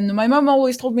my mom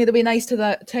always told me to be nice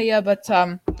to you, but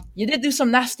you did do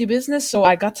some nasty business, so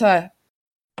I got to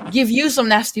give you some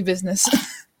nasty business.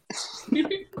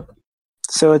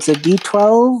 So it's a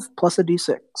D12 plus a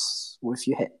D6 if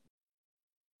you hit.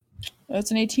 That's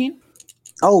an 18?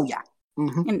 Oh, yeah.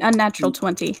 Mm-hmm. An unnatural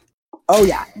 20. Oh,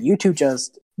 yeah. You two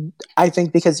I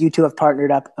think because you two have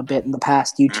partnered up a bit in the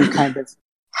past, you two kind of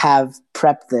have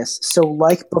prepped this. So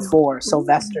like before,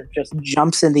 Sylvester just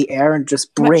jumps in the air and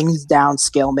just brings down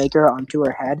Scalemaker onto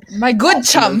her head. My good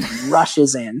chum!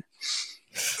 Rushes in.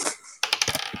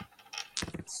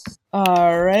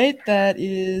 Alright, that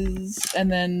is...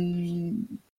 And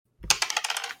then...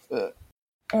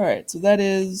 Alright, so that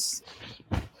is...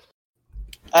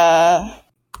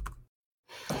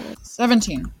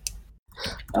 17.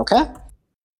 Okay.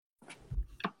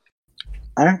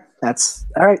 Alright,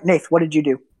 Alright, Nath, what did you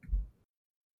do?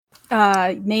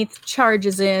 Nath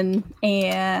charges in,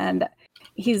 and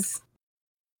he's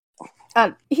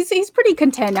pretty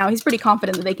content now. He's pretty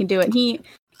confident that they can do it. And he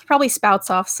probably spouts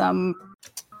off some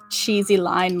cheesy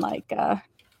line like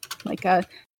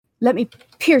 "Let me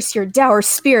pierce your dour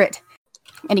spirit,"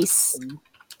 and he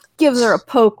gives her a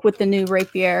poke with the new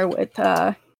rapier with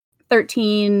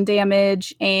 13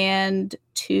 damage and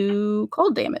 2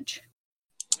 cold damage.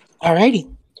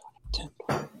 Alrighty.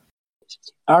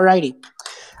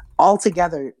 All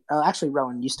together. Actually,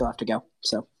 Rowan, you still have to go.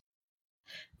 So.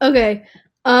 Okay.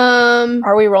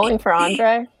 Are we rolling for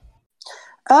Andre?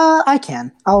 I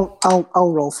can. I'll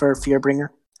roll for Fearbringer.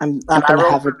 I'm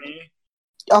gonna have it. Me?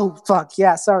 Oh fuck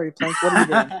yeah! Sorry, Plank. What are you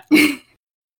doing?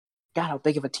 God, how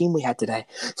big of a team we had today.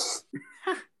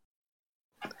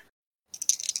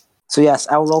 So yes,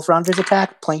 I will roll for Andre's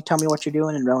attack. Plank, tell me what you're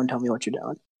doing, and Rowan, tell me what you're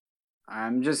doing.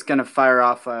 I'm just gonna fire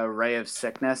off a ray of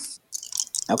sickness.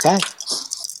 Okay.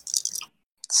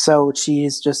 So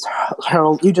she's just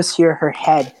hurled. You just hear her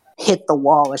head hit the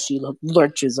wall as she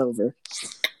lurches over.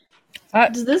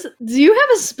 Do you have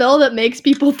a spell that makes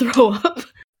people throw up?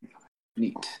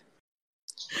 Neat.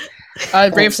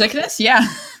 Brave Sickness? Yeah.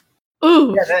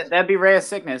 Ooh. Yeah, that'd be ray of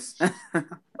sickness.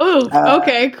 Ooh.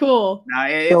 Okay. Cool. No,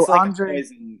 it's So like Andre- a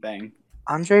poison thing.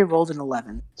 Andre rolled an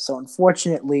 11, so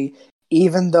unfortunately,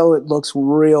 even though it looks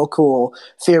real cool,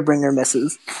 Fearbringer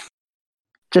misses.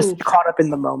 Just Oof. caught up in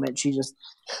the moment, she just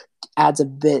adds a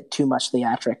bit too much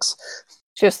theatrics.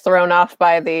 She was thrown off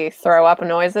by the throw up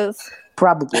noises.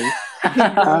 Probably.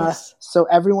 Gross. So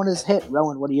everyone is hit.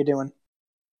 Rowan, what are you doing?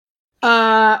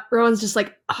 Rowan's just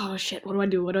like, oh shit, what do I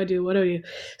do? What do I do? What do I do?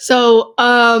 So,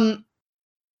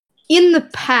 in the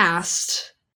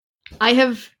past,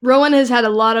 Rowan has had a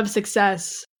lot of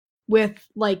success with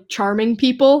like charming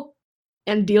people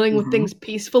and dealing with Mhm. things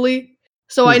peacefully.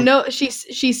 So I Mhm. know she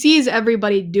sees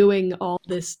everybody doing all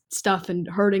this stuff and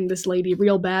hurting this lady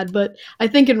real bad, but I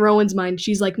think in Rowan's mind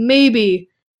she's like, maybe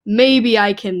we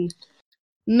can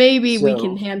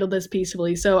So- handle this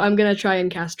peacefully. So I'm gonna try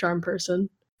and cast Charm Person.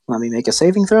 Let me make a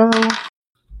saving throw.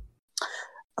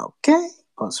 Okay.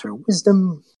 Plus her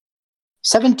wisdom.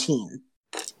 17.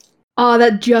 Oh,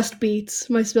 that just beats.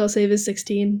 My spell save is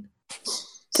 16.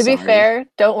 To be Sorry. fair,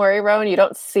 don't worry, Rowan. You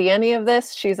don't see any of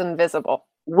this. She's invisible.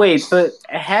 Wait, but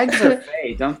hags are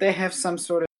fey. Don't they have some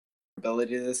sort of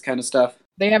ability to this kind of stuff?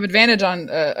 They have advantage on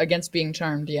against being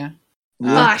charmed. Yeah.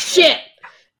 Ah, shit!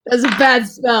 That's a bad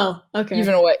spell. Okay.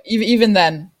 Even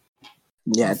then.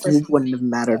 Yeah, it wouldn't have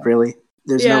mattered really.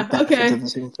 There's no benefit okay. to the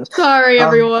saving throw. Sorry,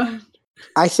 everyone.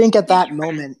 I think at that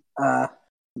moment,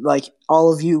 like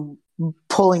all of you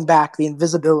pulling back, the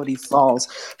invisibility falls.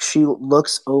 She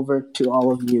looks over to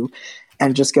all of you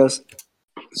and just goes,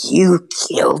 "You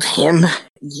killed him.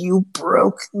 You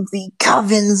broke the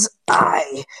Coven's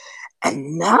eye.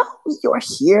 And now you're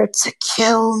here to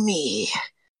kill me.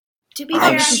 To be I'm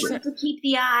fair, I sure- wanted to keep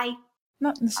the eye.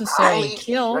 Not necessarily I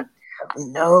kill. should have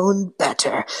known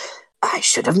better. I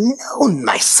should have known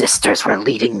my sisters were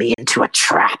leading me into a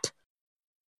trap.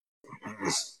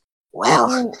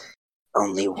 Well,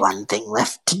 only one thing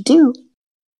left to do."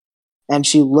 And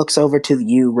she looks over to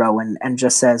you, Rowan, and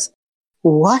just says,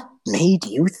 "What made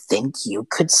you think you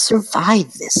could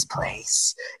survive this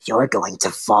place? You're going to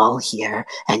fall here,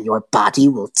 and your body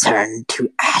will turn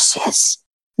to ashes."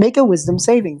 Make a wisdom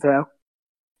saving throw.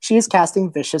 She is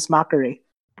casting Vicious Mockery.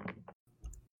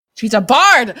 She's a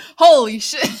bard. Holy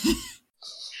shit.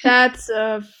 That's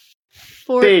a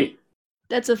B.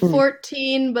 That's a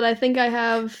 14, but I think I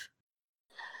have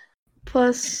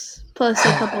plus a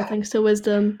couple things to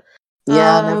wisdom.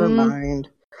 Yeah, never mind.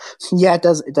 Yeah, it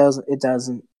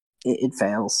doesn't. It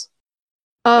fails.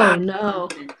 Oh no.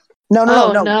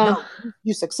 No.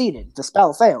 You succeeded. The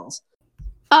spell fails.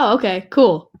 Oh, okay,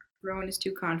 cool. Rowan is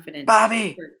too confident.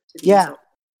 Bobby! to be Yeah.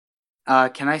 so-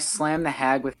 Can I slam the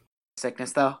hag with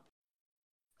sickness, though?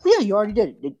 Yeah, you already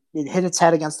did it. It hit its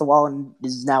head against the wall and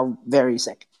is now very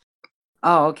sick.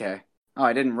 Oh, okay. Oh,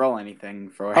 I didn't roll anything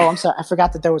for it. Oh, I'm sorry. I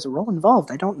forgot that there was a roll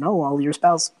involved. I don't know all your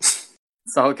spells.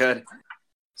 It's all good.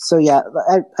 So yeah,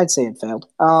 I'd say it failed.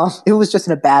 It was just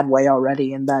in a bad way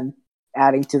already, and then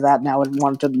adding to that, now it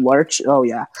wanted to lurch. Oh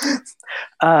yeah.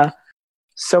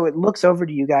 So it looks over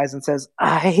to you guys and says,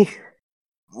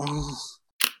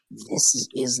 "This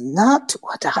is not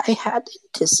what I had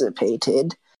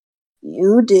anticipated.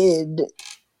 You did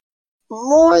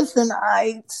more than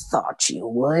I thought you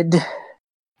would."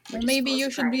 Well, maybe you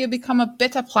should become a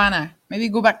better planner. Maybe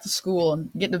go back to school and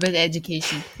get a bit of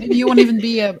education. Maybe you won't even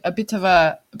be a bit of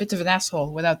an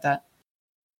asshole without that.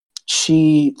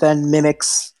 She then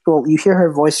mimics. Well, you hear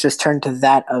her voice just turn to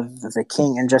that of the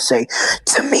king and just say,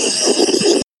 "To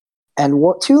me." And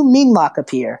two Meenlock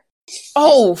appear.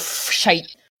 Oh,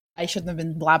 shite. I shouldn't have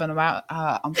been blabbing about.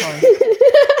 I'm sorry.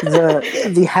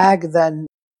 The hag then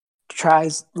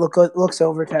looks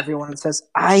over to everyone and says,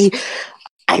 I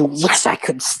wish I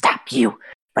could stop you,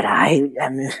 but I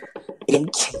am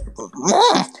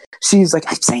She's like,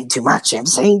 I'm saying too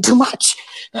much.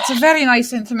 That's a very nice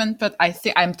sentiment, but I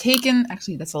think I'm taken.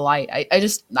 Actually, that's a lie.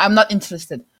 I'm not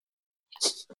interested.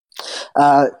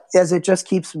 As it just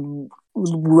keeps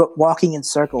walking in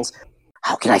circles.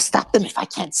 How can I stop them if I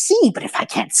can't see? But if I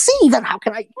can't see, then how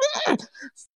can I?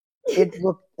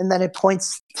 And then it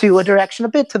points to a direction a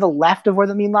bit to the left of where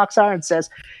the Meenlocks are and says,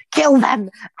 "Kill them!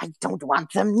 I don't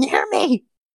want them near me."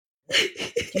 Do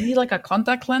you need like a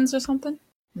contact lens or something?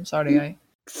 I'm sorry, I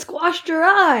Squashed your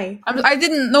eye. I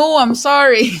didn't know. I'm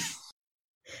sorry.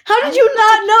 How did you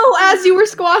not know as you were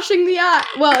squashing the eye?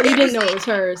 Well, you didn't know it was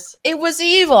hers. It was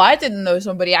evil. I didn't know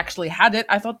somebody actually had it.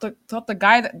 I thought the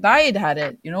guy that died had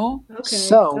it. You know. Okay.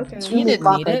 So okay. He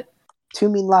didn't need it. Two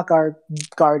Meenlock are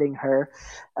guarding her,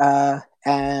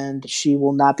 and she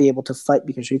will not be able to fight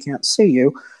because she can't see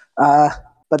you.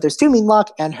 But there's two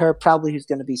Meenlock and her probably who's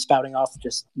going to be spouting off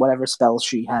just whatever spells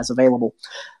she has available.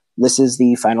 this is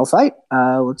the final fight.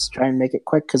 Let's try and make it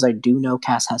quick because I do know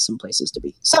Cass has some places to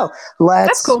be. So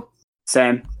That's cool.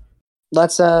 Same.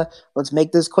 Let's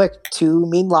make this quick. To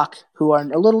Meenlock, who are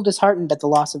a little disheartened at the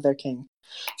loss of their king.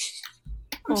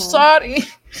 I'm sorry.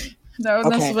 No,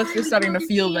 Okay. Sylvester's starting to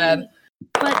feel bad.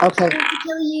 But Okay. I want to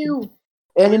kill you.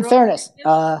 And in fairness,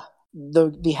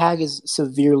 the hag is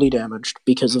severely damaged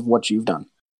because of what you've done.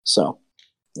 So,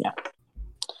 yeah.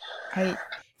 I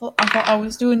thought I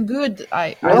was doing good.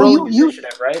 I Well, roll you-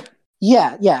 initiative, right?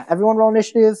 Yeah. Everyone roll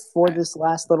initiative for this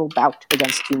last little bout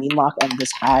against Team Meenlock and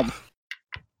this hag.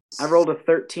 I rolled a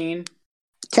 13.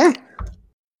 Okay.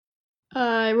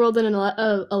 I rolled an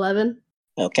 11.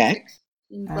 Okay.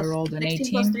 I rolled an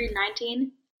 16 plus 18. 3,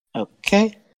 19.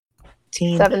 Okay.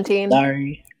 17.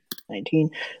 Sorry. 19.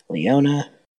 Leona.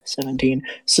 17.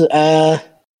 So,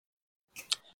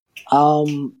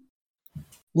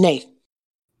 Nate.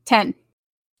 10.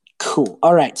 Cool.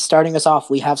 All right. Starting us off,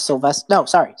 we have Sylvester. No,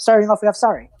 sorry. Starting off, we have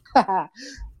Sorry. Haha.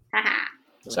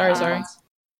 Sorry.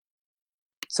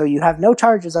 So you have no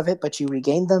charges of it, but you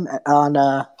regain them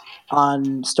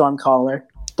on Stormcaller.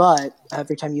 But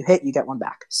every time you hit, you get one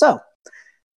back. So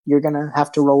you're gonna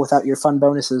have to roll without your fun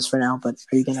bonuses for now. But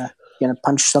are you gonna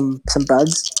punch some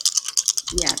bugs?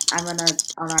 Yeah, I'm gonna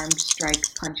unarmed strike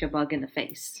punch a bug in the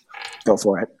face. Go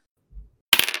for it.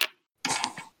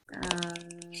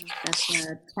 That's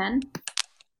a 10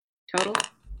 total.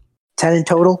 10 in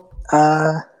total.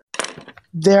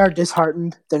 They are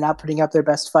disheartened. They're not putting up their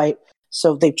best fight.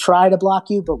 So they try to block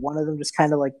you, but one of them just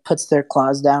kind of like puts their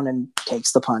claws down and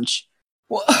takes the punch.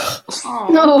 Oh,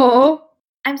 No.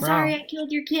 I'm sorry, Wow. I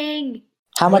killed your king.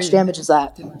 How much damage is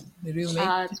that? Did you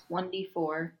make? It's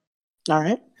 1d4. All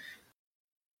right.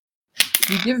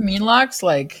 You give Meenlocks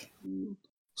like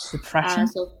depression?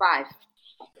 So 5.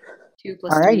 2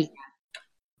 plus Alrighty.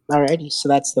 3. Alrighty. So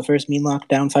that's the first Meenlock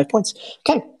down 5 points.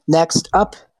 Okay. Next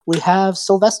up, we have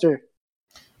Sylvester.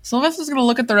 Sylvester's gonna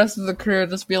look at the rest of the crew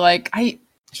and just be like,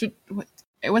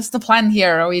 what's the plan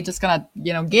here? Are we just gonna,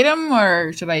 get him,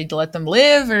 or should I let them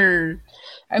live, or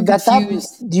I'm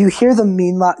confused. You hear the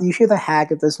Meenlock, you hear the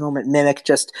hag at this moment mimic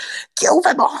just, kill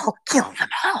them all,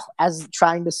 as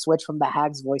trying to switch from the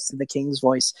hag's voice to the king's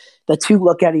voice. The two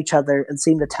look at each other and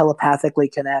seem to telepathically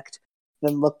connect,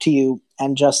 then look to you,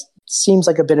 and just seems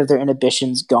like a bit of their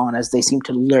inhibitions gone as they seem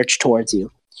to lurch towards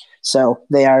you. So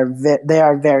they are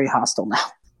very hostile now.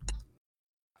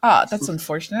 Ah, that's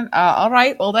unfortunate. All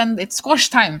right, well then it's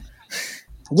squash time.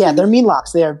 Yeah, they're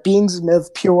Meenlocks. They are beings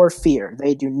of pure fear.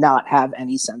 They do not have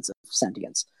any sense of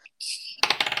sentience.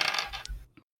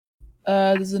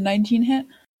 Does a 19 hit?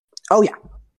 Oh yeah,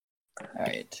 All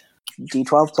right.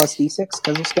 D12 plus D6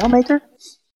 because of Scalemaker.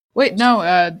 Wait,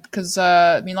 no, because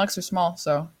Meenlocks are small,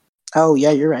 so Oh yeah,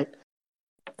 you're right.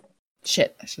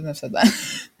 shit. I shouldn't have said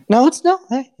that. No, it's no.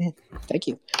 Hey, thank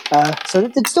you. So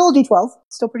it's still a D12.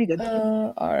 Still pretty good.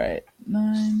 All right.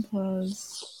 9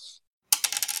 plus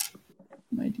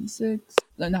my D6.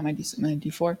 No, not my D6. My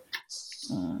D4.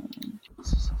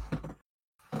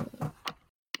 All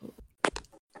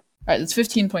right, that's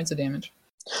 15 points of damage.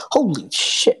 Holy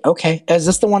shit. Okay, is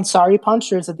this the one Sorry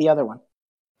punched, or is it the other one?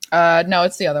 No,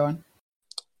 it's the other one.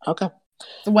 Okay.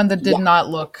 The one that did Yeah. not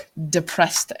look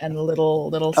depressed and a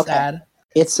little Okay. sad.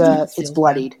 It's Feels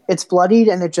bloodied. It's bloodied,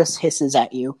 and it just hisses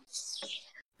at you.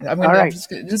 I'm All right.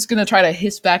 just gonna try to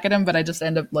hiss back at him, but I just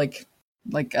end up blowing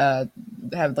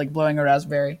a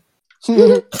raspberry.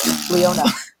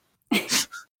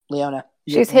 Leona.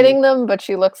 She's hitting them, but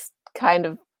she looks kind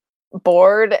of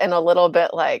bored and a little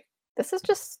bit like, this is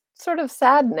just sort of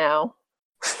sad now.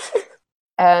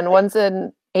 And one's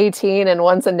an 18 and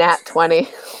one's a nat 20.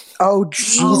 Oh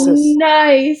Jesus.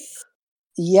 Nice.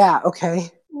 Yeah.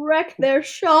 Okay. Wreck their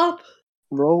shop.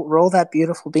 Roll that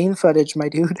beautiful bean footage, my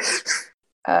dude.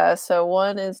 So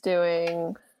one is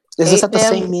doing... Is this 8 at the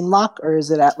same dam- Meenlock, or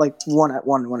is it at like one at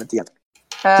the other?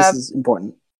 This is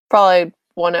important. Probably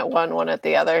one at one at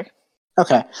the other.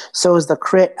 Okay. So is the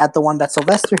crit at the one that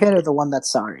Sylvester hit, or the one that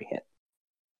Sorry hit?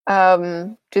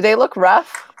 Do they look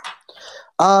rough?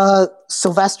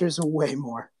 Sylvester's way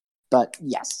more, but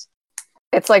yes.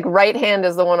 It's like right hand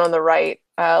is the one on the right,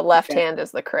 left hand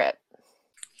is the crit.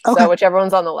 Okay. So whichever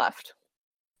one's on the left.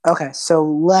 Okay, so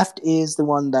left is the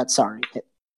one that Sorry hit.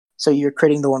 So you're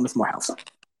critting the one with more health.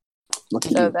 Look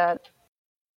at So you. that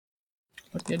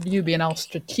Look at you being all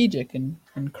strategic and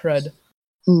crud.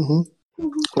 Mm-hmm.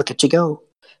 Look at you go.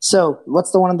 So what's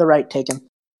the one on the right taken?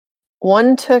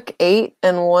 one took 8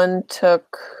 and one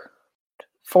took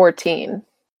 14.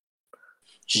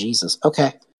 Jesus.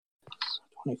 Okay.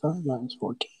 25 minus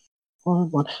 14.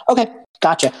 1. Okay,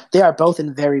 gotcha. They are both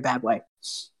in very bad way.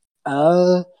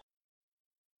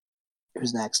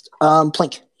 Who's next?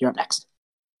 Plink, you're up next.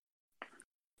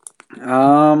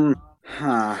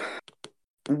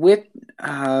 With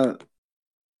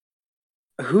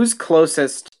who's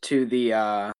closest to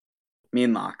the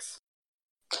Meenlocks?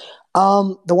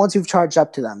 The ones who've charged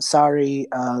up to them. Sorry,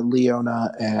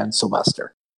 Leona and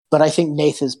Sylvester. But I think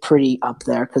Nath is pretty up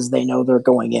there because they know they're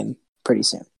going in pretty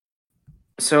soon.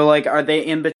 So, like, are they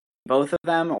in between both of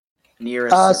them? Or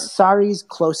nearest? Sari's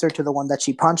closer to the one that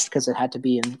she punched because it had to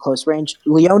be in close range.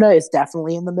 Leona is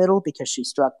definitely in the middle because she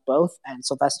struck both, and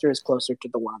Sylvester is closer to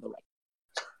the one on the right.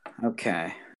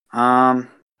 Okay.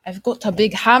 I've got a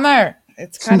big hammer.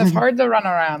 It's kind of hard to run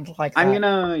around like that. I'm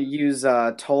gonna use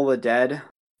Toll the Dead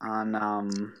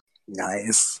on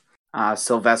Nice.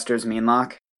 Sylvester's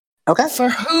Meenlock. Okay. For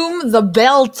whom the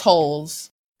bell tolls.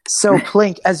 So,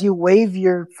 Plink, as you wave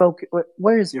your focus,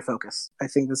 where is your focus? I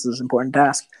think this is important to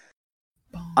ask.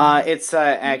 It's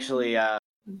actually a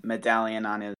medallion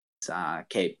on his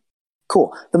cape.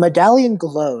 Cool. The medallion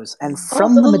glows, and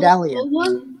from the the little medallion, skull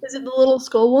one? Is it the little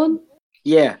skull one?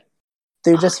 Yeah.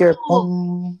 they just hear Cool.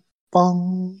 bong,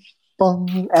 bong,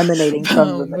 bong, emanating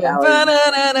from the medallion.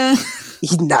 Ba-da-da-da.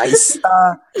 Nice.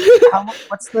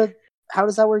 How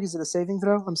does that work? Is it a saving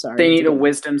throw? I'm sorry. They need a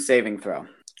wisdom saving throw.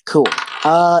 Cool.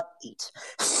 8.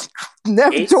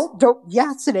 Never. 8? Don't.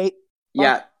 Yeah, it's an 8.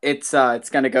 Yeah, it's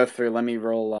gonna go through. Let me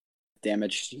roll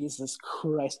damage. Jesus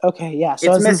Christ. Okay, yeah.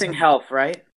 So It's missing health,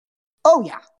 right? Oh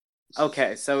yeah.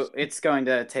 Okay, so it's going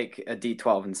to take a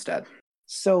D12 instead.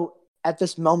 So at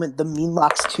this moment, the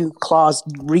Meenlock's 2 claws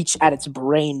reach at its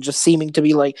brain, just seeming to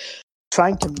be like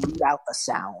trying to mute out the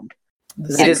sound.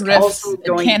 It is Riffs. also It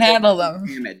going can't to handle take them.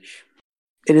 damage.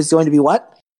 It is going to be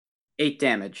what? 8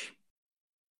 damage.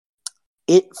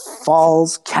 It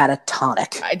falls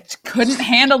catatonic. I couldn't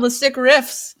handle the sick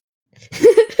riffs.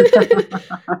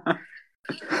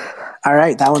 All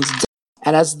right, that one's dead.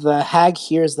 And as the hag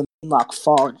hears the Meenlock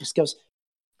fall, it just goes,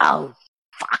 "Oh,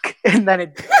 fuck!" And then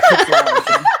it hits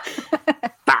the again.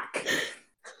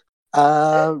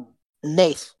 Fuck.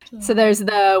 Nath. So there's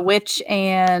the witch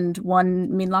and one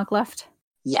Meenlock left.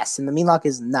 Yes, and the Meenlock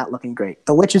is not looking great.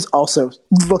 The witch is also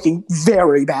looking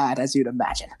very bad, as you'd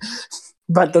imagine.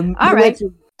 But the right. witch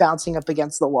is bouncing up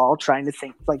against the wall, trying to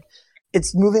think, like,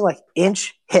 it's moving like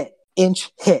inch, hit,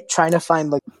 trying to find,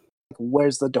 like,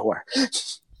 where's the door?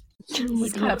 It's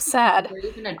kind of sad.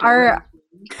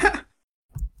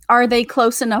 Are they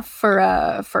close enough for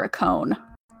a cone?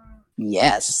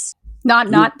 Yes.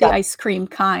 Not the ice cream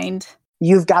kind.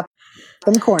 You've got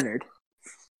them cornered.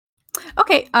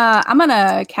 Okay, I'm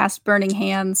gonna cast Burning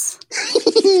Hands.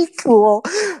 Cool.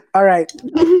 All right.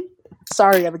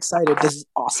 Sorry, I'm excited. This is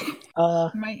awesome.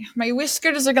 My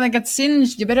whiskers are gonna get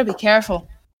singed. You better be careful.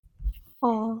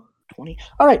 Oh, 20.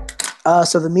 All right.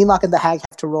 So the Meenlock and the hag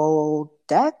have to roll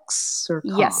dex or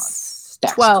con? Yes,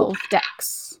 Dex, 12 cool.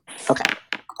 dex. Okay.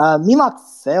 Meenlock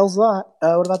fails that.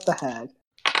 What about the hag?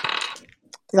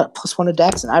 They got a +1 to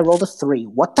dex, and I rolled a 3.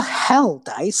 What the hell,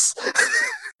 dice?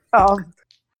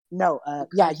 No.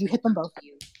 Yeah, you hit them both.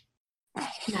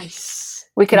 Nice.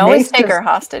 We can always Nath take just- her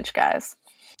hostage, guys.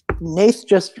 Nath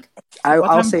just... I'll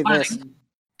I'm say planning. this.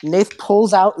 Nath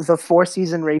pulls out the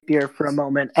 4-season rapier for a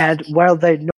moment, and while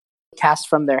they cast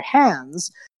from their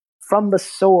hands, from the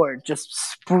sword just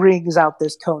springs out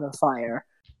this cone of fire.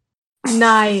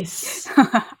 Nice.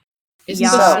 Isn't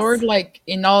Yes. the sword like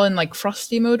in like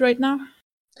frosty mode right now?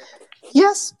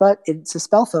 Yes, but it's a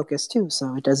spell focus too,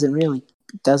 so it doesn't really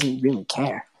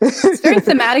care. It's very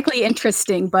thematically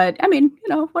interesting, but I mean,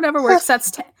 whatever works.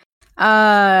 That's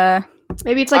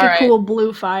Maybe it's like All a right. cool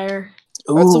blue fire.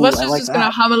 Ooh, Sylvester's I like just gonna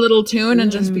that. hum a little tune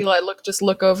and just be like,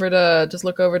 look over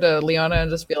to Leona and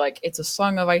just be like, it's a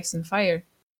song of ice and fire.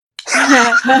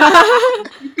 I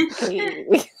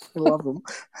love him.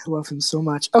 I love him so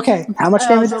much. Okay, how much I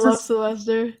damage also is love this?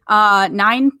 Sylvester.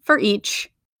 9 for each,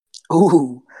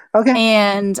 Ooh. Okay.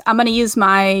 and I'm gonna use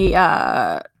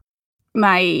my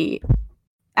my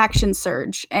action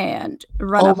surge and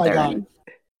run Oh up my there God. and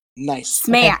Nice.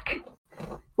 smack.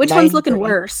 Which 9 one's looking for each.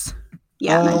 worse?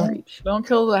 Yeah, 9 for each. Don't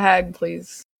kill the hag,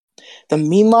 please. The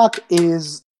Meenlock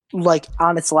is like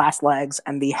on its last legs,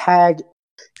 and the hag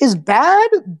is bad,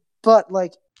 but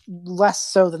like less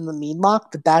so than the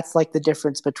Meenlock. But that's like the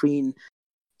difference between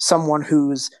someone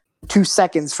who's 2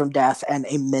 seconds from death and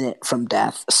a minute from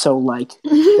death. So like,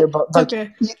 they're both like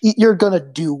Okay. you're gonna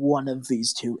do one of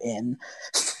these two in.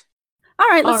 All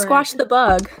right, let's All right. squash the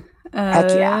bug. Heck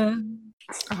yeah.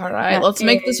 All right, That let's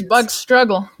make this is- bug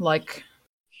struggle. Like,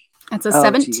 That's a Oh,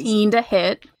 17 to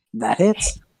hit. That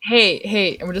hits.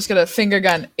 hey, and we're just gonna finger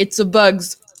gun. It's a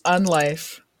bug's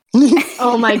unlife.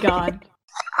 Oh my god.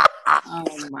 Oh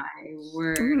my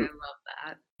word! I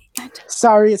love that.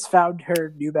 Sarius found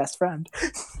her new best friend.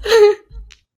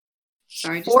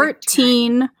 Sorry, just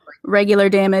 14 regular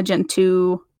damage and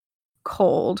 2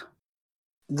 cold.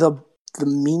 The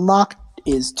Meenlock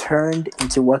is turned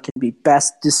into what can be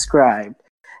best described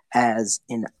as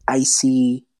an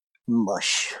icy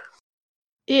mush.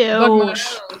 Ew. Bug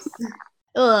mush.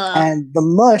 Ugh. And the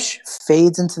mush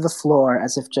fades into the floor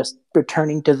as if just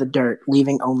returning to the dirt,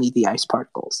 leaving only the ice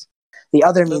particles. The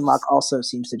other Meenlock also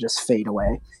seems to just fade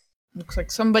away. Looks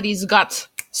like somebody's got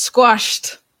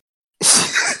squashed.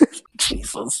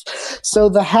 Jesus. So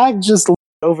the hag just looked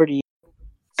over to you.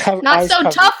 Not so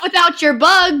tough without your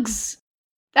bugs.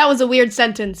 That was a weird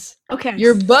sentence. Okay.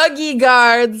 Your buggy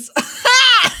guards.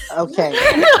 Okay.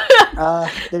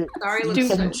 Sorry, looks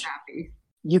so happy.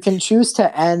 You can choose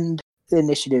to end the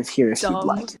initiative here if Dumb. you'd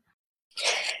like.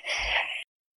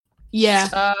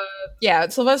 Yeah. Yeah,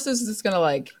 Sylvester's just gonna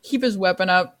like keep his weapon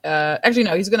up. Actually,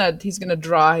 no, he's gonna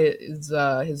draw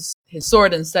his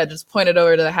sword instead. Just point it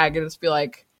over to the hag and just be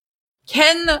like,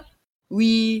 "Can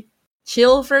we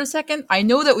chill for a second? I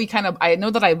know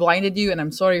that I blinded you, and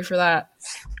I'm sorry for that.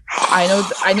 I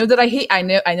know that I hit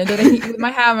you with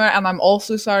my hammer, and I'm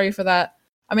also sorry for that.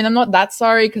 I mean, I'm not that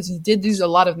sorry because you did do a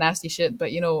lot of nasty shit,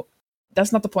 but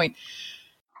that's not the point.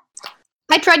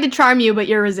 I tried to charm you, but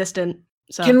you're resistant.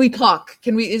 So. Can we talk?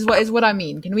 Is what I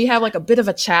mean. Can we have like a bit of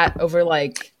a chat over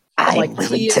like I'm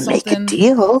willing tea or to make a something?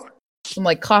 deal. Some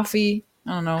like coffee?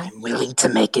 I don't know. I'm willing to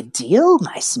make a deal,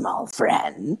 my small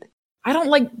friend. I don't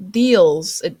like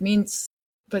deals. It means,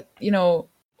 but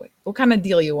what kind of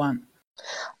deal you want?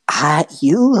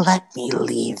 You let me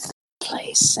leave the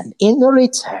place, and in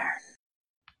return,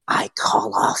 I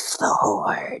call off the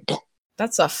Horde.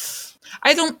 That's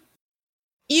I don't.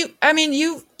 You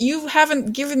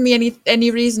haven't given me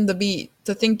any reason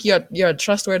to think you're a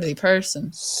trustworthy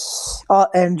person.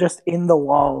 And just in the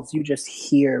walls, you just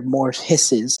hear more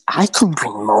hisses. I can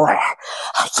bring more.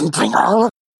 I can bring all of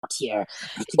it here.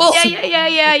 Well,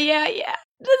 yeah.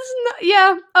 That's not,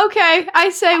 yeah. Okay, I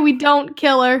say we don't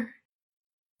kill her.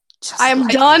 I am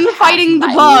done fighting the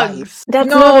bugs. That's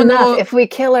not enough. If we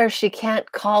kill her, she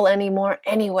can't call anymore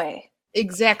anyway.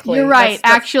 Exactly. You're right.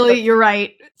 You're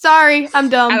right. Sorry, I'm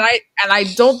dumb. And I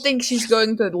don't think she's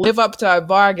going to live up to our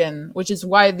bargain, which is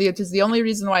the only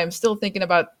reason why I'm still thinking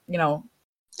about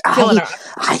killing her.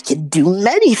 I can do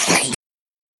many things.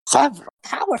 Several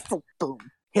powerful boom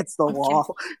hits the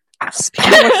wall.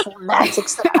 Powerful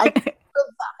magics that I can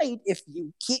provide if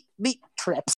you keep me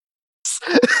trips.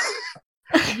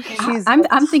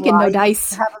 I'm thinking no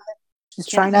dice. She's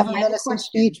trying to have a menacing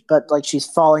speech, but she's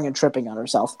falling and tripping on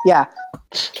herself. Yeah.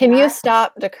 Can you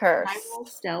stop the curse? I will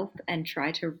stealth and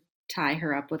try to tie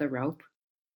her up with a rope.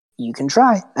 You can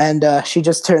try. And she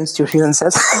just turns to you and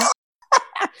says,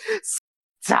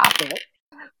 "Stop it.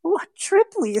 What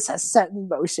Tripley's has set in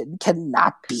motion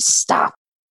cannot be stopped.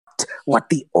 What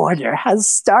the Order has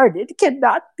started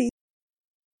cannot be."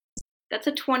 That's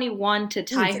a 21 to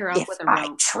tie her up with a rope.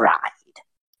 I tried.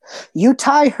 You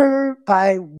tie her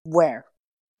by where?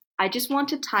 I just want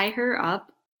to tie her up,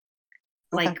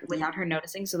 without her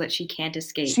noticing, so that she can't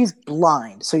escape. She's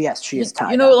blind, so yes, she is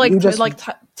tied.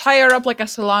 Tie her up like a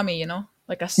salami,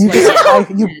 like a.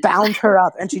 You bound her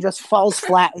up, and she just falls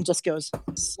flat and just goes.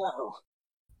 So,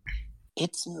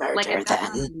 it's murder like I've got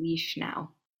her then. on a leash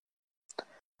now.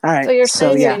 All right. So you're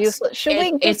saying yes. you're useless. Should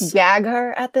we just gag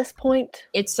her at this point?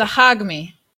 It's a hug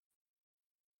me.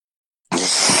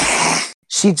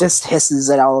 She just hisses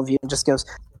at all of you and just goes,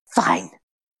 "Fine.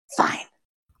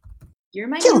 You're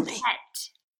my Kill new me." pet.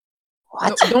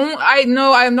 What? I'm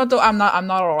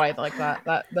not all right like that.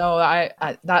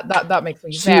 That makes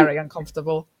me very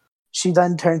uncomfortable. She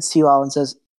then turns to you all and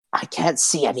says, "I can't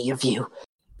see any of you,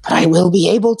 but I will be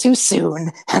able to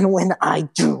soon. And when I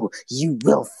do, you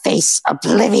will face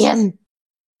oblivion."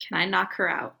 Can I knock her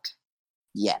out?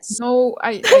 Yes. No,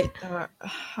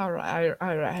 all right.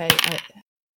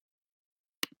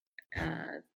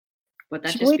 Would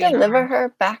that Should just we be an deliver arm? her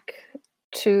back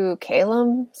to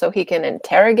Calum so he can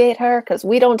interrogate her? Because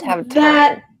we don't have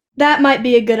time. That might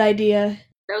be a good idea.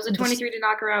 That was a 23 to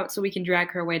knock her out, so we can drag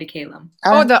her away to Calum.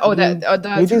 You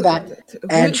do that.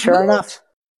 And sure enough,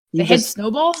 the head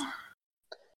snowball?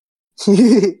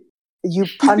 You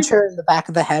punch her in the back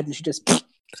of the head and she just...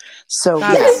 So,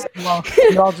 yes,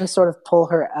 you all just sort of pull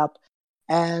her up.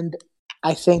 And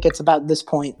I think it's about this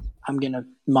point, I'm going to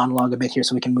monologue a bit here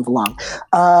so we can move along.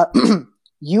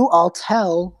 You all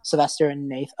tell Sylvester and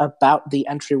Nath about the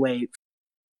entryway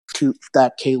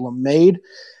that Calum made.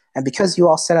 And because you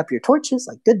all set up your torches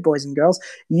like good boys and girls,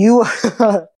 you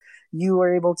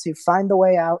were able to find the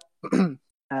way out,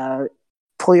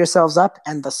 pull yourselves up,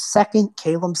 and the second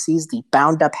Caleb sees the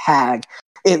bound up hag,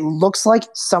 it looks like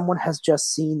someone has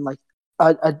just seen like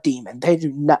a demon. They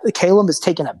do not. Caleb is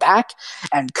taken aback,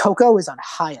 and Coco is on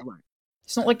high alert.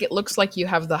 It's not like it looks like you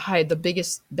have the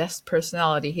biggest, best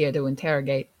personality here to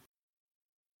interrogate.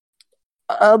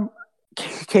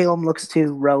 Caleb looks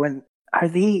to Rowan. Are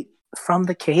they from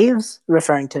the caves?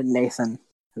 Referring to Nathan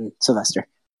and Sylvester.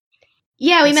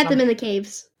 Yeah, we Yes, met them in the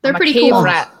caves. They're I'm pretty a cave cool.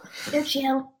 rat. They're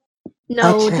chill.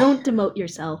 No, Okay. don't demote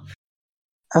yourself.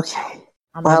 Okay.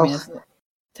 I Well, mean, it's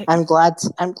I'm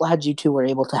glad you two were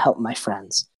able to help my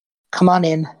friends. Come on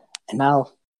in, and I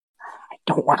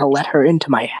don't want to let her into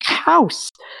my house.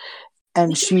 And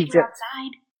We can she meet her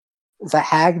outside. the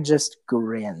hag just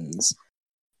grins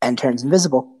and turns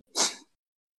invisible.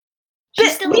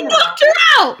 She's still We in the knocked rope.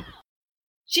 her out!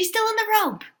 She's still in the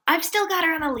rope. I've still got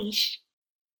her on a leash.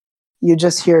 You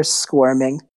just hear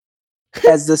squirming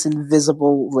as this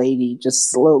invisible lady just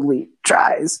slowly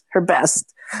tries her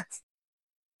best.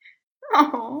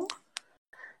 Oh.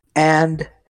 And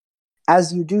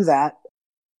as you do that,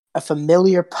 a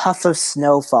familiar puff of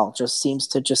snowfall just seems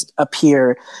to just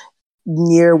appear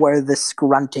near where this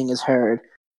grunting is heard.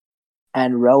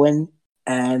 And Rowan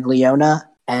and Leona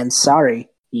and Sari,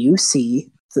 you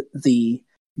see the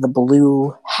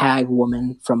blue hag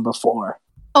woman from before.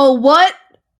 Oh, what?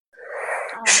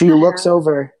 She looks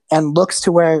over and looks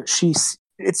to where it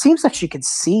seems that she could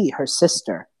see her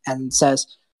sister and says,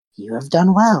 "You have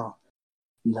done well.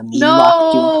 The Meenlock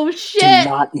No, do shit!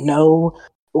 not know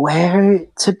where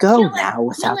to go Kill it, now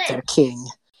without kill it." their king."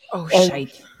 Oh, And-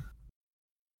 shite.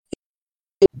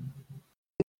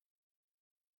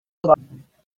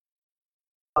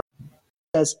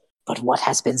 Says, "But what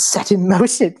has been set in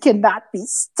motion cannot be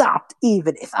stopped,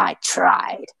 even if I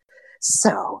tried.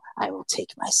 So I will take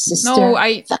my sister. No,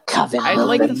 the coven I'd will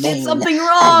like to Did remain, something and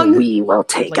wrong! we will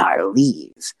take like- our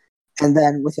leave." And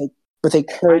then with a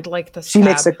curt, I'd like to she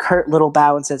makes a stab. curt little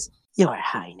bow and says, "Your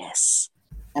Highness."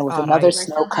 And with All another right.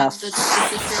 snow cuff, The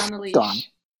sister on the leash. gone.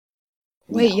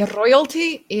 Wait, No. your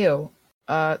royalty? Ew.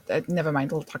 Never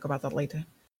mind. We'll talk about that later.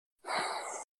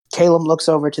 Caleb looks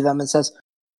over to them and says,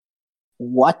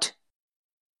 "What?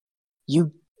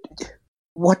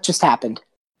 What just happened?"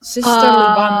 Sisterly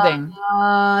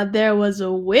bonding. There was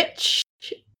a witch.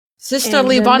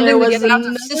 Sisterly and then bonding there to was get out of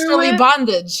another sisterly witch.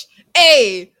 bondage.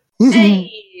 Hey!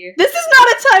 Hey. This is not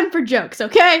a time for jokes,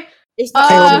 okay? It's Uh,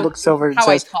 Caleb looks over and how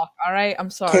I says, talk, alright? I'm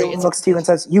sorry. Caleb looks to you and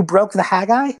says, "You broke the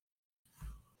Haggai?"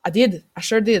 I did. I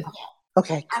sure did.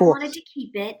 Okay, I cool. wanted to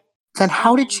keep it. Then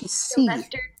how and did she see?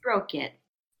 Sylvester broke it.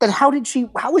 Then how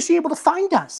was she able to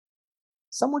find us?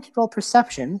 Someone could roll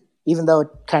perception, even though it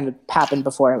kind of happened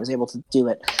before I was able to do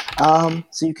it.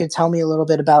 So you could tell me a little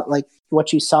bit about like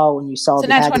what you saw when you saw It's a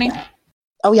the nat Haggai. 20.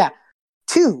 Oh yeah,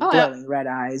 two Oh, yeah. glowing red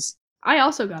eyes. I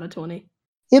also got a 20.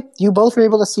 Yep, you both were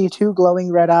able to see two glowing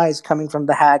red eyes coming from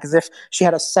the hag, as if she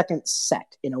had a second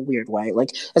set in a weird way,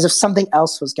 like as if something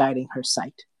else was guiding her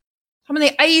sight. How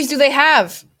many eyes do they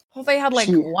have? Oh, they had like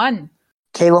She- one.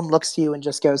 Caleb looks to you and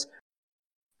just goes,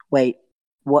 "Wait,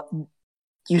 what?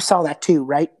 You saw that too,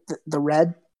 right? The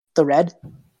red? The red?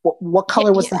 What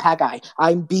color was the Haggai?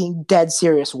 I'm being dead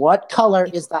serious. What color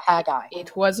is the Haggai?"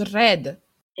 It was red.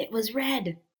 It was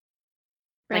red.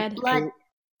 Red. Like blood.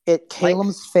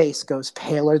 Caleb's face goes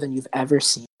paler than you've ever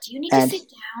seen. Do you need and- to sit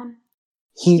down?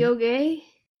 He okay?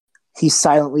 he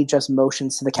silently just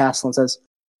motions to the castle and says,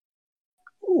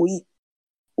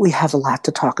 We have a lot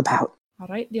to talk about."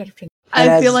 Alright, dear friend.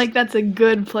 And I feel as- like that's a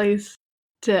good place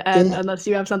to end, Yeah. unless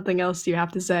you have something else you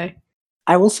have to say.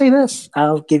 I will say this.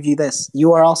 I'll give you this.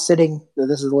 You are all sitting.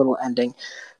 This is a little ending.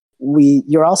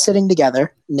 You're all sitting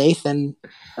together. Nathan,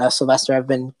 Sylvester have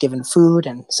been given food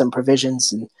and some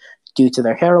provisions, and due to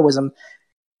their heroism,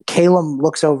 Caleb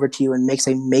looks over to you and makes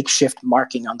a makeshift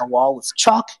marking on the wall with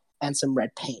chalk and some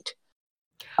red paint,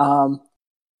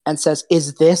 and says,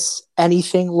 "Is this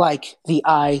anything like the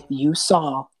eye you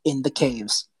saw in the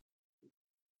caves?"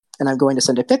 And I'm going to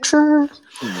send a picture in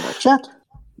the chat.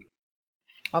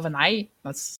 Of an eye?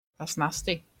 That's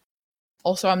nasty.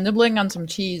 Also, I'm nibbling on some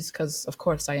cheese, because of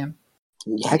course I am.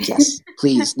 Heck yes.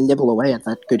 Please nibble away at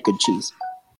that good cheese.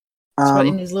 It's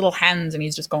in his little hands, and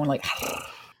he's just going like...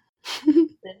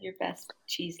 Live your best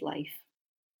cheese life.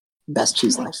 Best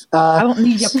cheese life. I don't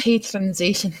need your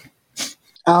patronization.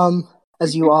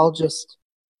 As you all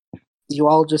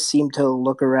just seem to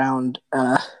look around.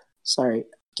 Sorry,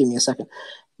 give me a second.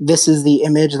 This is the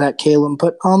image that Caleb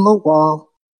put on the wall.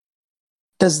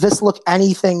 Does this look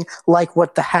anything like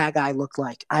what the Haggai looked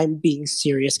like? I'm being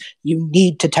serious. You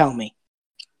need to tell me.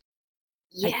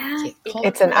 Yeah.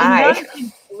 It's an eye.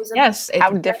 It was a Yes.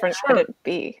 How different could it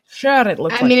be? Sure, it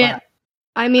looks I like mean, that.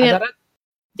 I mean, How it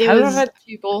did was it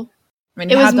people? I mean,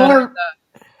 it was more.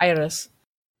 Iris.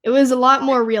 It was a lot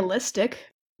more realistic,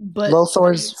 but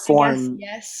Lothor's I guess form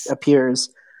yes. appears.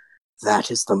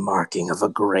 That is the marking of a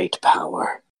great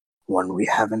power, one we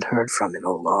haven't heard from in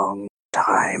a long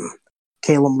time.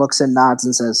 Caleb looks and nods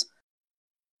and says,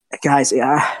 "Guys,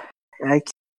 I can't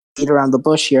beat around the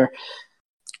bush here.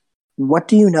 What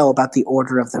do you know about the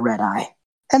Order of the Red Eye?"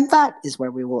 And that is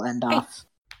where we will end off.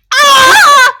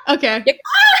 Okay.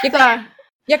 You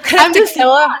correct it,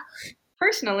 killer.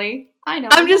 Personally, I know.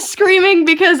 I'm just screaming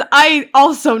because I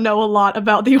also know a lot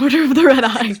about the Order of the Red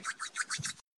Eye.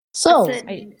 So,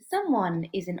 someone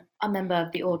is a member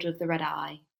of the Order of the Red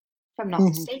Eye, if I'm not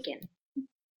mistaken.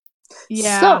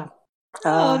 Yeah.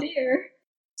 Oh dear.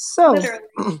 So,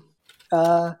 Literally.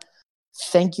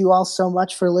 thank you all so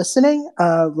much for listening.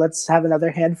 Let's have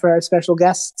another hand for our special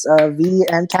guests, V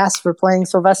and Cass, for playing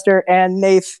Sylvester and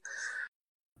Nath.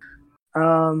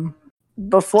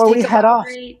 Before we head off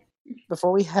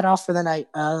for the night,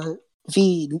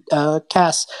 V,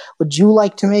 Cass, would you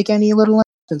like to make any little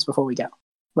announcements before we go?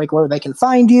 Like where they can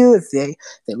find you if they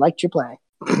liked your play.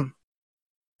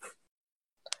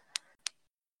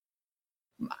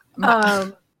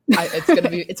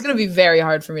 It's gonna be very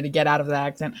hard for me to get out of the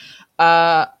accent.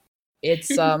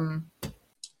 It's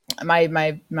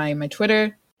my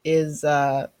Twitter is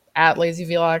at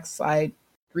LazyVlogs. I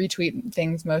retweet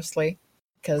things mostly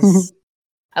because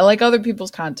I like other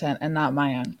people's content and not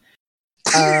my own.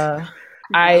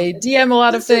 I DM a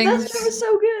lot of things. That was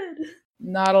so good.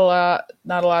 Not a lot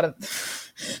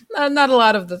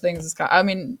of the things. I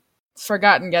mean,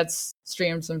 Forgotten gets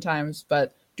streamed sometimes,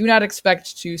 but do not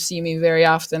expect to see me very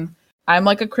often. I'm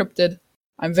like a cryptid.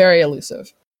 I'm very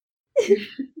elusive.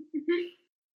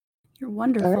 You're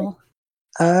wonderful.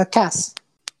 Cass,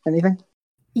 anything?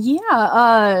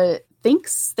 Yeah,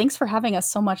 thanks for having us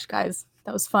so much, guys.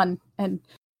 That was fun and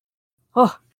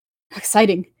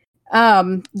exciting.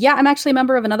 Yeah, I'm actually a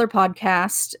member of another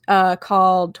podcast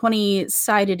called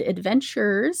 20-Sided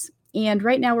Adventures, and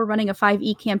right now we're running a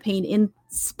 5e campaign in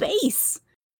space.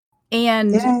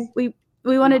 And we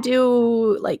want to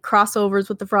do like crossovers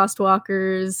with the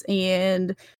Frostwalkers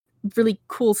and really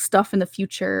cool stuff in the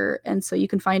future. And so you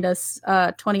can find us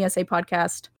 20SA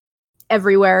podcast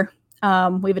everywhere. We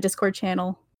have a Discord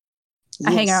channel.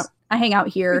 Yes. I hang out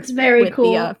here. It's very with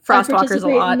cool. The Frostwalkers a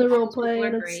lot. In the role play,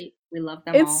 People are great. We love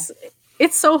them all.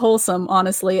 It's so wholesome,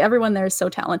 honestly. Everyone there is so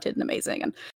talented and amazing,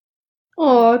 and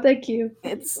thank you.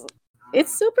 It's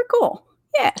super cool.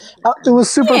 Yeah, it was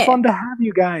super fun to have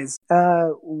you guys.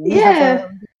 We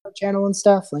have our channel and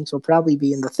stuff. Links will probably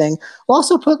be in the thing. We'll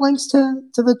also put links to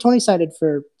the 20-sided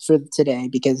for today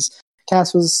because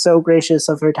Cass was so gracious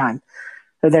of their time.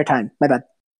 My bad.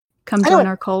 Come join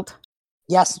our cult.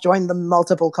 Yes, join the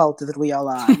multiple cult that we all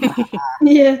are.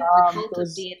 Yeah.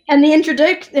 And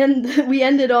we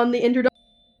ended on the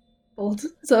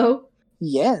introduction. So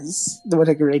yes, what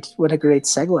a great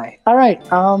segue. All right,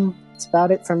 that's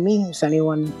about it from me. If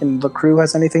anyone in the crew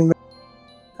has anything,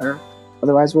 or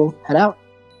otherwise we'll head out.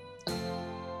 Yeah,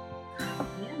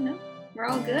 no, we're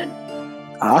all good.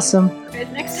 Awesome.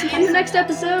 See you in the next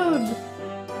episode.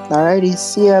 Alrighty,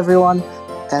 see you everyone,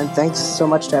 and thanks so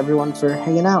much to everyone for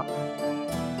hanging out.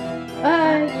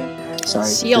 Bye. Sorry.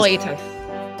 See you later.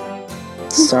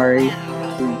 Sorry.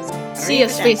 See ya,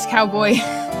 space cowboy.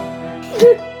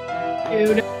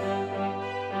 Dude.